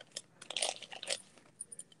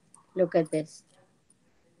 Look at this.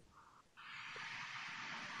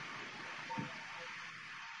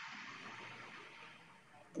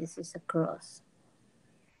 This is a cross.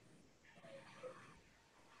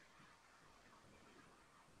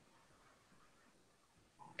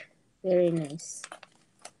 Very nice.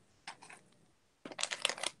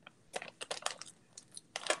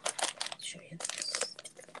 Show you this.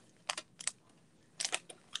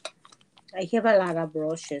 I have a lot of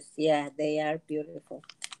brushes. Yeah, they are beautiful.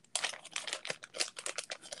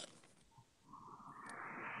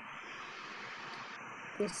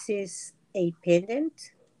 This is a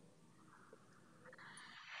pendant.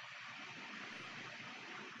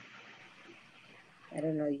 I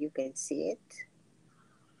don't know if you can see it.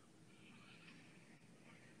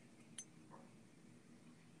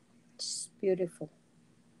 It's beautiful.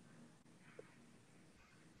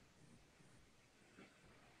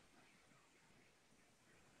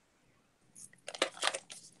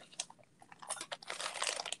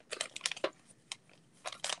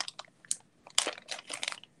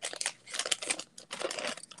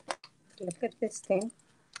 Look at this thing.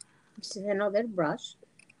 This is another brush,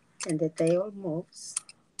 and the tail moves.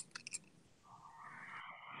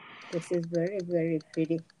 This is very, very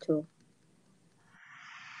pretty too.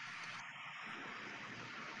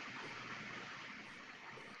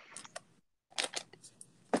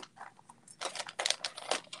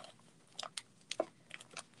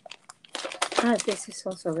 Ah, this is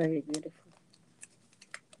also very beautiful.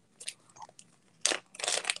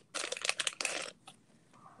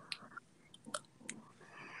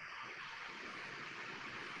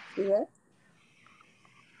 See that?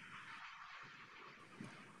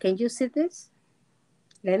 Can you see this?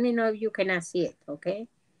 Let me know if you cannot see it, okay?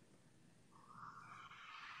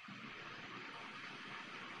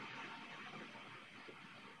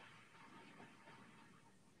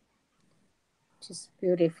 Just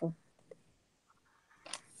beautiful.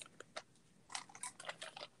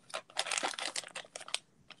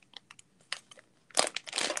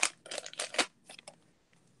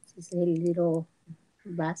 This is a little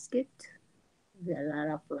basket with a lot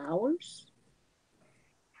of flowers.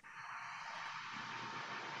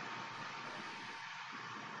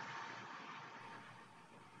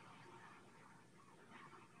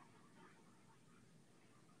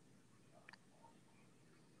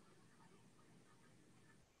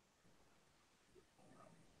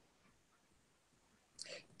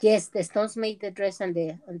 Yes, the stones make the dress and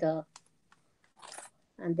the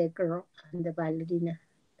girl and the ballerina.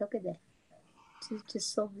 Look at that. She's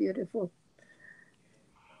just so beautiful.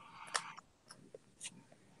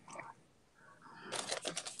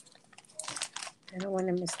 I don't want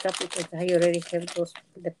to mess up because I already have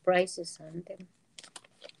the prices on them.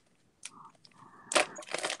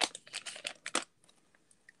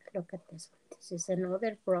 Look at this one. This is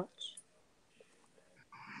another brooch.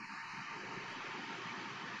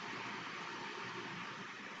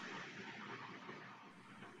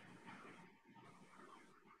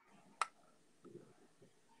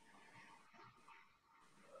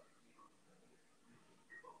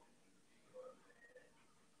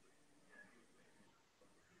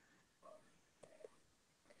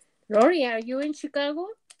 Lori, are you in Chicago?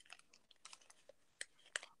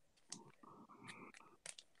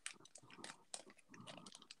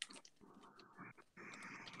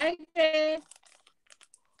 Hi, Grace.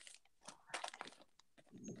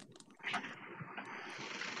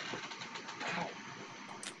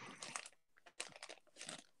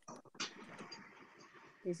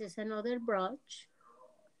 This is another brooch.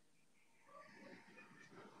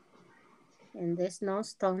 And there's no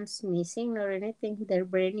stones missing or anything. They're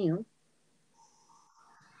brand new.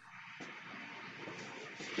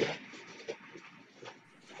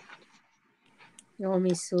 No,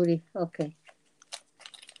 Missouri. Okay.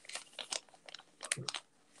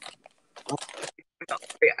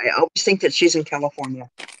 I always think that she's in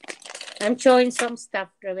California. I'm showing some stuff,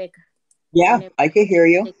 Rebecca. Yeah, I can hear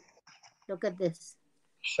you. Look at this.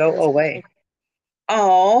 Show away.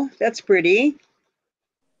 Oh, that's pretty.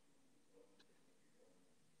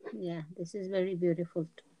 Yeah, this is very beautiful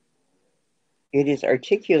too. It is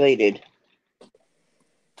articulated.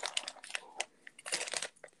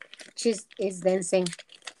 She's dancing.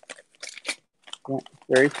 Yeah,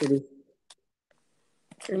 very pretty.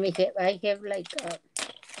 I have like a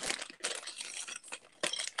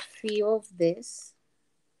few of this.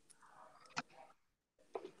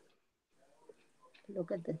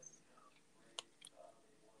 Look at this.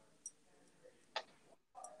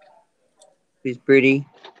 She's pretty.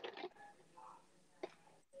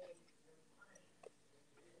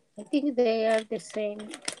 I think they are the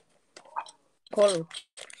same color,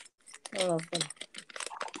 all of them.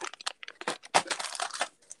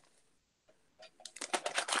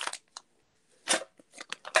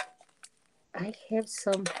 I have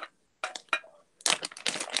some.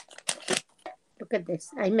 Look at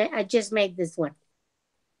this. I just made this one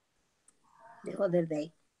the other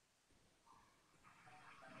day.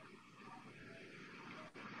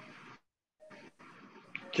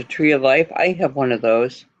 The Tree of Life. I have one of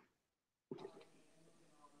those.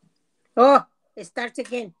 Oh, it starts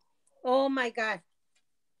again. Oh my God.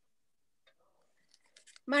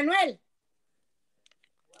 Manuel.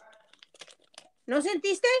 ¿No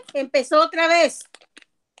sentiste? Empezó otra vez.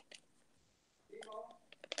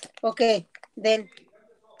 Ok, then.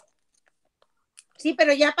 Sí,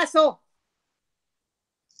 pero ya pasó.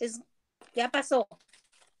 Ya pasó.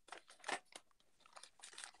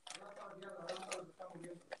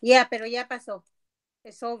 Yeah, pero ya pasó.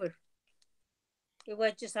 It's over. It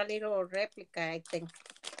was just a little replica, I think.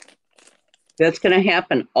 That's going to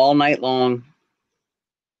happen all night long.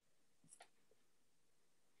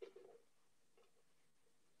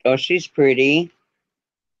 Oh, she's pretty.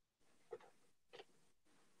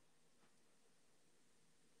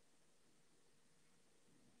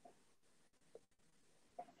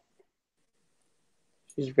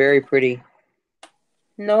 She's very pretty.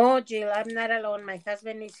 No, Jill, I'm not alone. My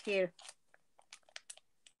husband is here.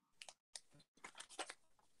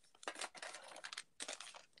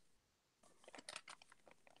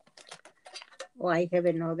 Oh, I have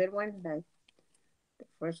another one, like the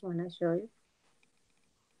first one I show you.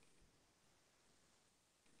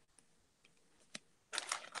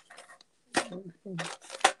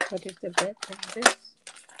 What is the back of this?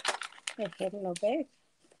 I have no back.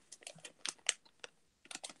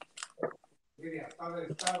 Mira,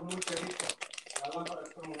 está muy querido. La lámpara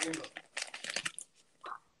está moviendo.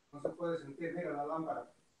 No se puede sentir, mira la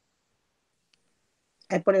lámpara.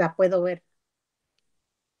 Ahí pues la puedo ver.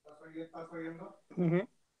 ¿Estás oyendo? Ya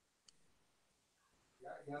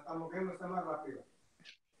está moviendo, está más rápido.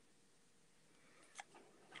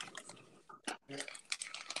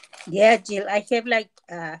 Yeah, Jill, I have like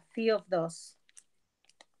a few of those.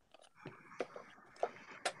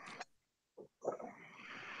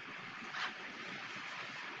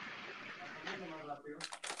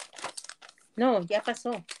 No, ya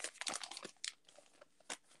pasó.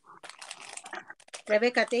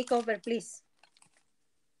 Rebecca, take over, please.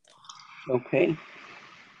 Okay.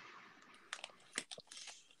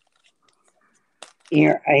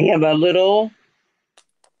 Here, I have a little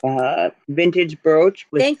vintage brooch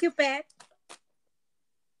with. Thank you, Pat.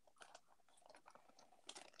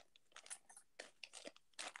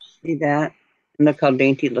 See that? And look how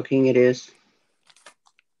dainty looking it is.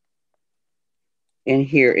 And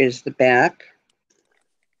here is the back.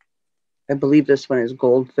 I believe this one is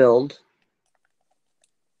gold filled.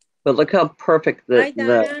 But look how perfect Hi,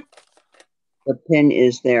 Donna. the pin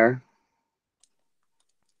is there.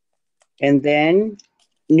 And then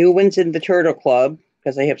new ones in the Turtle Club,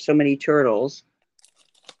 because I have so many turtles.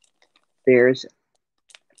 There's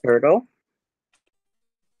a turtle.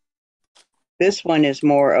 This one is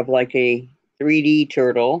more of like a 3D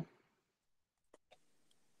turtle.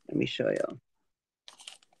 Let me show you.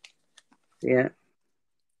 Yeah.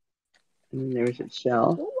 And there's its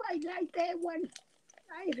shell. Oh, I like that one.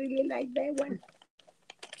 I really like that one.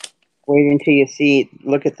 Wait until you see,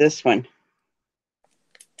 look at this one.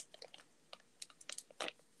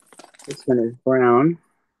 This one is brown.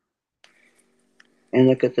 And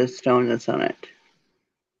look at the stone that's on it.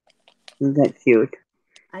 Isn't that cute?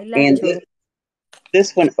 I like And to.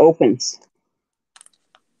 this one opens.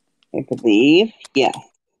 I believe. Yeah.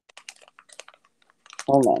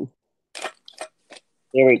 Hold on.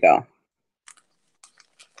 There we go.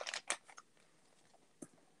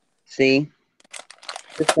 See?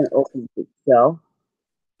 This one opens itself.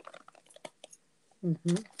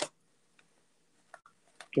 Mm-hmm.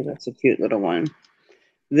 Okay, that's a cute little one.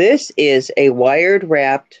 This is a wired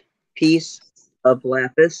wrapped piece of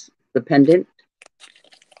lapis, the pendant.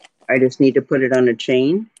 I just need to put it on a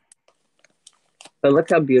chain. But look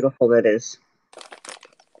how beautiful that is.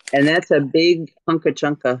 And that's a big hunka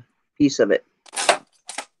chunka piece of it.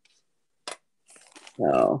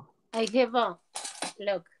 So I have a,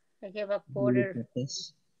 look, I have a quarter, look at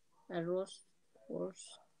this. a rose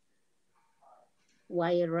quartz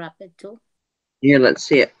wire wrapped too. Here, let's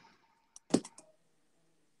see it.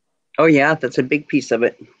 Oh yeah, that's a big piece of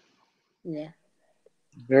it. Yeah.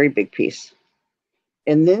 Very big piece.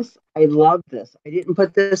 And this, I love this. I didn't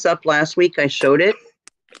put this up last week. I showed it.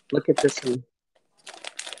 Look at this one.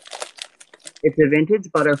 It's a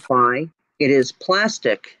vintage butterfly. It is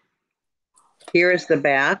plastic. Here is the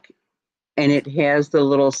back, and it has the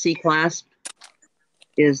little C-clasp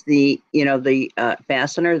is the, the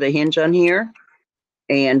fastener, the hinge on here.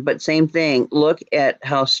 But same thing, look at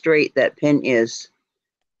how straight that pin is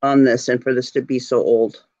on this and for this to be so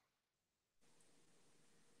old.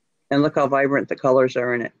 And look how vibrant the colors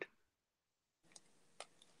are in it.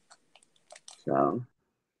 So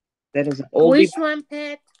that is an oldie. Which one,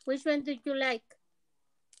 Pat? Which one did you like?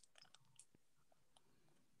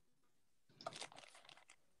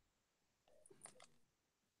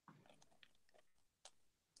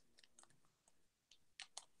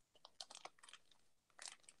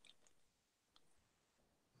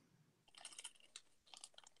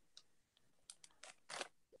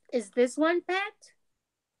 Is this one, Pat?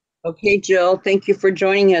 Okay, Jill, thank you for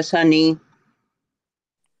joining us, honey.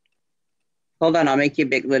 Hold on, I'll make you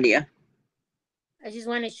big, Lydia. I just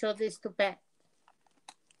want to show this to Pat.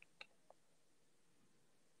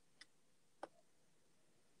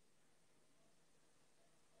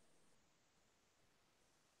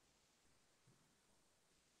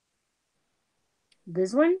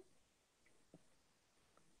 This one?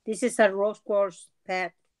 This is a rose quartz,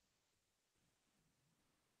 Pat.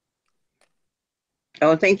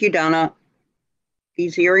 Oh, thank you, Donna.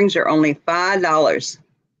 These earrings are only $5.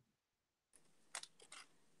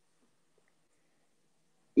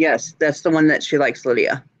 Yes, that's the one that she likes,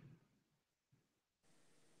 Lydia.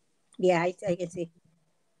 Yeah, I can see.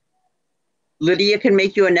 Lydia can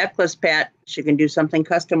make you a necklace, Pat. She can do something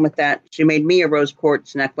custom with that. She made me a rose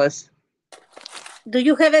quartz necklace. Do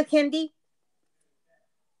you have it handy?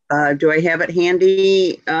 Do I have it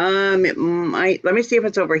handy? It might. Let me see if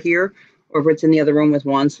it's over here or if it's in the other room with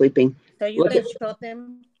Juan sleeping. So you can show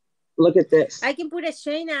them. Look at this. I can put a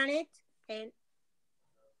chain on it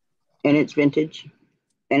and it's vintage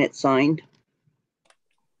and it's signed.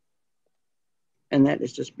 And that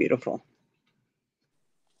is just beautiful.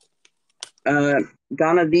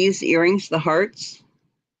 Donna, these earrings, the hearts,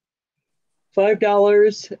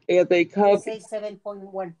 $5, and they come. say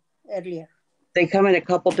 7.1 earlier. They come in a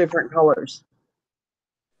couple different colors.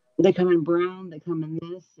 They come in brown, they come in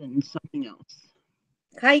this, and something else.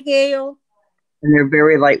 Hi, Gail. And they're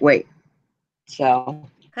very lightweight. So.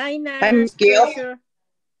 Hi, Hi, Gail.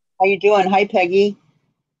 How you doing? Hi, Peggy.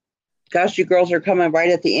 Gosh, you girls are coming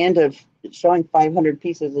right at the end of showing 500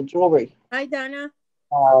 pieces of jewelry. Hi, Donna.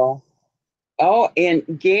 Oh,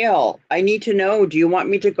 and Gail, I need to know, do you want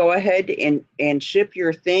me to go ahead and ship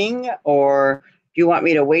your thing, or do you want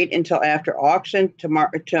me to wait until after auction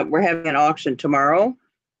tomorrow? We're having an auction tomorrow.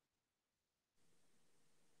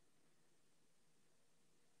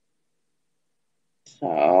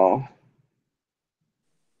 So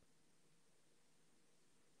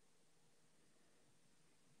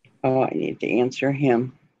Oh, I need to answer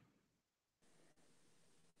him.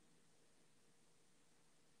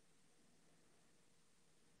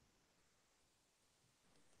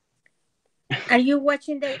 Are you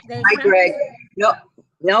watching the Hi, Greg.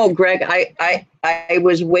 No, Greg, I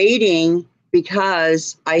was waiting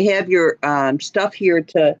because I have your stuff here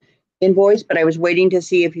to invoice, but I was waiting to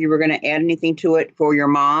see if you were going to add anything to it for your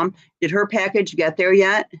mom. Did her package get there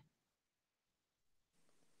yet?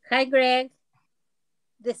 Hi, Greg.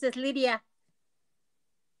 This is Lydia.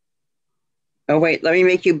 Oh, wait, let me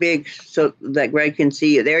make you big so that Greg can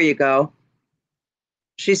see you. There you go.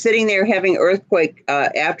 She's sitting there having earthquake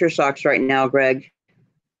aftershocks right now, Greg.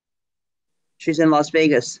 She's in Las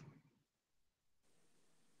Vegas.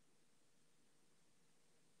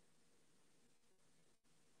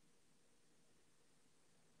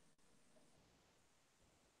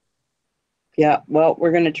 Yeah, well,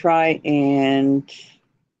 we're going to try and,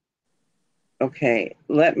 okay,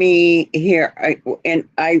 let me here.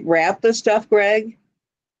 I wrap the stuff, Greg.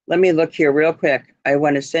 Let me look here real quick. I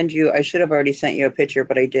want to send you, I should have already sent you a picture,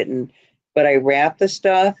 but I didn't. But I wrap the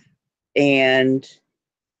stuff, and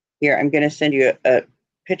here, I'm going to send you a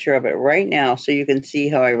picture of it right now so you can see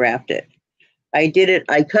how I wrapped it. I did it,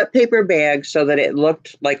 I cut paper bags so that it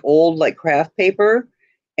looked like old, like craft paper.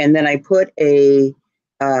 And then I put a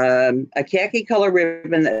khaki color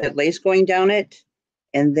ribbon that had lace going down it.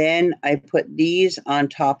 And then I put these on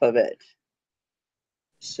top of it.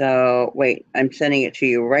 So wait, I'm sending it to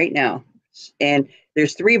you right now. And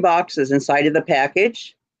there's 3 boxes inside of the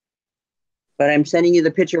package. But I'm sending you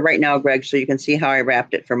the picture right now, Greg, so you can see how I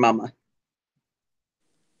wrapped it for Mama.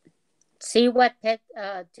 See what Pet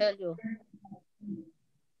tell you.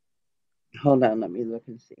 Hold on, let me look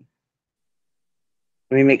and see.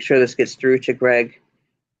 Let me make sure this gets through to Greg.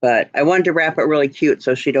 But I wanted to wrap it really cute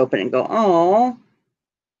so she'd open it and go, oh.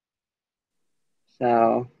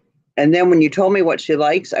 So, and then when you told me what she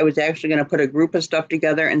likes, I was actually going to put a group of stuff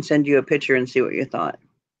together and send you a picture and see what you thought.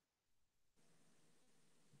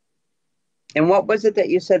 And what was it that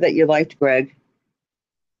you said that you liked, Greg?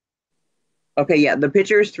 Okay, yeah, the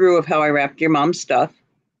picture is through of how I wrapped your mom's stuff.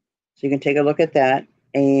 So you can take a look at that.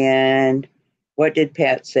 And what did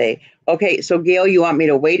Pat say? Okay, so Gail, you want me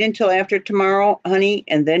to wait until after tomorrow, honey,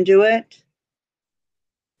 and then do it?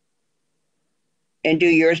 And do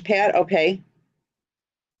yours, Pat? Okay.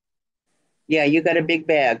 Yeah, you got a big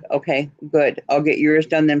bag. Okay, good. I'll get yours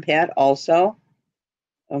done then, Pat, also.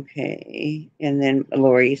 Okay, and then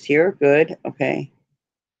Lori's here. Good. Okay.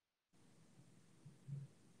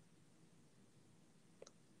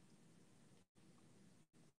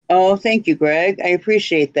 Oh, thank you, Greg. I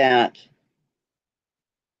appreciate that.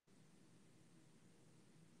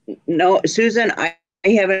 No, Susan, I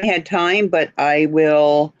haven't had time, but I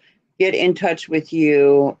will get in touch with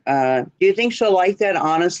you. Do you think she'll like that,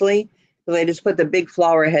 honestly? So they just put the big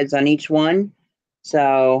flower heads on each one.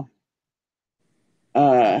 So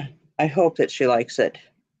I hope that she likes it.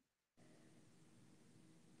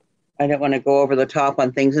 I don't want to go over the top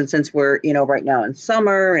on things. And since we're, right now in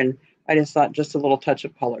summer, and I just thought just a little touch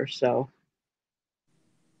of color. So.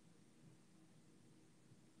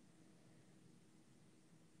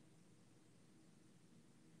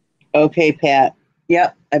 Okay, Pat.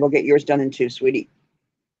 Yep, I will get yours done in 2, sweetie.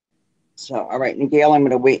 So, all right, and Gail, I'm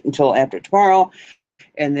going to wait until after tomorrow.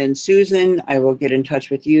 And then Susan, I will get in touch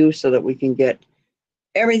with you so that we can get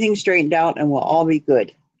everything straightened out and we'll all be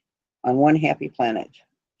good on one happy planet.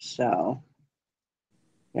 So,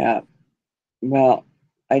 yeah. Well,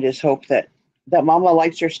 I just hope that Mama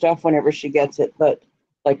likes her stuff whenever she gets it. But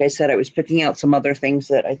like I said, I was picking out some other things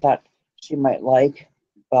that I thought she might like.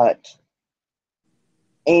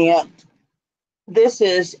 And this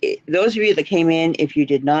is, those of you that came in, if you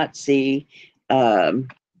did not see,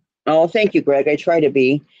 oh, thank you, Greg. I try to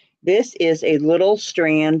be. This is a little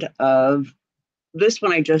strand of this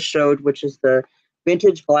one I just showed, which is the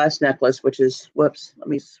vintage glass necklace, which is, whoops, let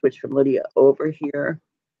me switch from Lydia over here.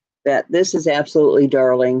 This is absolutely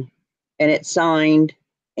darling. And it's signed,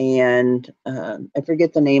 and I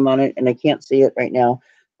forget the name on it, and I can't see it right now.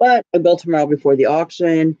 But I built them all before the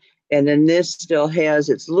auction. And then this still has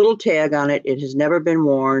its little tag on it. It has never been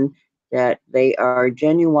worn, that they are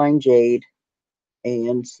genuine jade.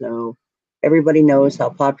 And so everybody knows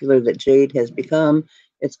how popular that jade has become.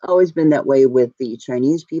 It's always been that way with the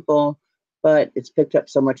Chinese people, but it's picked up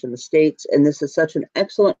so much in the States. And this is such an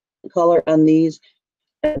excellent color on these,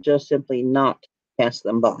 just simply not pass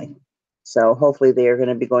them by. So hopefully they are going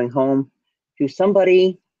to be going home to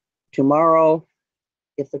somebody tomorrow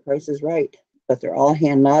if the price is right. But they're all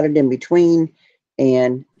hand knotted in between,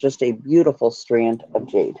 and just a beautiful strand of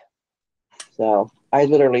jade. So I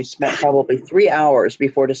literally spent probably 3 hours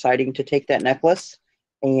before deciding to take that necklace,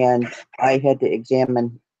 and I had to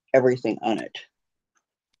examine everything on it.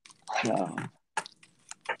 So.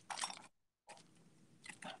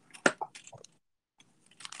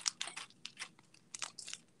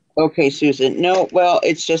 Okay, Susan. No, well,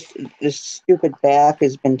 it's just this stupid back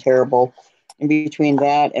has been terrible. In between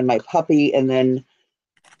that and my puppy, and then,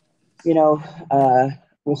 you know,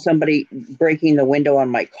 with somebody breaking the window on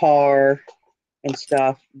my car and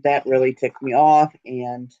stuff, that really ticked me off.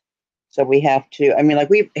 And so we have to, I mean, like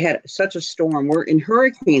we've had such a storm. We're in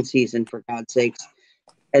hurricane season, for God's sakes.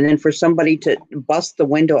 And then for somebody to bust the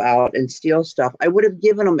window out and steal stuff, I would have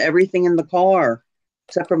given them everything in the car,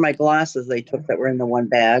 except for my glasses they took that were in the one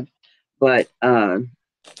bag. But,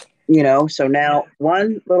 you know, so now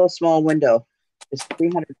one little small window is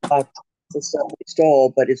 $300 to stuff we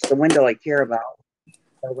stole, but it's the window I care about.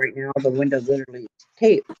 So right now the window literally is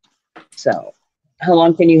taped. So how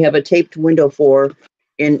long can you have a taped window for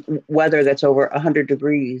in weather that's over 100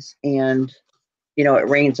 degrees and, you know, it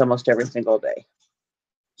rains almost every single day?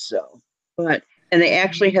 So, but, and they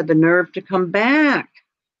actually had the nerve to come back.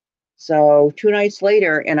 So 2 nights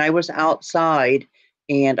later, and I was outside,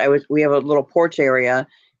 and we have a little porch area,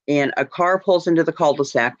 and a car pulls into the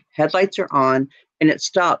cul-de-sac, headlights are on, and it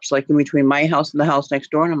stops like in between my house and the house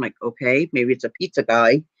next door. And I'm like, okay, maybe it's a pizza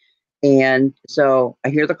guy. And so I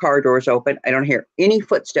hear the car doors open. I don't hear any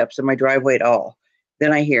footsteps in my driveway at all.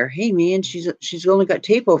 Then I hear, hey man, she's only got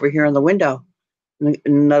tape over here on the window. And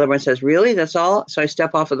another one says, really? That's all? So I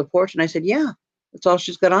step off of the porch and I said, yeah, that's all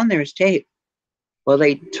she's got on there is tape. Well,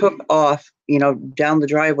 they took off, you know, down the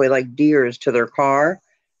driveway like deers to their car.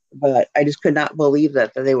 But I just could not believe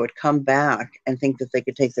that they would come back and think that they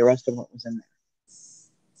could take the rest of what was in there.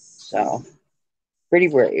 So pretty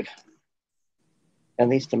brave, at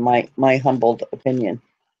least in my humbled opinion.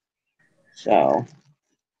 So,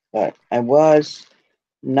 but I was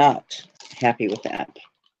not happy with that.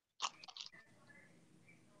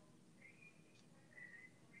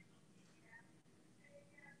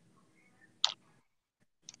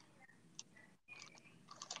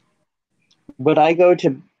 Would I go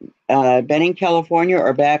to Benning, California,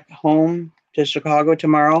 or back home to Chicago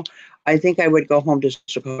tomorrow? I think I would go home to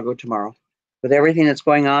Chicago tomorrow. With everything that's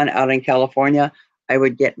going on out in California, I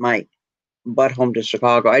would get my butt home to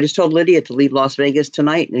Chicago. I just told Lydia to leave Las Vegas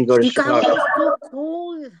tonight and go to Chicago. Is too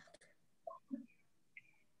cold.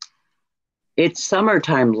 It's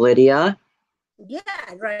summertime, Lydia. Yeah,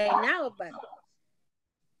 right now, but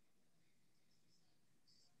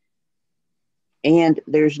And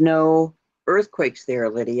there's no earthquakes there,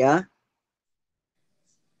 Lydia.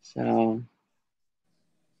 So,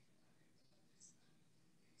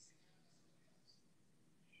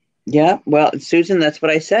 yeah, well, Susan, that's what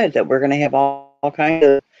I said, that we're going to have all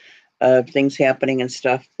kinds of things happening and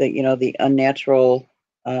stuff that, you know, the unnatural,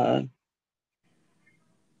 things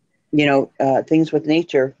with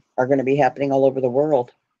nature are going to be happening all over the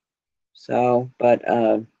world. So, but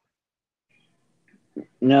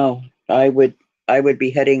no, I would be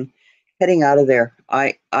heading out of there.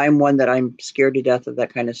 I'm one that I'm scared to death of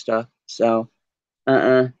that kind of stuff. So,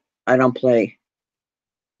 I don't play.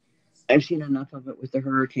 I've seen enough of it with the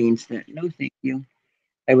hurricanes that no, thank you.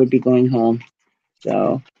 I would be going home.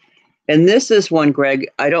 So, and this is one,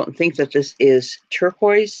 Greg. I don't think that this is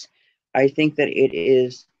turquoise. I think that it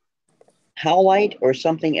is howlite or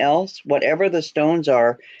something else. Whatever the stones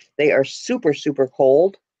are, they are super, super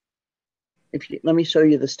cold. Let me show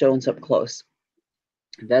you the stones up close.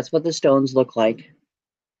 That's what the stones look like.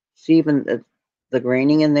 See even the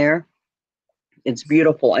graining in there? It's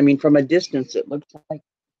beautiful. I mean, from a distance, it looks like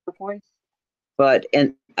turquoise. But,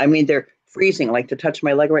 and I mean, they're freezing, like to touch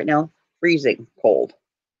my leg right now, freezing cold.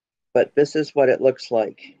 But this is what it looks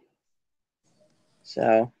like.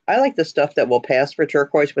 So I like the stuff that will pass for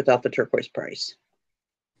turquoise without the turquoise price.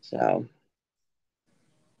 So,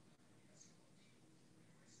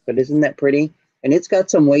 but isn't that pretty? And it's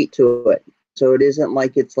got some weight to it. So it isn't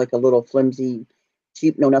like it's like a little flimsy,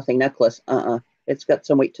 cheap, no nothing necklace. It's got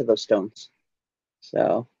some weight to those stones.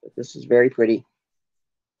 So, but this is very pretty.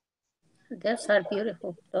 those are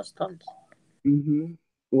beautiful, those stones. Mm-hmm.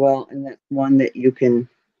 Well, and that's one that you can,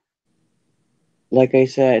 like I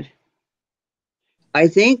said, I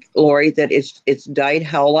think, Lori, that it's dyed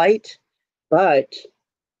howlite, but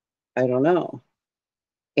I don't know.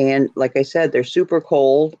 And like I said, they're super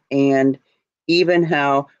cold. And even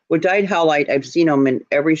how with dyed howlite, I've seen them in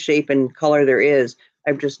every shape and color there is.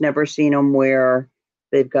 I've just never seen them where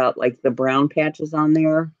they've got like the brown patches on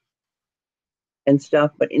there and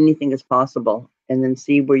stuff, but anything is possible. And then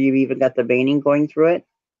see where you've even got the veining going through it.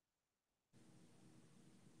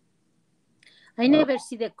 I never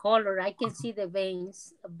see the color. I can see the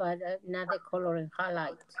veins, but not the color and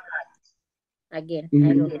highlight. Again, I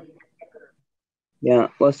don't know. Yeah,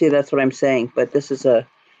 well, see, that's what I'm saying. But this is a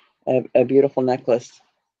beautiful necklace.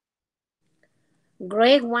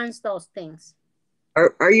 Greg wants those things.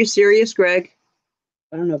 Are you serious, Greg?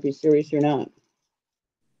 I don't know if he's serious or not.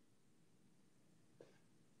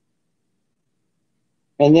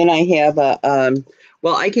 And then I have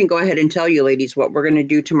well, I can go ahead and tell you, ladies, what we're going to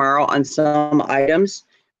do tomorrow on some items.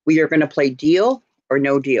 We are going to play deal or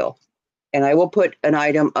no deal. And I will put an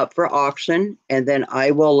item up for auction, and then I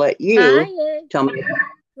will let you tell me.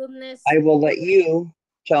 Goodness. I will let you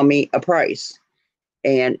tell me a price.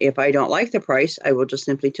 And if I don't like the price, I will just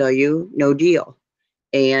simply tell you no deal.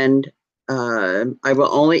 And I will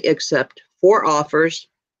only accept 4 offers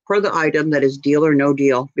per the item that is deal or no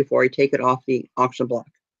deal before I take it off the auction block.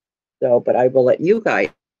 So, but I will let you guys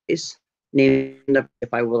name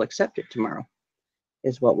if I will accept it tomorrow,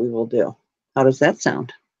 is what we will do. How does that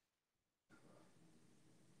sound?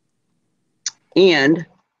 And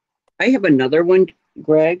I have another one,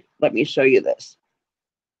 Greg. Let me show you this.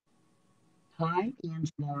 Hi,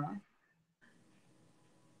 Angela.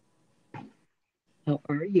 How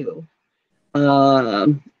are you?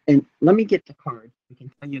 And let me get the card. I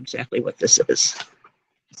can tell you exactly what this is.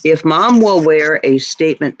 If Mom will wear a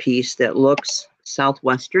statement piece that looks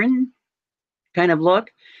Southwestern kind of look,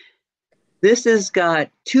 this has got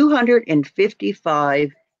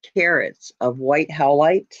 255 carats of white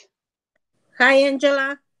howlite. Hi,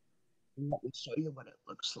 Angela. Let me show you what it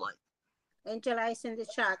looks like. Angela is in the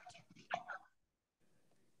chat.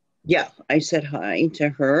 Yeah, I said hi to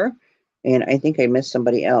her, and I think I missed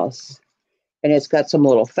somebody else. And it's got some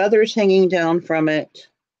little feathers hanging down from it.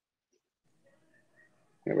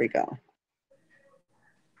 Here we go.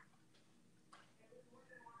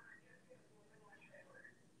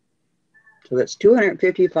 So that's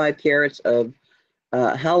 255 carats of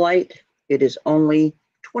howlite. It is only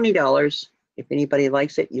 $20. If anybody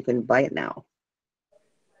likes it, you can buy it now.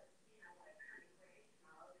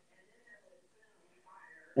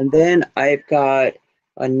 And then I've got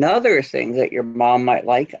another thing that your mom might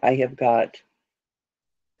like. I have got,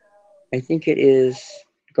 I think it is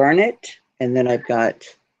garnet, and then I've got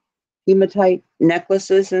hematite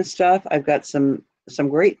necklaces and stuff. I've got some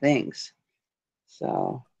great things.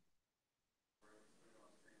 So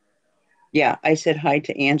yeah, I said hi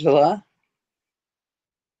to Angela.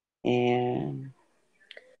 And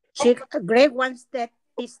Greg wants that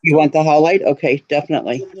piece. You want the howlite? Okay,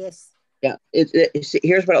 definitely. Yes. Yeah,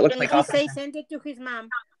 here's what it looks like. He says send it to his mom.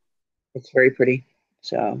 It's very pretty.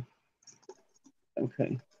 So,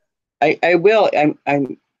 okay, I will.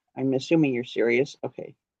 I'm assuming you're serious.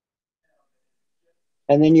 Okay.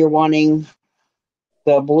 And then you're wanting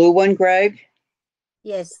the blue one, Greg?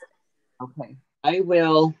 Yes. Okay. I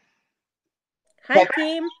will. Hi,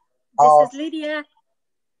 Kim. This is Lydia.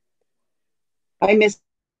 Hi, Miss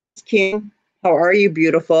Kim. How are you,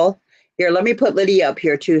 beautiful? Here, let me put Lydia up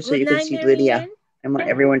here too, so you can see Lydia. I want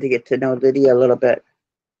everyone to get to know Lydia a little bit.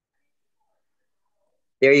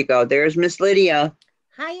 There you go. There's Miss Lydia.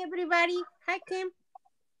 Hi, everybody. Hi, Kim.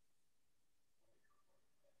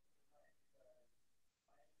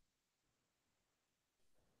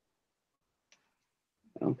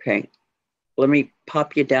 Okay. Let me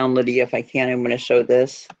pop you down, Lydia, if I can. I'm going to show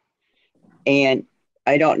this. And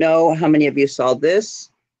I don't know how many of you saw this.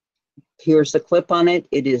 Here's the clip on it.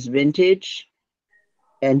 It is vintage.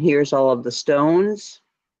 And here's all of the stones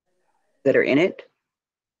that are in it.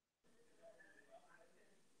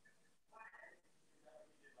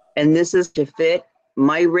 And this is to fit.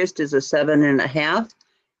 My wrist is a 7.5,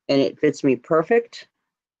 and it fits me perfect.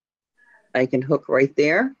 I can hook right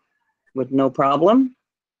there with no problem.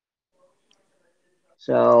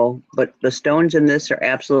 So, but the stones in this are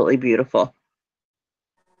absolutely beautiful.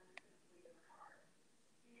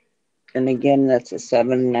 And again, that's a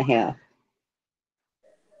 7.5.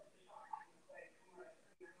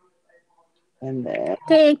 And then,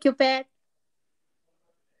 thank you, Pat.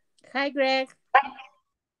 Hi, Greg.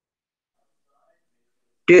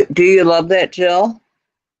 Do you love that, Jill?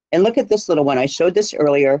 And look at this little one. I showed this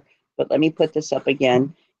earlier, but let me put this up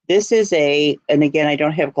again. This is and again, I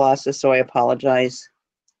don't have glasses, so I apologize.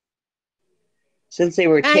 Since they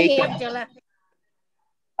were taken, Angela.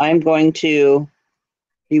 I'm going to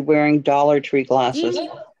be wearing Dollar Tree glasses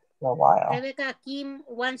for a while. Rebecca, Kim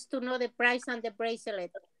wants to know the price on the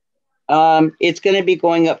bracelet. It's going to be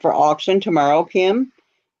going up for auction tomorrow, Kim.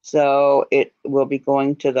 So it will be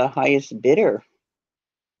going to the highest bidder.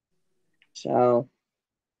 So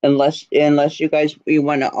unless you guys you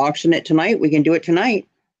want to auction it tonight, we can do it tonight.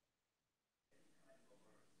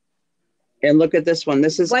 And look at this one.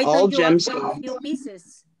 This is Why all don't you auction a gemstone. few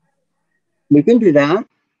pieces? We can do that.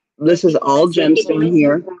 This Let is people all let's let people gemstone know.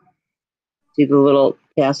 here. See the little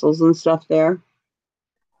tassels and stuff there?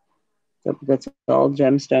 Yep, that's all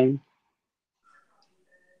gemstone.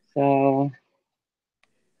 So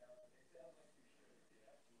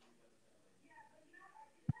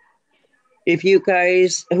if you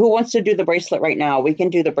guys, who wants to do the bracelet right now? We can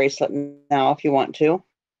do the bracelet now if you want to.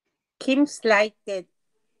 Kim's like it.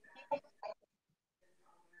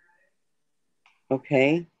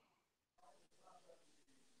 Okay.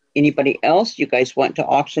 Anybody else? You guys want to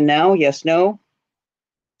auction now? Yes, no?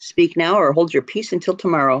 Speak now or hold your peace until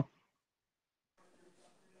tomorrow.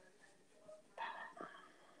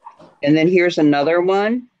 And then here's another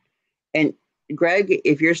one. And Greg,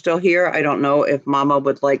 if you're still here, I don't know if Mama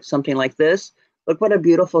would like something like this. Look what a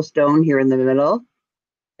beautiful stone here in the middle.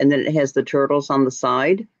 And then it has the turtles on the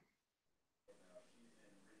side.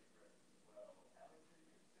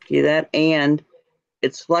 See that? And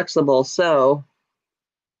it's flexible. So,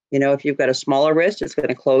 you know, if you've got a smaller wrist, it's going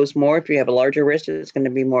to close more. If you have a larger wrist, it's going to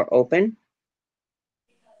be more open.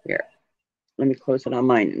 Here, let me close it on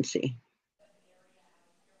mine and see.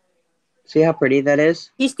 See how pretty that is?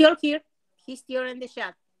 He's still here. He's still in the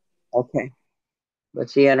shop. Okay.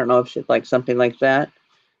 Let's see. I don't know if she'd like something like that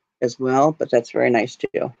as well, but that's very nice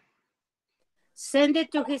too. Send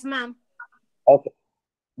it to his mom. Okay.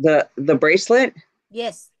 The bracelet?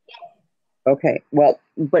 Yes. Okay. Well,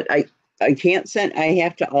 but I can't send. I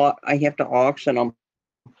have to auction them.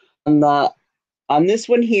 On this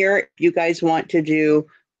one here, if you guys want to do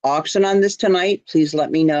auction on this tonight, please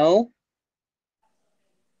let me know.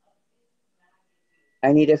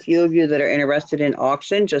 I need a few of you that are interested in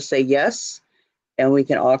auction. Just say yes, and we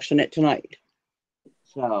can auction it tonight.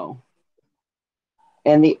 So,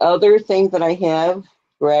 and the other thing that I have,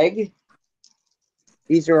 Greg,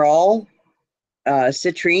 these are all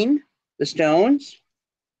citrine, the stones.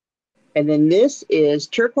 And then this is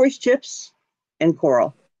turquoise chips and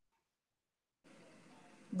coral.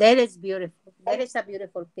 That is beautiful. That is a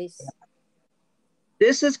beautiful piece.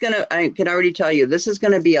 This is gonna, I can already tell you, this is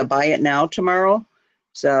gonna be a buy it now tomorrow.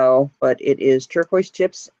 So, but it is turquoise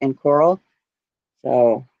chips and coral.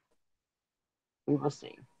 So we will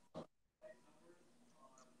see.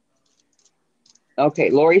 Okay,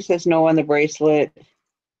 Lori says no on the bracelet.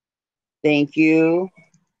 Thank you.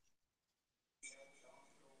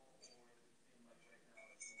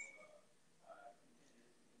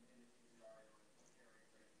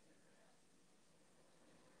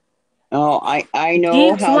 Oh, I know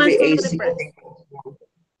Jill how wants the to know the AC. price.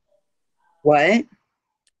 What?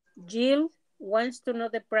 Jill wants to know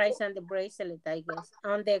the price on the bracelet, I guess.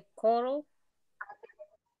 On the coral.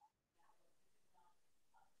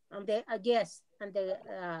 On the yes, on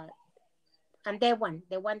that one,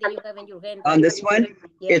 the one that you have in your hand. On Right this now. one,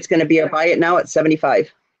 Yeah. it's going to be a buy it now at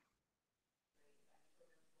 75.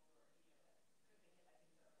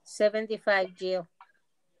 75, Jill.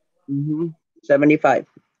 75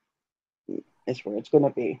 is where it's going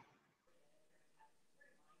to be.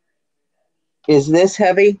 Is this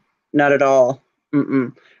heavy? Not at all.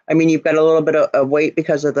 I mean, you've got a little bit of weight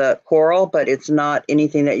because of the coral, but it's not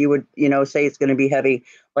anything that you would, you know, say it's going to be heavy.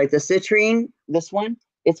 Like the citrine, this one,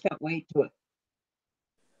 it's got weight to it.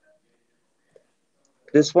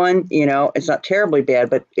 This one, you know, it's not terribly bad,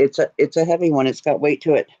 but it's a heavy one. It's got weight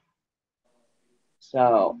to it.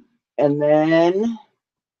 So, and then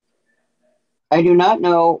I do not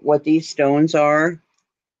know what these stones are,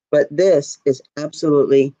 but this is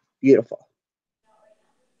absolutely beautiful.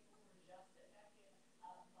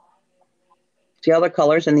 See all the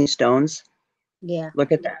colors in these stones? Yeah.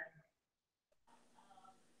 Look at that.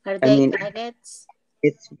 Are they agates?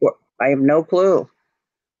 I have no clue.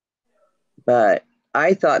 But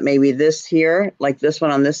I thought maybe this here, like this one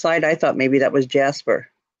on this side, I thought maybe that was jasper.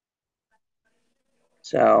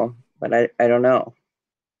 So, but I don't know.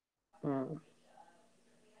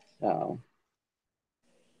 So,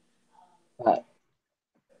 but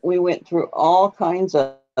we went through all kinds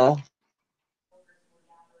of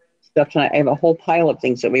stuff tonight. I have a whole pile of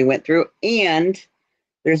things that we went through, and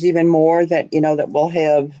there's even more that, you know, that we'll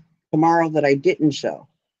have tomorrow that I didn't show.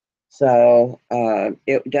 So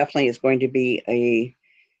it definitely is going to be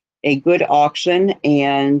a good auction.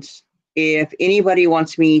 And if anybody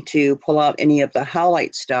wants me to pull out any of the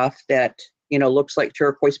howlite stuff that, you know, looks like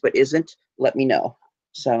turquoise but isn't, let me know.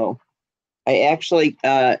 So I actually,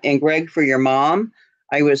 and Greg, for your mom,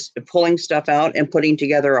 I was pulling stuff out and putting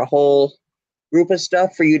together a whole group of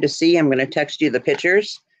stuff for you to see. I'm going to text you the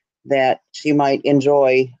pictures that she might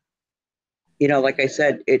enjoy. You know, like I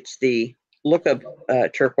said, it's the look of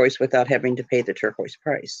turquoise without having to pay the turquoise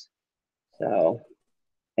price. So,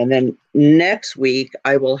 and then next week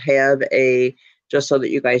I will have just so that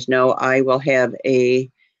you guys know, I will have a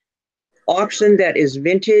auction that is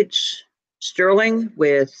vintage sterling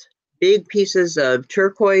with big pieces of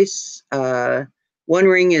turquoise. One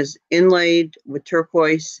ring is inlaid with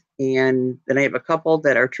turquoise, and then I have a couple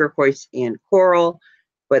that are turquoise and coral,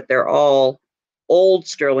 but they're all old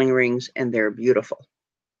sterling rings and they're beautiful.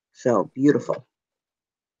 So beautiful.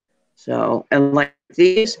 So, and like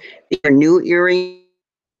these are new earrings.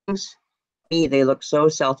 They look so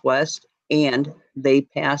Southwest, and they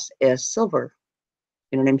pass as silver.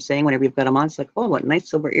 You know what I'm saying? Whenever you've got them on, it's like, oh, what nice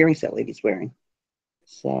silver earrings that lady's wearing.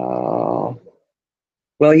 So,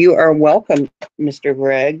 well, you are welcome, Mr.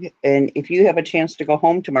 Greg. And if you have a chance to go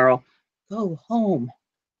home tomorrow, go home.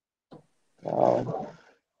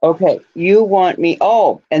 Okay, you want me,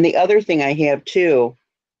 oh, and the other thing I have too,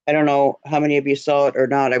 I don't know how many of you saw it or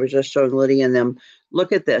not. I was just showing Lydia and them.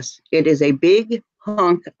 Look at this. It is a big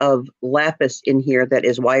hunk of lapis in here that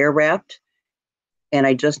is wire wrapped, and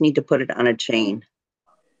I just need to put it on a chain.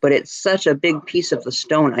 But it's such a big piece of the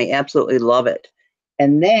stone. I absolutely love it.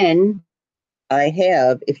 And then I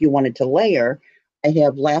have, if you wanted to layer, I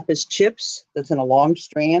have lapis chips that's in a long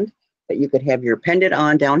strand that you could have your pendant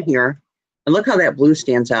on down here. And look how that blue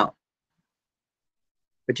stands out.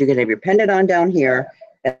 But you could have your pendant on down here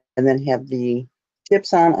and then have the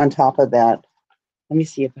chips on top of that. Let me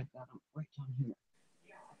see if I've got them right down here.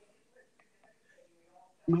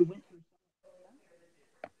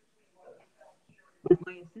 With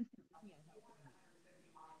my assistant.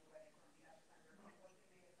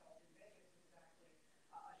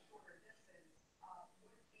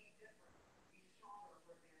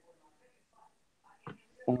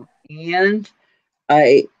 And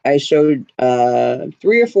I showed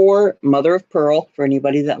 3 or 4 mother of pearl for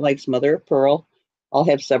anybody that likes mother of pearl. I'll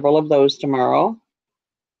have several of those tomorrow.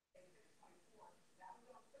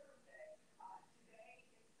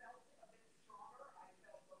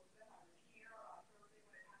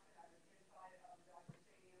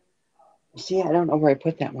 See, I don't know where I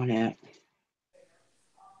put that one at.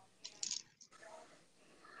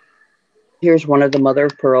 Here's one of the mother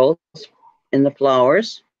of pearls in the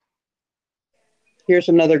flowers. Here's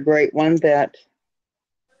another great one that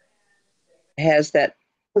has that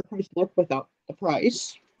look without the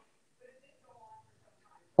price.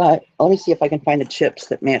 But let me see if I can find the chips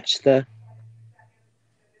that match the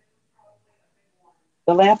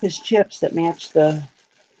lapis chips that match the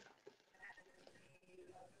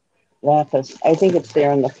lapis. I think it's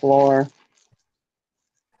there on the floor.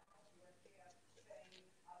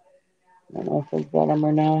 I don't know if we've got them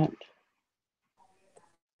or not.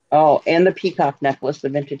 Oh, and the peacock necklace, the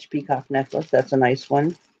vintage peacock necklace. That's a nice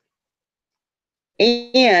one.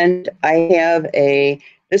 And I have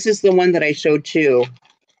this is the one that I showed too,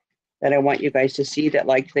 that I want you guys to see that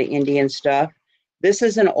liked the Indian stuff. This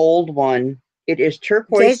is an old one. It is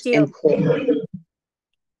turquoise and coral.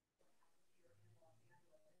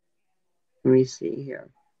 Let me see here.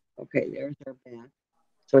 Okay, there's our back.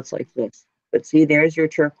 So it's like this. But see, there's your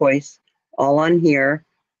turquoise all on here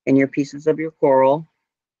and your pieces of your coral.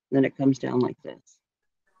 Then it comes down like this.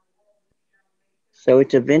 So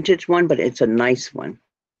it's a vintage one, but it's a nice one.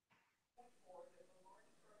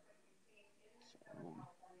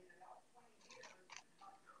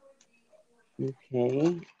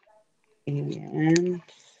 Okay. And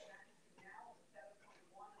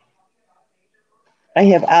I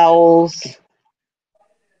have owls,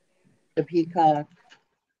 the peacock,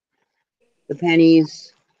 the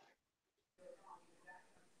pennies,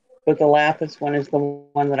 but the lapis one is the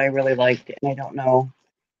one that I really liked, and I don't know.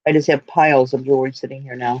 I just have piles of jewelry sitting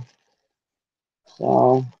here now.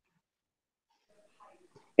 So,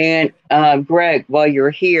 and Greg, while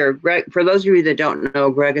you're here, Greg, for those of you that don't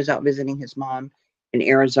know, Greg is out visiting his mom in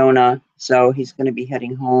Arizona, so he's going to be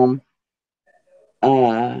heading home.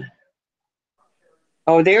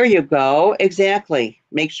 Oh, there you go. Exactly.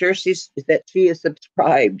 Make sure that she is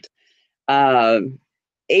subscribed. And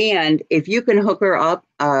if you can hook her up,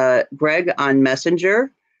 Greg, on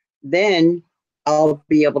Messenger, then I'll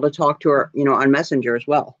be able to talk to her, on Messenger as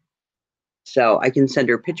well. So I can send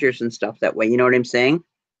her pictures and stuff that way. You know what I'm saying?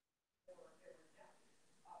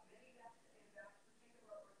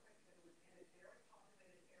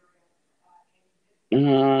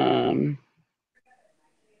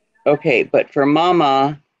 Okay, but for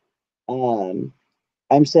Mama,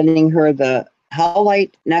 I'm sending her the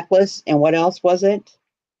howlite necklace, and what else was it?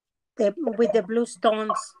 With the blue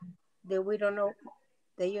stones that we don't know,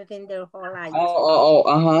 they use in their whole life.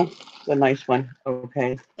 The nice one.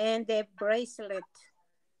 Okay. And the bracelet.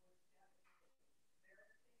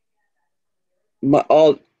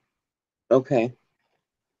 Okay.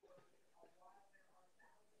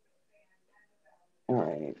 All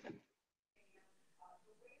right.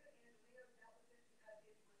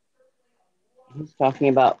 He's talking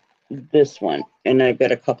about this one, and I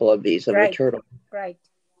got a couple of these of the Right, turtle. right.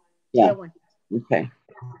 Yeah. That one. Okay.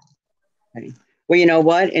 Okay. Well, you know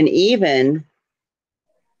what? And even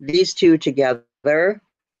these two together,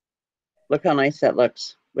 look how nice that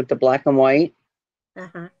looks with the black and white.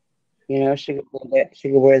 Uh-huh. You know, she could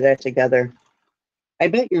wear that together. I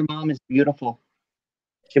bet your mom is beautiful.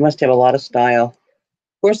 She must have a lot of style.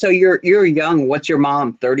 Of course, so you're young. What's your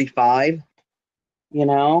mom? 35? You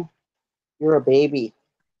know, you're a baby.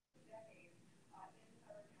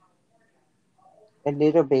 A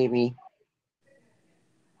little baby.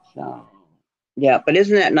 So yeah, but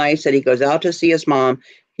isn't that nice that he goes out to see his mom?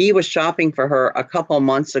 He was shopping for her a couple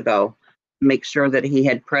months ago, make sure that he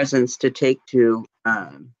had presents to take to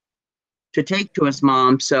his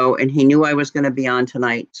mom. So, and he knew I was going to be on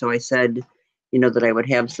tonight, so I said, you know, that I would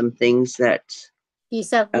have some things that.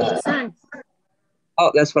 He's a good son.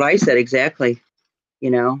 Oh, that's what I said exactly.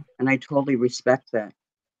 You know, and I totally respect that,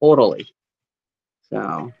 totally.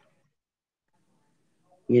 So,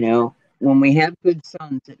 you know, when we have good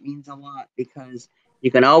sons, it means a lot because you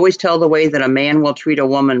can always tell the way that a man will treat a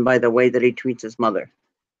woman by the way that he treats his mother.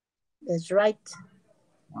 That's right.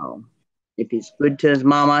 So if he's good to his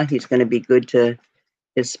mama, he's going to be good to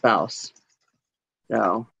his spouse.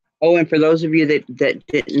 So, oh, and for those of you that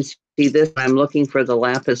didn't see this, I'm looking for the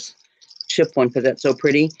lapis chip one because that's so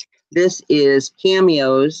pretty. This is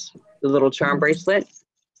Cameo's, the little charm bracelet,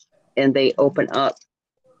 and they open up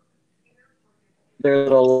their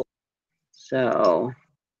little, so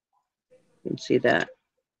you can see that.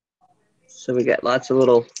 So we got lots of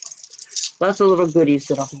little goodies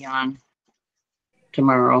that'll be on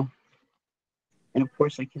tomorrow. And of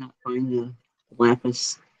course, I cannot find the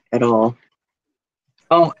lapis at all.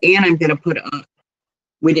 Oh, and I'm going to put up,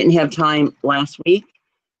 we didn't have time last week,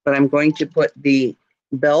 but I'm going to put the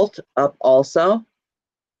belt up also.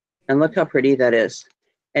 And look how pretty that is.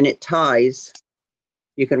 And it ties.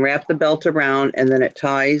 You can wrap the belt around and then it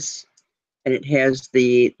ties and it has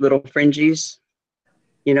the little fringes.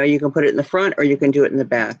 You know, you can put it in the front or you can do it in the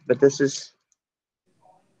back, but this is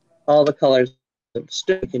all the colors. You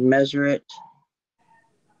can measure it,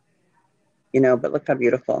 you know, but look how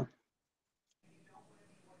beautiful.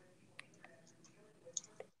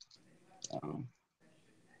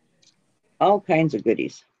 All kinds of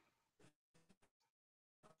goodies.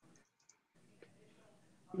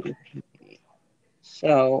 Okay.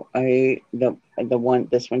 So the one,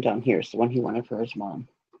 this one down here is the one he wanted for his mom.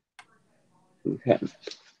 Okay.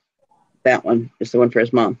 That one is the one for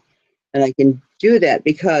his mom. And I can do that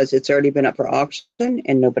because it's already been up for auction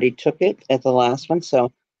and nobody took it at the last one.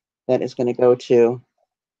 So that is going to go to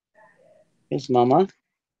his mama.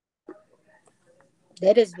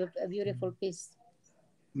 That is a beautiful piece.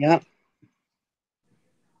 Yep.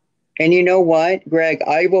 And you know what, Greg,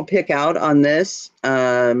 I will pick out on this.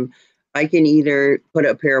 I can either put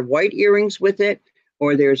a pair of white earrings with it,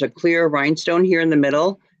 or there's a clear rhinestone here in the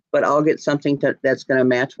middle, but I'll get something that's going to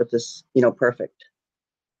match with this, you know, perfect.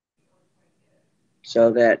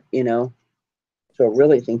 So that, you know, so I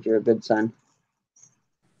really think you're a good son.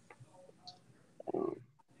 All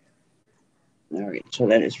right, so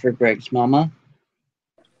that is for Greg's mama.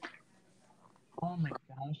 Oh my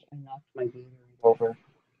gosh, I knocked my Gatorade over.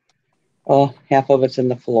 Oh, half of it's in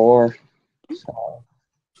the floor. So.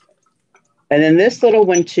 And then this little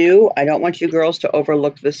one too, I don't want you girls to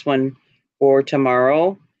overlook this one for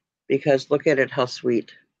tomorrow because look at it, how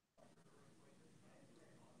sweet.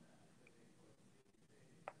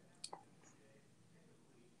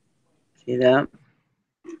 See that?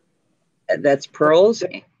 That's pearls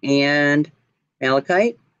and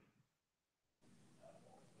malachite.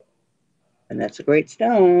 And that's a great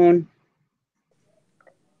stone.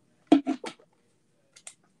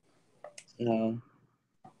 So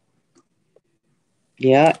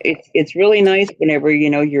yeah, it's really nice whenever, you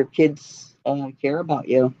know, your kids care about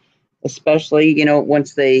you, especially, you know,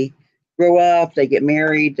 once they grow up, they get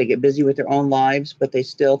married, they get busy with their own lives, but they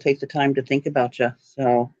still take the time to think about you.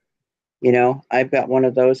 So, you know, I've got one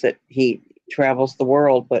of those that he travels the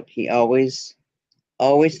world, but he always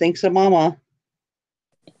thinks of mama.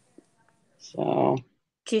 So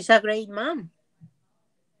she's a great mom.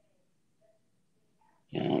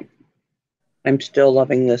 yeah, I'm still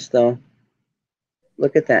loving this though.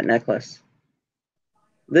 Look at that necklace.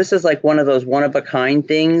 This is like one of those one-of-a-kind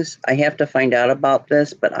things. I have to find out about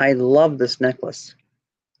this, but I love this necklace.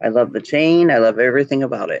 I love the chain. I love everything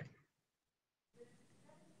about it.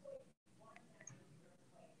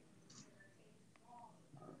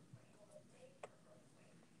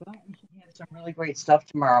 some really great stuff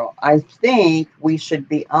tomorrow. I think we should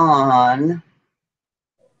be on,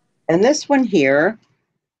 and this one here,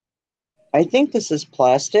 I think this is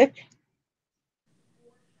plastic,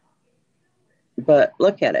 but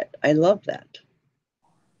look at it. I love that.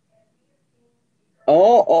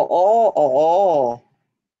 Oh.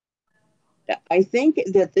 I think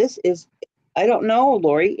that this is, I don't know,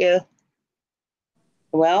 Lori, if,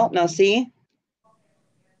 well, now see,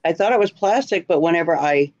 I thought it was plastic, but whenever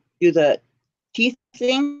I do the teeth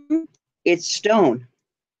thing, it's stone.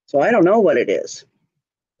 So I don't know what it is,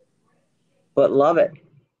 but love it.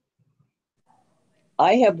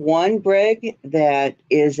 I have one, Greg, that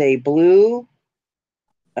is a blue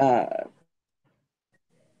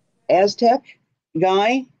Aztec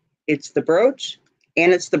guy. It's the brooch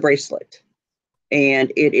and it's the bracelet,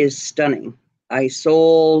 and it is stunning. I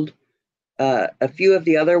sold a few of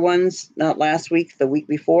the other ones, not last week, the week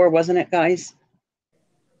before, wasn't it, guys?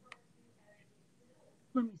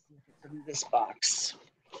 Let me see if it's in this box.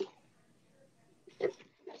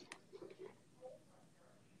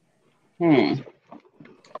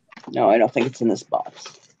 No, I don't think it's in this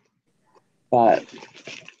box. But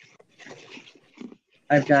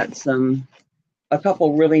I've got a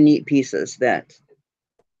couple really neat pieces that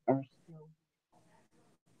are still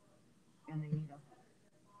in the needle.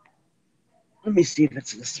 Let me see if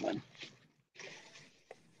it's this one.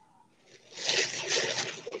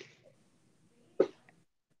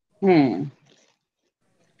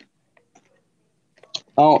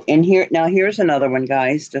 Oh, and here, now here's another one,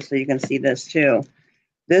 guys, just so you can see this too.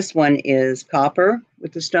 This one is copper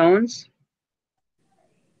with the stones.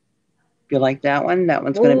 If you like that one, that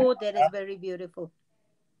one's going to be. Oh, that is very beautiful.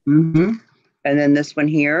 And then this one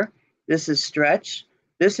here, this is stretch.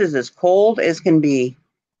 This is as cold as can be,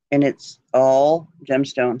 and it's all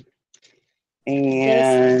gemstone.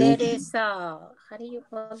 And there is how do you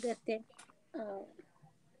call that thing?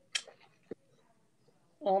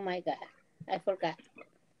 Oh my God, I forgot.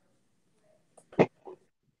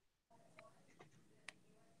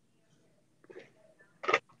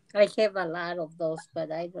 I have a lot of those,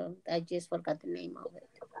 but I just forgot the name of it.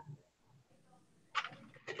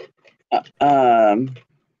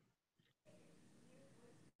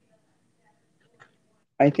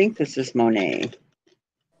 I think this is Monet.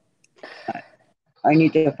 I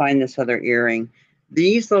need to find this other earring.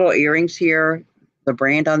 These little earrings here, the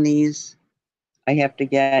brand on these, I have to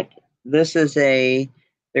get. This is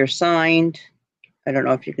they're signed. I don't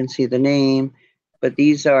know if you can see the name, but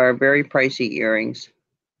these are very pricey earrings.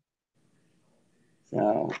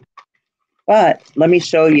 So, but let me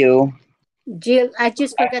show you. Jill, I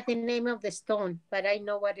just forgot the name of the stone, but I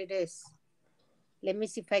know what it is. Let me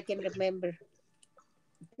see if I can remember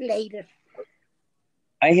later.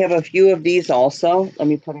 I have a few of these also. Let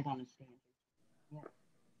me put it on a stand.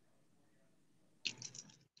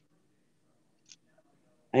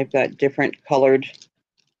 I've got different colored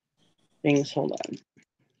things. Hold on.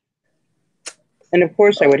 And of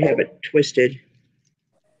course I would have it twisted.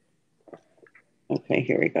 Okay,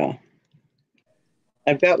 here we go.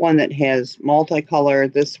 I've got one that has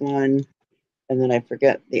multicolor, this one, and then I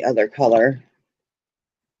forget the other color.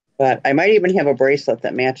 But I might even have a bracelet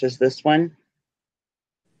that matches this one.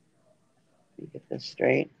 Let me get this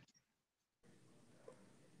straight.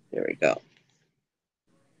 There we go.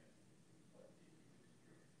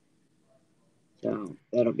 So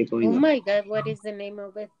that'll be going Oh up. my God, what is the name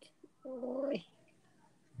of it? Oh.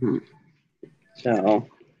 So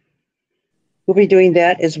we'll be doing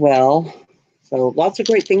that as well. So lots of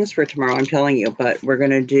great things for tomorrow, I'm telling you. But we're going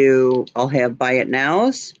to do, I'll have buy it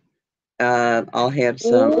nows. I'll have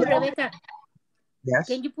some. Oh, Rebecca. Yes.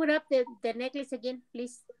 Can you put up the necklace again,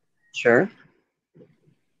 please? Sure.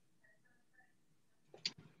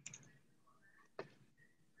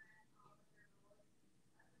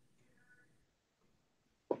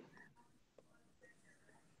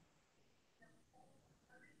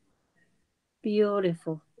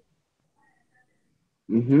 Beautiful.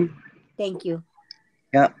 Thank you.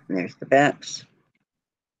 Yep, there's the backs.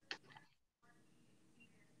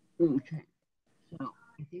 Okay. So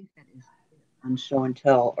I think that is on show and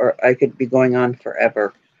tell, or I could be going on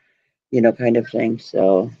forever, kind of thing.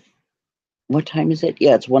 So what time is it?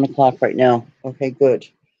 Yeah, it's 1 o'clock right now. Okay, good.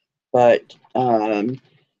 But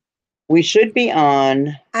we should be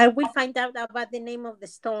on. I will find out about the name of the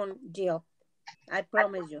stone, Jill. I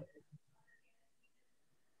promise you.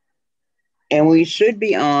 And we should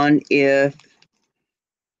be on if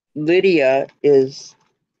Lydia is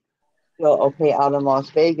still okay out in Las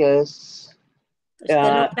Vegas. It's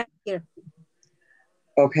 10 o'clock here.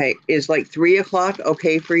 Okay, is like 3 o'clock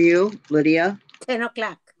okay for you, Lydia? 10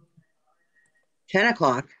 o'clock. 10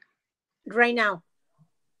 o'clock. right now.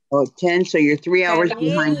 Oh, 10, so you're 3 hours behind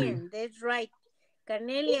me. Carnelian, that's right.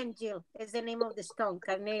 Carnelian, Jill, is the name of the stone,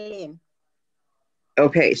 carnelian.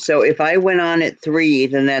 Okay, so if I went on at 3,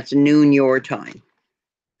 then that's noon your time.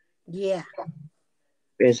 Yeah,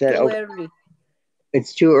 Is that too okay? early.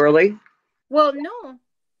 It's too early? Well, no,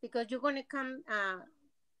 because you're going to come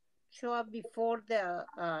show up before the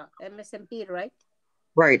MSMP, right?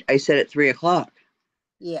 Right, I said at 3 o'clock.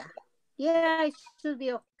 Yeah. Yeah, it should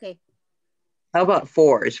be okay. How about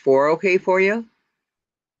 4? Is 4 okay for you?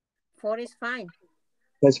 4 is fine.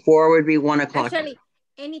 Because 4 would be 1 o'clock. Actually,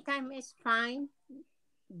 anytime is fine,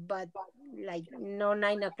 but like no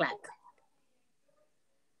 9 o'clock.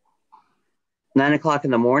 9 o'clock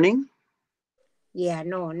in the morning? Yeah,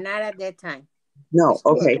 no, not at that time. No, It's too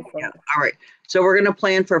okay. early for Yeah. me. All right. So we're going to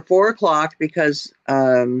plan for 4 o'clock because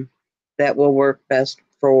that will work best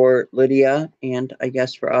for Lydia and I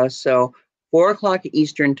guess for us. So 4 o'clock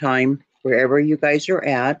Eastern time, wherever you guys are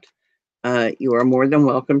at, you are more than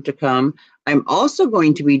welcome to come. I'm also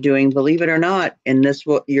going to be doing, believe it or not, and this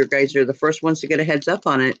will, you guys are the first ones to get a heads up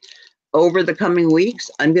on it. Over the coming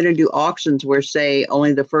weeks, I'm going to do auctions where, say,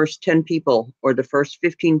 only the first 10 people or the first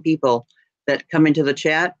 15 people that come into the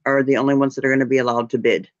chat are the only ones that are going to be allowed to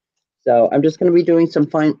bid. So I'm just going to be doing some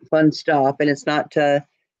fun stuff, and it's not to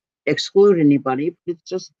exclude anybody, but it's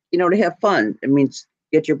just, you know, to have fun. It means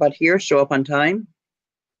get your butt here, show up on time.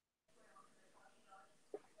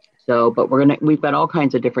 So, but we've got all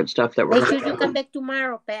kinds of different stuff that we're Make going sure you come back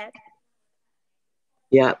tomorrow, Pat.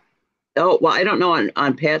 Yeah. Oh, well, I don't know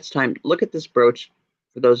on Pat's time. Look at this brooch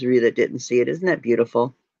for those of you that didn't see it. Isn't that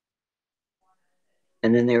beautiful?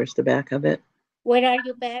 And then there's the back of it. Where are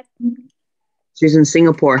you, Pat? She's in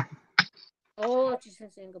Singapore. Oh, she's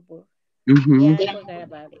in Singapore. Mm-hmm. Yeah, I forgot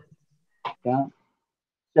about it. Yeah.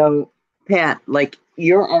 So, Pat, like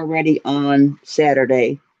you're already on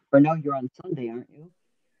Saturday, or no, you're on Sunday, aren't you?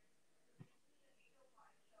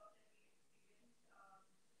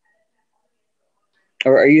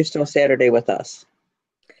 Or are you still Saturday with us?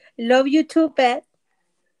 Love you too, Pat.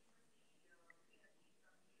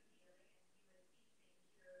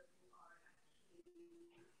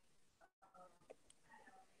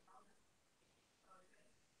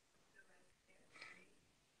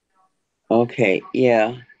 Okay,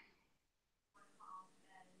 yeah.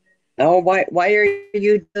 Oh, why are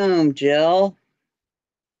you doomed, Jill?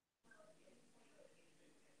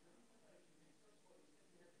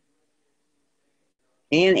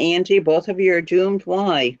 And Angie, both of you are doomed.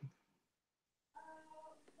 Why?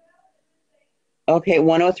 Okay,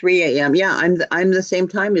 1:03 a.m. Yeah, I'm the same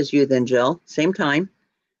time as you then, Jill. Same time.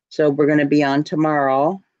 So we're going to be on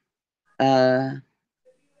tomorrow. We're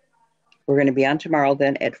going to be on tomorrow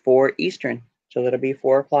then at 4 Eastern. So that'll be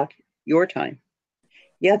 4 o'clock your time.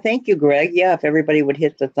 Yeah, thank you, Greg. Yeah, if everybody would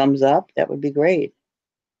hit the thumbs up, that would be great.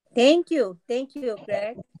 Thank you. Thank you,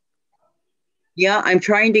 Greg. Yeah, I'm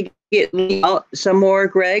trying to get out some more,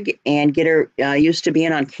 Greg, and get her used to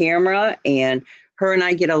being on camera. And her and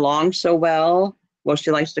I get along so well. Well,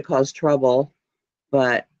 she likes to cause trouble.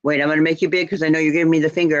 But wait, I'm going to make you big because I know you're giving me the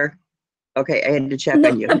finger. Okay, I had to check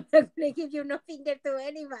on you. I'm not going to give you no finger to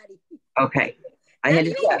anybody. Okay. I Not had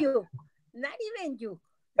to even check. you. Not even you.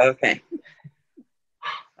 Okay.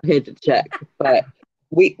 I had to check. But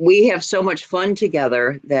we have so much fun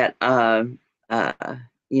together that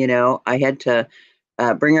you know, I had to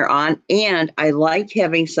bring her on. And I like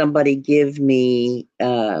having somebody give me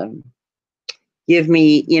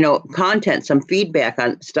you know, content, some feedback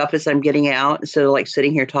on stuff as I'm getting out instead of like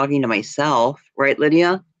sitting here talking to myself, right,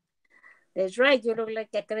 Lydia? That's right. You look like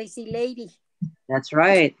a crazy lady. That's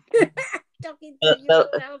right. Talking to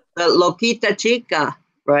yourself. The loquita chica,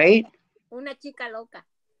 right? Una chica loca.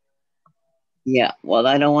 Yeah, well,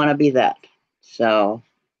 I don't want to be that. So,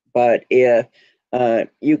 but if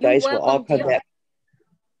you guys will all welcome, come Jill. back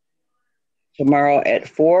tomorrow at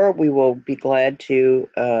 4, we will be glad to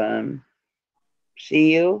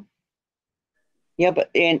see you. Yeah, but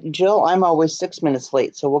and Jill, I'm always 6 minutes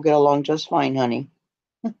late, so we'll get along just fine, honey.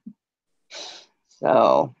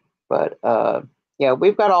 So, but yeah,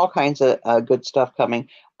 we've got all kinds of good stuff coming.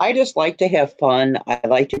 I just like to have fun. I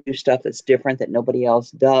like to do stuff that's different that nobody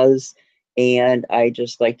else does. And I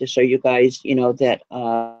just like to show you guys, you know, that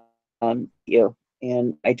you know,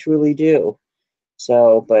 and I truly do.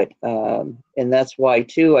 So, but and that's why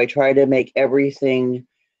too, I try to make everything,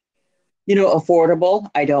 you know, affordable.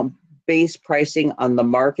 I don't base pricing on the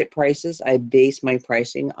market prices. I base my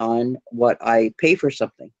pricing on what I pay for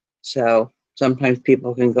something. So sometimes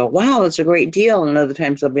people can go, wow, that's a great deal. And other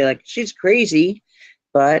times they'll be like, she's crazy.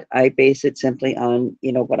 But I base it simply on,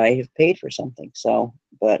 you know, what I have paid for something. So,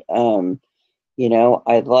 but You know,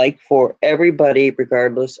 I'd like for everybody,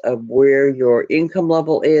 regardless of where your income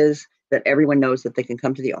level is, that everyone knows that they can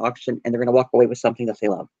come to the auction and they're going to walk away with something that they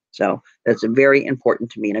love. So that's very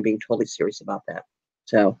important to me, and I'm being totally serious about that.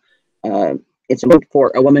 So it's important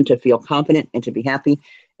for a woman to feel confident and to be happy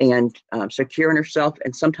and secure in herself.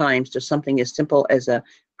 And sometimes just something as simple as a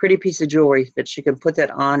pretty piece of jewelry that she can put that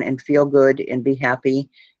on and feel good and be happy,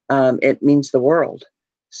 it means the world.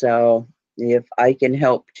 So if I can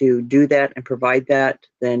help to do that and provide that,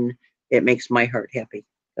 then it makes my heart happy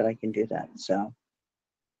that I can do that. So,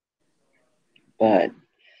 but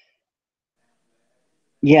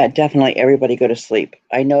yeah, definitely everybody go to sleep.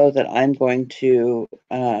 I know that I'm going to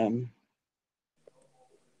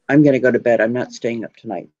go to bed. I'm not staying up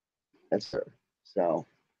tonight. That's her. So,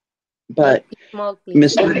 but Make it small, please.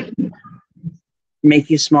 Miss, make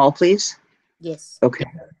you small, please. Yes. Okay.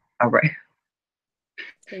 All right.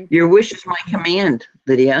 Thank Your you. wish is my command,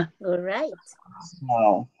 Lydia. All right.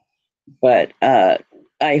 So, but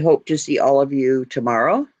I hope to see all of you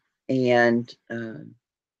tomorrow, and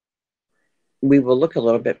we will look a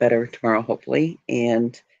little bit better tomorrow, hopefully.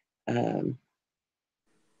 And you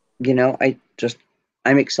know,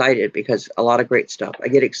 I'm excited because a lot of great stuff. I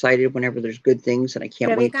get excited whenever there's good things, and I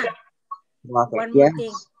can't wait. Rebecca, One more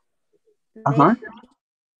thing. Uh-huh. Make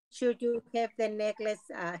sure you have the necklace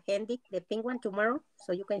handy, the pink one, tomorrow,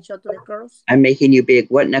 so you can show to the girls. I'm making you big.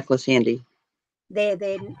 What necklace handy?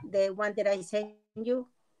 The one that I sent you,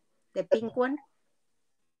 the pink one.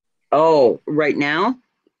 Oh, right now?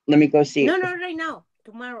 Let me go see. No, not right now.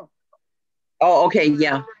 Tomorrow. Oh, okay,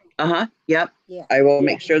 yeah. Uh-huh. Yep. Yeah. I will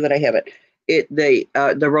make sure that I have it.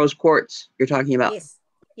 The rose quartz you're talking about. Yes.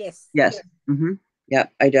 Yes. Yes. Mm-hmm.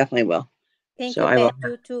 Yep, I definitely will. Thank So you, I will.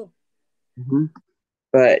 Pat. You too. Mm-hmm.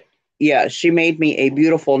 But yeah, she made me a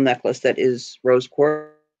beautiful necklace that is rose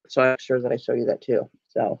quartz. So I'm sure that I show you that too.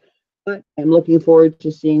 So, but I'm looking forward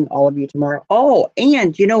to seeing all of you tomorrow. Oh,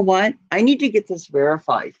 and you know what? I need to get this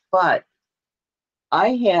verified, but I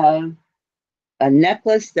have a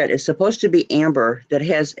necklace that is supposed to be amber that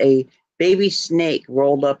has a baby snake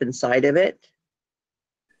rolled up inside of it.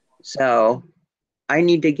 So I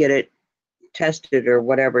need to get it tested or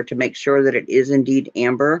whatever to make sure that it is indeed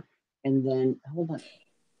amber. And then hold on.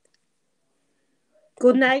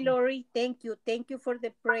 Good night, Lori. Thank you. Thank you for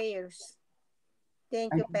the prayers.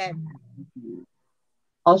 Thank you, Pat.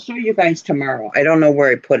 I'll show you guys tomorrow. I don't know where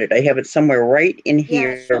I put it. I have it somewhere right in Yeah,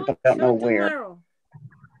 here, but I don't know where. tomorrow.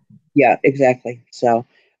 Yeah, exactly. So,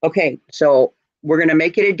 okay. So we're going to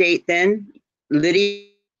make it a date then. Lydia,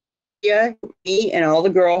 me, and all the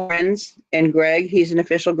girlfriends, and Greg, he's an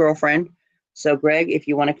official girlfriend. So, Greg, if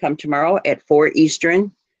you want to come tomorrow at 4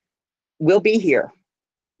 Eastern, we'll be here.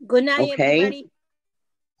 Good night, Okay. everybody.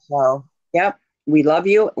 So, yep, we love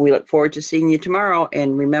you. We look forward to seeing you tomorrow.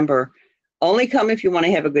 And remember, only come if you want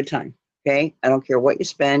to have a good time. Okay. I don't care what you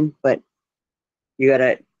spend, but you got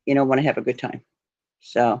to, want to have a good time.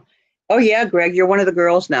 So, oh, yeah, Greg, you're one of the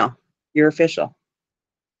girls now. You're official.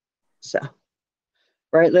 So,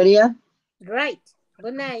 right, Lydia? Right.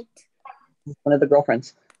 Good night. One of the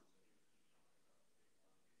girlfriends.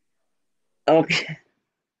 Okay.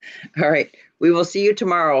 All right. We will see you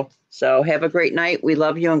tomorrow. So have a great night. We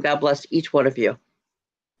love you and God bless each one of you.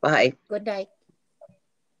 Bye. Good night.